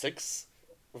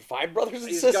 5 brothers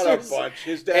and sisters? He's got a bunch.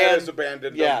 His dad has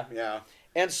abandoned him. Yeah.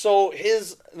 And so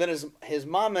his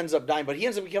mom ends up dying, but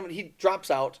he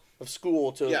drops out of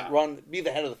school to be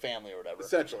the head of the family or whatever.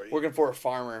 Essentially. Working for a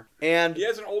farmer. And he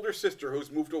has an older sister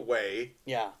who's moved away.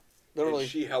 Yeah. And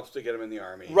she helps to get him in the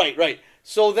army. Right.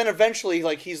 So then eventually,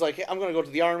 he's like, hey, I'm going to go to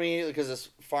the army, because this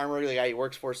farmer, the guy he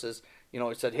works for, says, he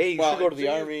said, hey, you should go to the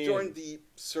army. Join the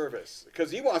service,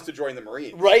 because he wants to join the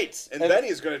Marines. Right. And then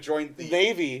he's going to join the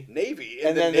Navy.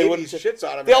 And then the Navy shits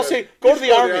on him. They all say, go to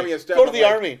the army. Go to the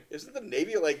army. Isn't the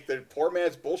Navy like the poor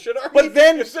man's bullshit army? But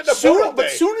then,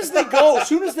 soon as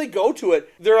they go to it,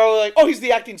 they're all like, oh, he's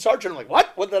the acting sergeant. I'm like,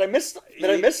 what? Did I miss something?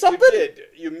 You did.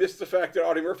 You missed the fact that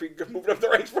Audie Murphy moved up the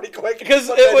ranks pretty quick. Because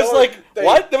it was like,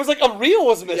 what? There was like a reel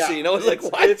was missing. I was like,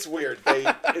 what? It's weird.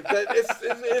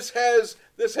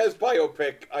 This has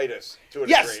biopic-itis to a degree.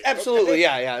 Yes, absolutely,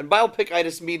 yeah. And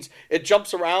biopic-itis means it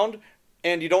jumps around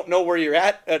and you don't know where you're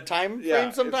at time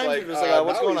frame sometimes. It's you're just like,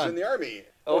 what's going on? He's in the army.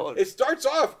 Oh. It starts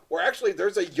off where actually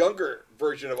there's a younger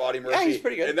version of Audie Murphy. Yeah, he's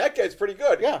pretty good. And that guy's pretty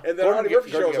good. Yeah. And then Audie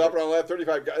Murphy shows up, and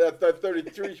that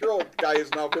 33-year-old guy is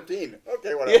now 15.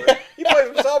 Okay, whatever. Yeah. He plays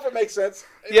himself. It makes sense.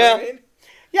 You know what I mean?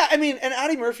 Yeah, I mean, and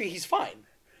Audie Murphy, he's fine.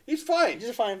 He's fine. He's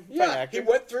a fine actor.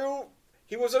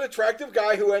 He was an attractive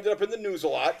guy who ended up in the news a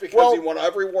lot because he won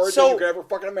every award that you could ever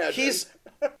fucking imagine. He's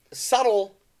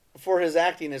subtle for his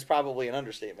acting is probably an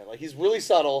understatement. Like, he's really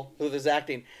subtle with his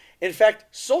acting. In fact,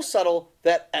 so subtle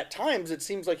that at times it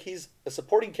seems like he's a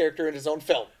supporting character in his own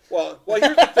film. Well,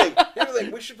 here's the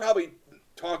thing. We should probably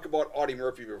talk about Audie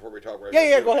Murphy before we talk about it.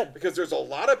 Yeah, go ahead. Because there's a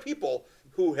lot of people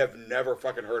who have never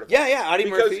fucking heard of him. Yeah, Audie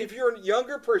Murphy. Because if you're a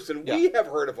younger person, we have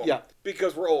heard of him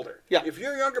because we're older. Yeah. If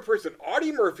you're a younger person,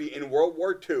 Audie Murphy in World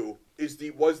War II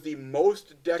was the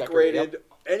most decorated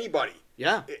anybody.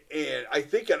 Yeah. And I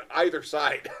think on either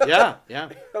side. Yeah.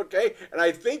 Okay? And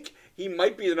I think he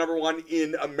might be the number one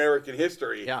in American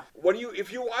history. Yeah.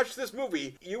 If you watch this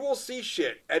movie, you will see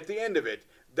shit at the end of it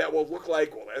that will look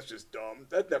like, well, that's just dumb.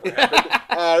 That never happened.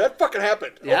 That fucking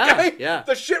happened. Yeah, okay? Yeah.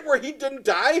 The shit where he didn't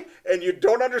die and you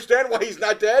don't understand why he's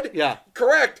not dead? Yeah.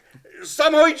 Correct.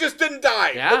 Somehow he just didn't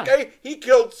die. Yeah. Okay? He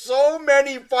killed so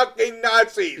many fucking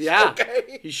Nazis. Yeah.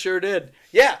 Okay? He sure did.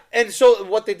 Yeah. And so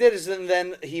what they did is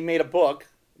then he made a book.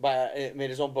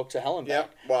 Made his own book to hell and back.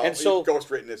 Yeah, well, and so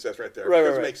ghostwritten, it says right there. Right, it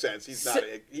doesn't make sense. He's not.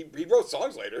 He wrote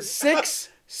songs later.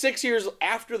 6 years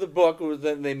after the book,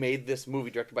 then they made this movie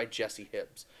directed by Jesse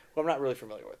Hibbs, who I'm not really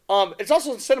familiar with. It's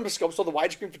also in CinemaScope, so the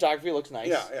widescreen photography looks nice.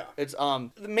 Yeah. It's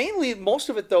mainly most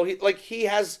of it though.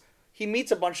 He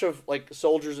meets a bunch of like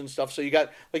soldiers and stuff. So you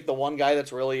got like the one guy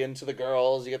that's really into the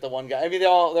girls. You get the one guy. I mean, they're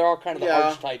all kind of the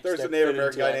archetypes. There's a Native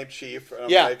American guy named Chief. And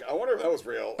I'm like, I wonder if that was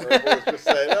real, or if it was just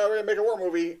saying, we're gonna make a war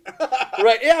movie.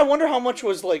 Right? Yeah. I wonder how much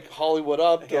was like Hollywood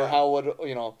upped, or how would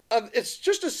it's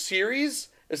just a series.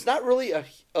 It's not really a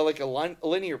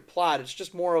linear plot. It's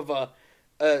just more of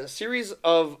a series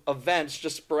of events,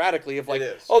 just sporadically of like,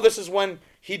 this is when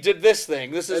he did this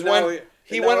thing. This is when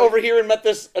he went over here and met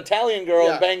this Italian girl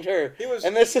and banged her.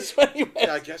 And this is when he went.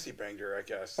 Yeah, I guess he banged her, I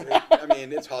guess. I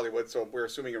mean, it's Hollywood, so we're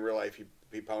assuming in real life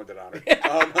he pounded on her.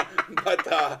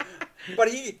 But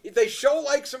they show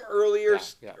like some earlier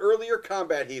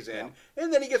combat he's in,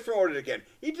 and then he gets promoted again.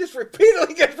 He just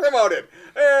repeatedly gets promoted.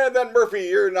 And then Murphy,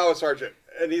 you're now a sergeant.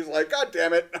 And he's like, God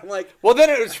damn it. I'm like... Well, then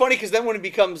it was funny, because then when he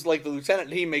becomes, like, the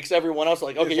lieutenant, he makes everyone else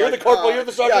like, okay, you're the corporal, you're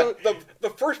the sergeant. Yeah, the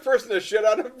first person to shit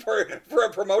on him for a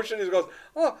promotion, he goes,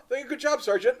 oh, good job,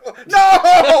 sergeant. Oh, no!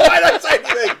 Why did I say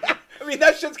anything? I mean,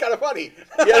 that shit's kind of funny.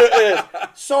 Yeah, it is.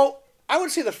 So, I would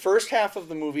say the first half of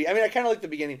the movie, I mean, I kind of like the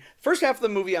beginning. First half of the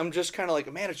movie, I'm just kind of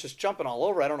like, man, it's just jumping all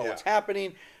over. I don't know what's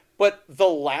happening. But the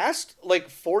last,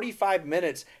 45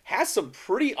 minutes has some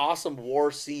pretty awesome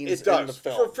war scenes in the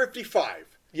film. For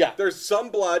 55. Yeah. There's some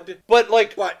blood. But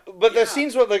the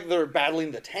scenes where, they're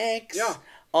battling the tanks. Yeah.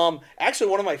 Actually,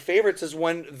 one of my favorites is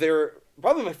when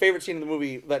probably my favorite scene in the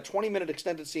movie, that 20-minute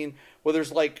extended scene where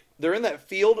there's, they're in that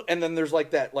field, and then there's,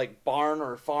 that, barn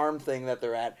or farm thing that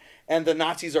they're at, and the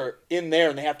Nazis are in there,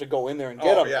 and they have to go in there and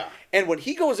get them. Yeah. And when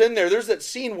he goes in there, there's that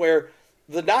scene where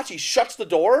the Nazi shuts the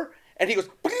door, and he goes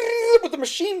with the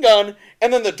machine gun,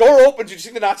 and then the door opens. You see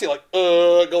the Nazi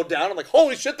go down. I'm like,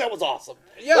 holy shit, that was awesome.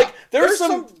 Yeah, there's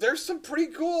some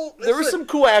pretty cool. There was some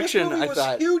cool action. This movie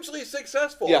was hugely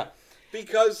successful. Yeah,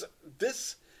 because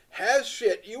has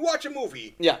shit. You watch a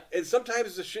movie, yeah, and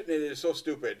sometimes the shit in it is so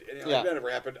stupid, and yeah. that never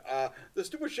happened. The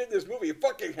stupid shit in this movie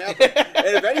fucking happened,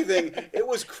 and if anything, it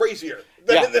was crazier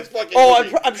than in this fucking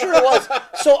movie. I'm sure it was.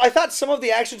 So I thought some of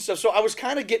the action stuff. So I was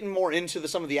kind of getting more into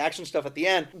some of the action stuff at the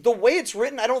end. The way it's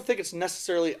written, I don't think it's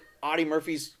necessarily Audie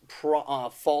Murphy's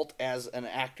fault as an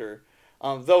actor.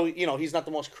 Though, he's not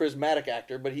the most charismatic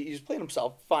actor, but he's playing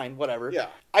himself. Fine, whatever. Yeah.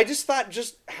 I just thought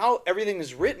just how everything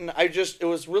is written, it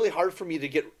was really hard for me to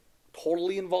get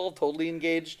totally involved, totally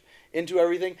engaged into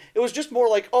everything. It was just more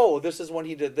like, oh, this is when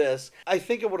he did this. I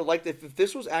think I would have liked it if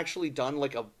this was actually done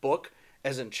like a book,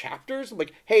 as in chapters.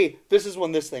 Like, hey, this is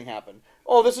when this thing happened.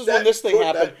 Oh, this is when this thing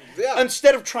happened.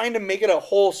 Instead of trying to make it a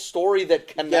whole story that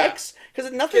connects.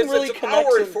 Because nothing really connects. It's an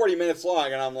hour and 40 minutes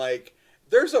long, and I'm like...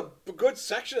 There's a good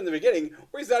section in the beginning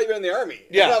where he's not even in the army.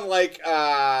 Yeah. And I'm like,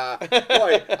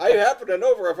 boy, I happen to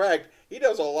know for a fact he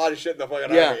does a lot of shit in the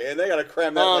fucking army, and they got to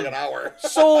cram that in like an hour.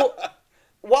 So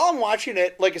while I'm watching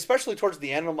it, like especially towards the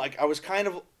end, I'm like, I was kind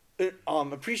of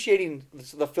appreciating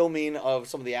the filming of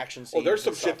some of the action scenes. Oh, there's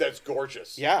some shit that's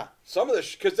gorgeous. Yeah. Some of the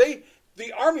because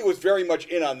the army was very much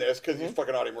in on this because he's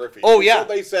fucking Audie Murphy. Oh, yeah. So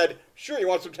they said, sure, you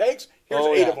want some tanks? Here's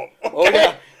 8 of them. Okay? Oh,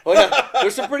 yeah. Oh, yeah.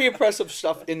 There's some pretty impressive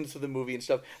stuff into the movie and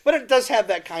stuff. But it does have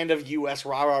that kind of U.S.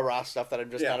 rah-rah-rah stuff that I'm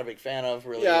just not a big fan of,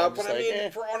 really. Yeah, but I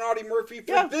mean, for an Audie Murphy,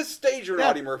 for this stage of an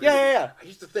Audie Murphy,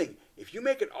 here's the thing. If you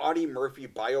make an Audie Murphy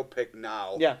biopic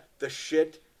now, the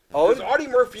shit... Because Audie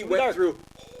Murphy went through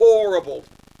horrible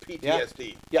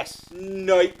PTSD. Yes.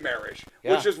 Nightmarish.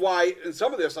 Which is why, in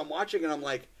some of this, I'm watching and I'm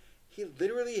like, he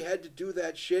literally had to do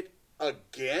that shit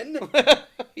again?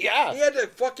 Yeah. He had to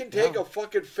fucking take a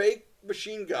fucking fake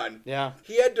machine gun. Yeah.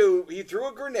 He threw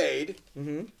a grenade.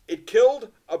 Mm-hmm. It killed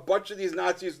a bunch of these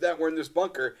Nazis that were in this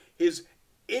bunker. His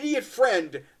idiot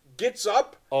friend gets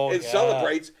up and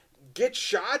celebrates, gets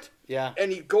shot,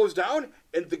 and he goes down,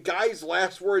 and the guy's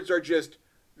last words are just,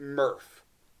 Murph.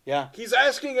 Yeah. He's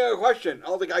asking a question.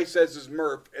 All the guy says is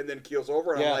Murph, and then keels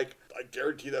over, and I'm like, I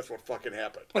guarantee that's what fucking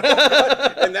happened.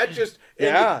 And that just...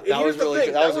 And here's the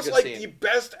thing. That was like the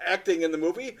best acting in the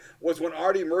movie was when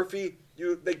Audie Murphy,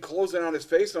 they close in on his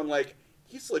face, and I'm like,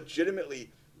 he's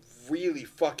legitimately really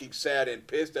fucking sad and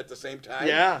pissed at the same time.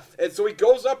 Yeah. And so he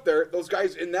goes up there. Those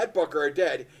guys in that bunker are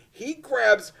dead. He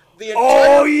grabs the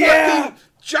entire fucking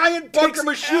giant bunker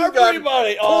machine gun,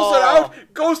 pulls it out,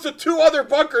 goes to 2 other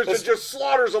bunkers and just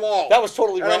slaughters them all. That was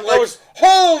totally Rambo. Like,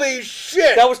 holy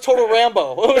shit! That was total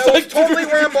Rambo. That was totally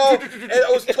Rambo, and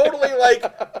it was totally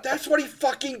like, that's what he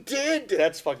fucking did.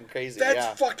 That's fucking crazy.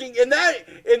 That's fucking, and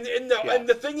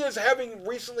the thing is, having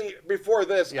recently, before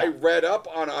this, I read up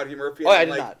on Audie Murphy, and I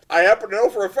did not. I happen to know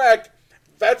for a fact,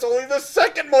 that's only the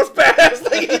second most badass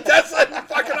thing he does in the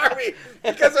fucking army.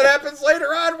 Because it happens later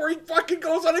on where he fucking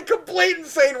goes on a complete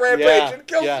insane rampage and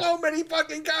kills so many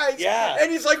fucking guys. Yeah.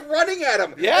 And he's like running at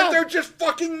them. Yeah. And they're just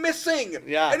fucking missing.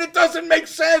 Yeah. And it doesn't make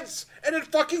sense. And it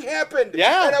fucking happened.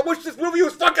 Yeah. And I wish this movie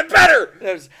was fucking better.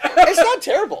 It's not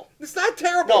terrible. It's not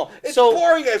terrible. No, it's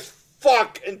boring as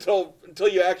fuck until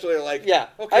you actually are like, okay,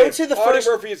 I would say Audie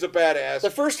Murphy is a badass.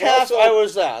 The first half,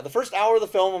 the first hour of the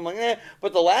film, I'm like,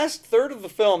 but the last third of the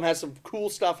film has some cool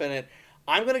stuff in it.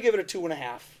 I'm gonna give it a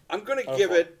 2.5. I'm gonna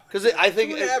give it because I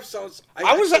think 2.5 sounds.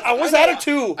 I was at a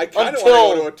 2. I kind of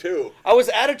want to go to a 2. I was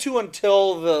at a 2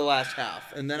 until the last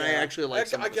half, and then I actually like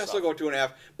some. I guess I'll go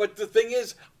 2.5. But the thing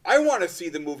is, I want to see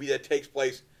the movie that takes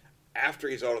place after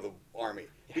he's out of the army.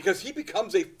 Because he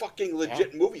becomes a fucking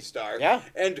legit movie star. Yeah.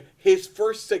 And his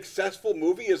first successful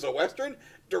movie is a Western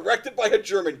directed by a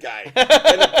German guy.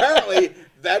 And apparently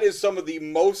that is some of the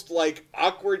most like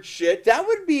awkward shit. That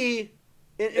would be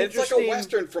it's like a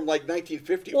Western from like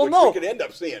 1950, which we could end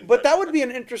up seeing. But that would be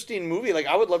an interesting movie. Like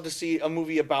I would love to see a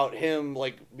movie about him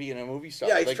like being a movie star.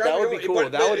 Yeah, he's like, that would be cool.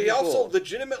 That would be cool. Also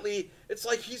legitimately, it's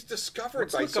like he's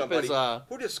discovered by somebody.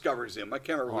 Who discovers him? I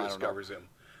can't remember who discovers him.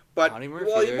 But, he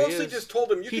mostly just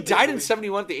told him... He died in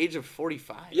 1971 at the age of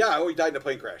 45. Yeah, he died in a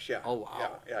plane crash, Oh,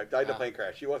 wow. Yeah, died in a plane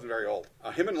crash. He wasn't very old.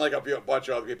 Him and like a bunch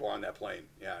of other people on that plane.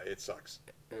 Yeah, it sucks.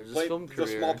 The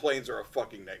small planes are a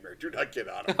fucking nightmare. Do not get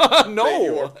on them. No.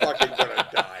 You are fucking going to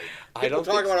die. People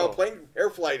talk about how air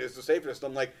flight is the safest.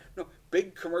 I'm like, no,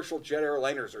 big commercial jet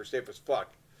airliners are safe as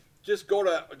fuck. Just go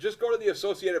to the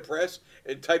Associated Press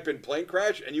and type in plane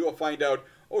crash, and you will find out,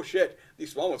 oh shit,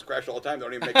 these small ones crash all the time. They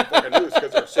don't even make the fucking news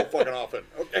because they're so fucking often.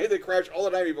 Okay, they crash all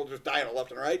the time. People just die on the left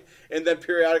and right, and then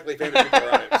periodically famous people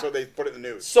are on it, so they put it in the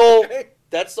news. So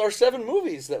that's our 7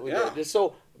 movies that we did.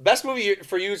 So best movie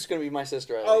for you is going to be My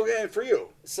Sister Eileen. Oh, yeah, and for you,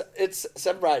 it's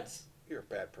 7 Brides. You're a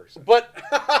bad person. But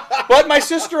my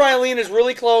sister Eileen is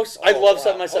really close. I love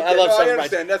Seven Brides. Okay, I love Seven I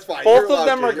Brides. understand. That's fine. Both of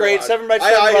them are great. Seven Brides,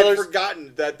 Seven Brothers. I had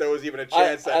forgotten that there was even a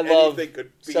chance that anything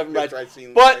could beat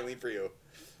Mr. Eileen for you.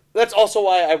 That's also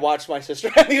why I watched my sister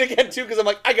Eileen again too, because I'm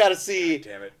like, I gotta see. God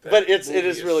damn it! But it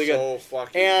is really good. So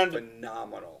fucking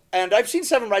phenomenal. And I've seen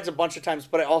Seven Brides a bunch of times,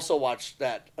 but I also watched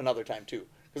that another time too,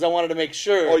 because I wanted to make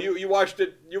sure. Oh, you watched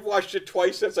it? You watched it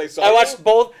twice since I saw it. I watched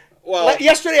both. Well,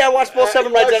 yesterday I watched both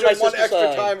Seven Brides and my sister's. One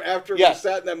extra time after we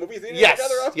sat in that movie theater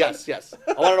together. Yes.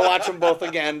 I wanted to watch them both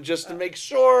again just to make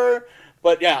sure.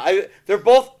 But yeah, they're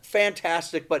both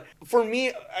fantastic. But for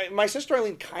me, my sister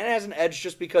Eileen kind of has an edge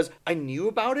just because I knew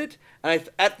about it, and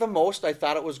at the most I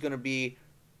thought it'll be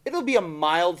a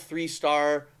mild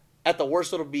 3-star. At the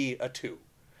worst, it'll be a 2.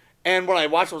 And when I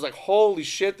watched it, I was like, holy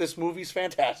shit, this movie's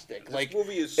fantastic. This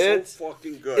movie is so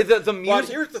fucking good. The music... But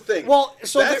here's the thing. Well,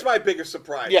 that's my biggest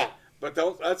surprise. Yeah. But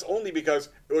that's only because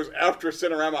it was after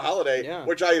CINERAMA Holiday,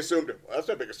 which I assumed, well, that's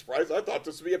my biggest surprise. I thought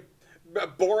this would be a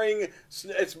boring...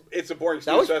 It's a boring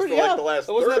snooze fest for like the last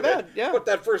third of it. Yeah. But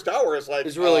that first hour is like...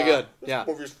 It's really good. This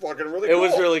movie's fucking really cool. It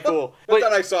was really cool. But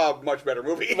then I saw a much better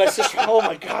movie. My sister... Oh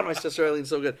my God, my sister Eileen's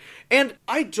so good. And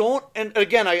I don't... And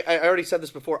again, I already said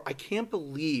this before. I can't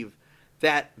believe...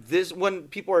 that when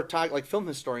people are talking, like film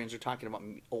historians are talking about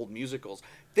old musicals,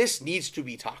 this needs to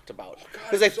be talked about.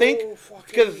 Because I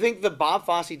think the Bob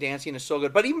Fosse dancing is so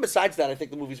good. But even besides that, I think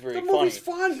the movie's very funny. The movie's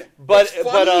fun. But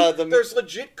there's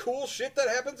legit cool shit that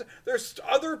happens. There's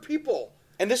other people.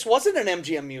 And this wasn't an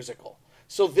MGM musical.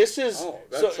 So this is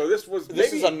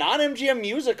this is a non-MGM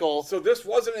musical. So this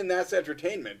wasn't in That's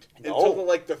Entertainment until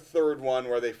the third one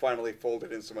where they finally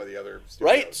folded in some of the other studios.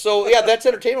 Right. So yeah, That's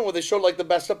Entertainment where they showed like the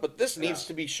best stuff, but this needs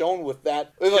to be shown with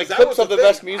that clips of the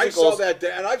best musicals. I saw that,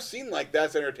 and I've seen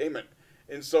That's Entertainment,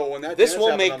 and so when that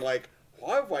happened, I'm like,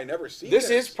 why have I never seen this?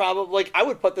 This is probably I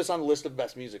would put this on the list of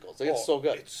best musicals. It's so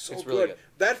good. It's really good.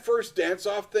 That first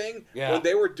dance-off thing when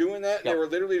they were doing that, they were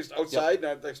literally just outside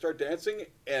and they start dancing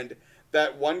and.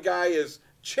 That one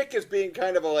chick is being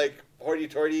kind of a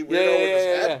hoity-toity weirdo with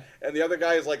his hat, and the other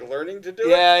guy is learning to do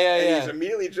it. And he's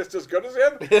immediately just as good as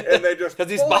him, and they just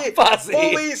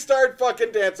fully start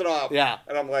fucking dancing off. Yeah,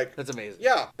 and I'm like, that's amazing.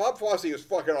 Yeah, Bob Fosse is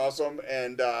fucking awesome,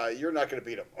 and you're not gonna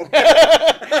beat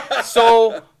him.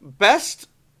 So best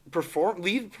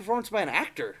lead performance by an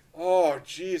actor. Oh,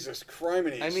 Jesus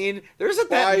criminy. I mean, there isn't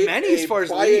that many as far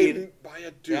as lead. By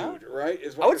a dude, right?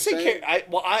 Is what I would say I'm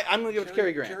going to give it to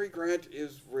Cary Grant. Cary Grant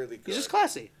is really good. He's just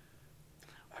classy.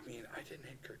 I mean, I didn't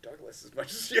hate Kirk Douglas as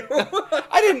much as you.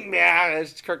 I didn't. Yeah,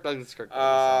 it's Kirk Douglas.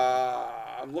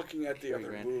 I'm looking at the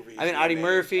other movies. I mean, Audie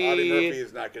Murphy. Audie Murphy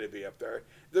is not going to be up there.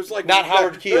 There's not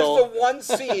Howard Keel. There's the one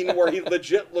scene where he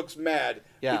legit looks mad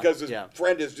because his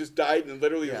friend has just died and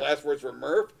literally his last words were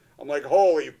Murph. I'm like,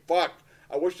 holy fuck.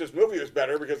 I wish this movie was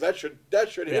better because that should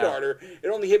hit harder. It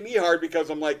only hit me hard because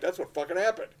I'm like, that's what fucking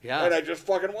happened. Yeah. And I just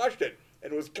fucking watched it.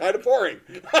 And it was kind of boring.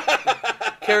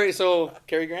 Cary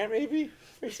Grant, maybe?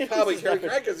 It's probably Cary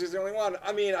Grant because he's the only one.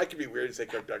 I mean, I could be weird and say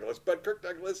Kirk Douglas, but Kirk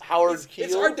Douglas, Howard Keel.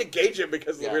 It's hard to gauge him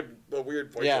because of the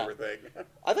weird voiceover thing.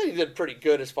 I thought he did pretty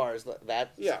good as far as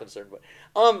that is concerned.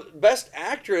 But Best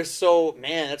Actress, so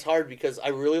man, that's hard because I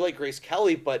really like Grace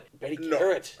Kelly, but Betty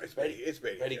Garrett. It's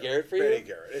Betty Garrett for you. Betty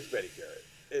Garrett. It's Betty Garrett.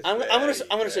 I'm gonna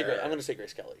say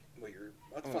Grace Kelly. Well,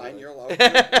 that's fine. You're allowed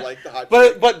to like the hot.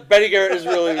 But Betty Garrett was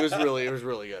really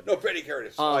good. No, Betty Garrett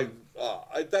is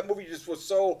that movie just was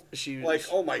so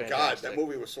oh my god, that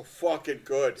movie was so fucking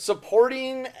good.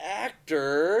 Supporting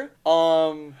actor,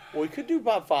 we could do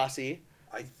Bob Fosse.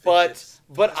 I think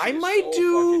but I might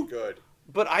do. Good.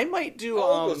 But I might do. How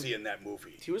old was he in that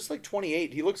movie? He was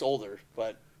 28. He looks older,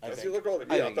 but does he look older?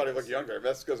 Yeah, I thought he looked younger.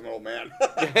 That's because I'm an old man.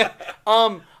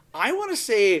 I want to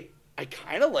say I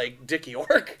kind of like Dick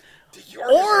York.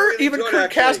 Or really even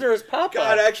Kirk Kasner as Papa.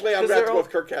 God, actually, I'm going to have to go with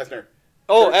Kirk Kasner.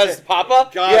 Oh, as Papa?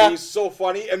 God, he's so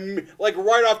funny. And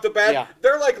right off the bat,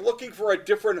 they're looking for a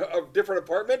different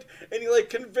apartment, and he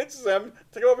convinces them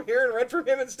to go over here and rent from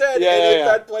him instead.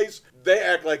 That place, they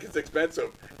act like it's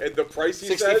expensive. And the price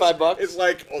he says $65 is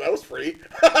that was free.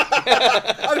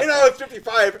 I mean, it's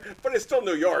 55, but it's still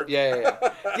New York. Yeah,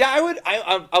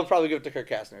 I'll probably give it to Kirk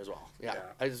Kasner as well. Yeah.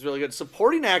 It's really good.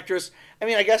 Supporting actress, I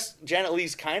mean, I guess Janet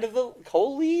Leigh's kind of the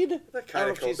co-lead. They're kind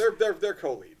of they're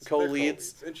co-leads.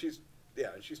 Co-leads. And she's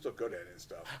still good at it and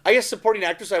stuff. I guess supporting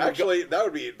actress.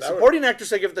 Supporting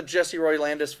actress. I give it to Jessie Roy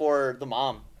Landis for the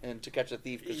mom and To Catch a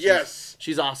Thief.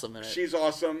 She's awesome in it. She's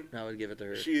awesome. I would give it to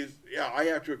her. I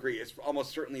have to agree. It's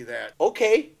almost certainly that.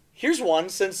 Okay, here's one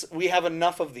since we have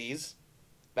enough of these.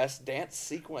 Best dance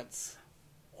sequence.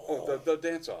 Oh, the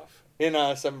dance off in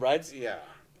Seven Brides. Yeah.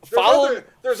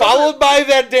 Followed by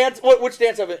that dance. Which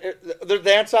dance off? The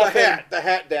dance off. The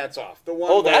hat dance off. The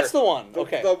one. Oh, that's the one.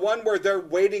 Okay. The one where they're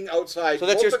waiting outside. So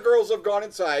that's the girls have gone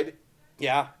inside.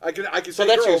 Yeah. I can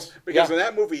say girls because in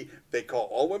that movie they call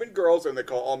all women girls and they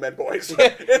call all men boys in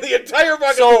the entire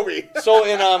fucking movie. So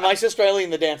in My Sister Eileen,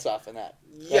 the dance off in that.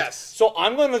 Yes. So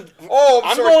I'm going to. Oh,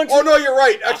 I'm sorry. Oh no, you're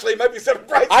right. Actually, it might be Seven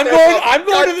Brides. I'm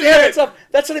going to the dance off.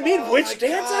 That's what I mean. Which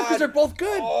dance off? Because they're both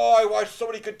good. Oh, I watched so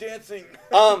many good dancing.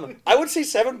 I would say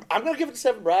Seven. I'm going to give it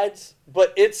Seven Brides,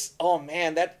 but it's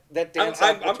that dance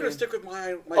off. I'm going to stick with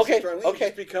my Sister Eileen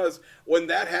just because when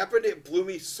that happened, it blew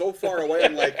me so far away.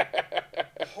 I'm like,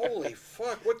 holy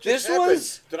fuck! What just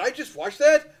happened? Did I just watch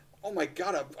that? Oh my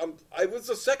god! I was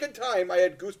the second time I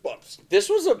had goosebumps. This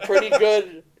was a pretty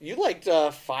good. You liked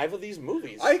 5 of these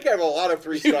movies. I gave a lot of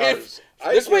 3 stars.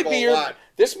 This might be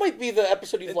the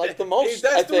episode you've liked the most.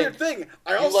 That's the weird thing.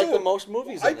 I also like the most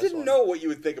movies. I didn't know what you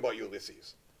would think about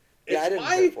Ulysses. Yeah, I didn't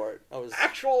care for it.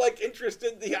 Actual interest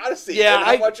in the Odyssey. Yeah, and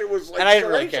how much it was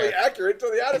strangely accurate to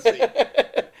the Odyssey.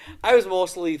 I was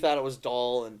mostly thought it was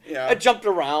dull, and I jumped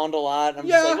around a lot. I'm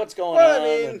just like, what's going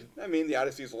on? I mean, the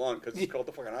Odyssey's long because it's called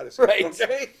the fucking Odyssey, right?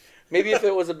 Okay. Maybe if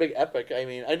it was a big epic. I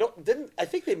mean, I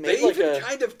think they made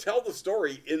kind of tell the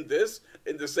story in the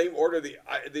same order. The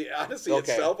Odyssey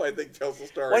itself, I think, tells the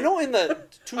story. Well, I know in the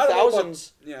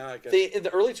 2000s, I guess. In the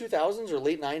early 2000s or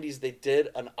late 90s, they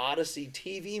did an Odyssey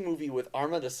TV movie with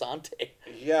Arma DeSante.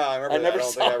 Yeah, I remember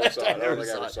that. I don't think I ever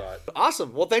saw it.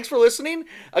 Awesome. Well, thanks for listening.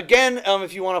 Again,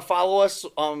 if you want to follow us,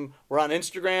 we're on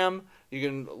Instagram. You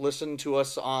can listen to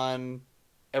us on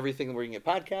everything where you can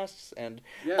get podcasts, and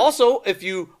also if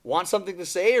you want something to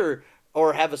say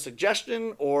or have a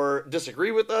suggestion or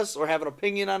disagree with us or have an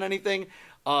opinion on anything,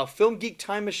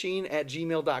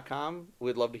 filmgeektimemachine@gmail.com.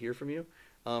 We'd love to hear from you,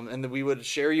 and then we would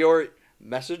share your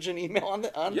message and email on the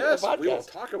podcast. Yes, we will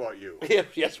talk about you.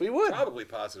 Yes, we would. Probably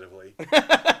positively.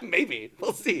 Maybe.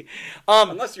 We'll see.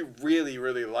 Unless you really,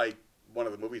 really like one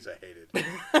of the movies I hated.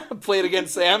 Play It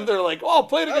Against Sam. They're like, oh,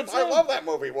 Play It Against Sam. I love that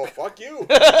movie. Well, fuck you.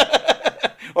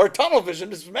 Or Tunnel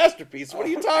Vision is a masterpiece. What are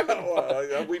you talking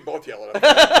about? We both yell at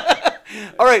him.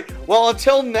 All right. Well,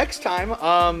 until next time,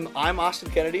 I'm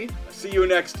Austin Kennedy. See you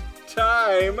next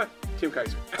time. Tim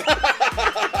Kaiser.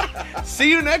 See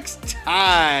you next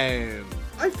time.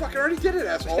 I fucking already did it,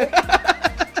 asshole.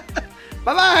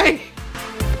 Bye-bye.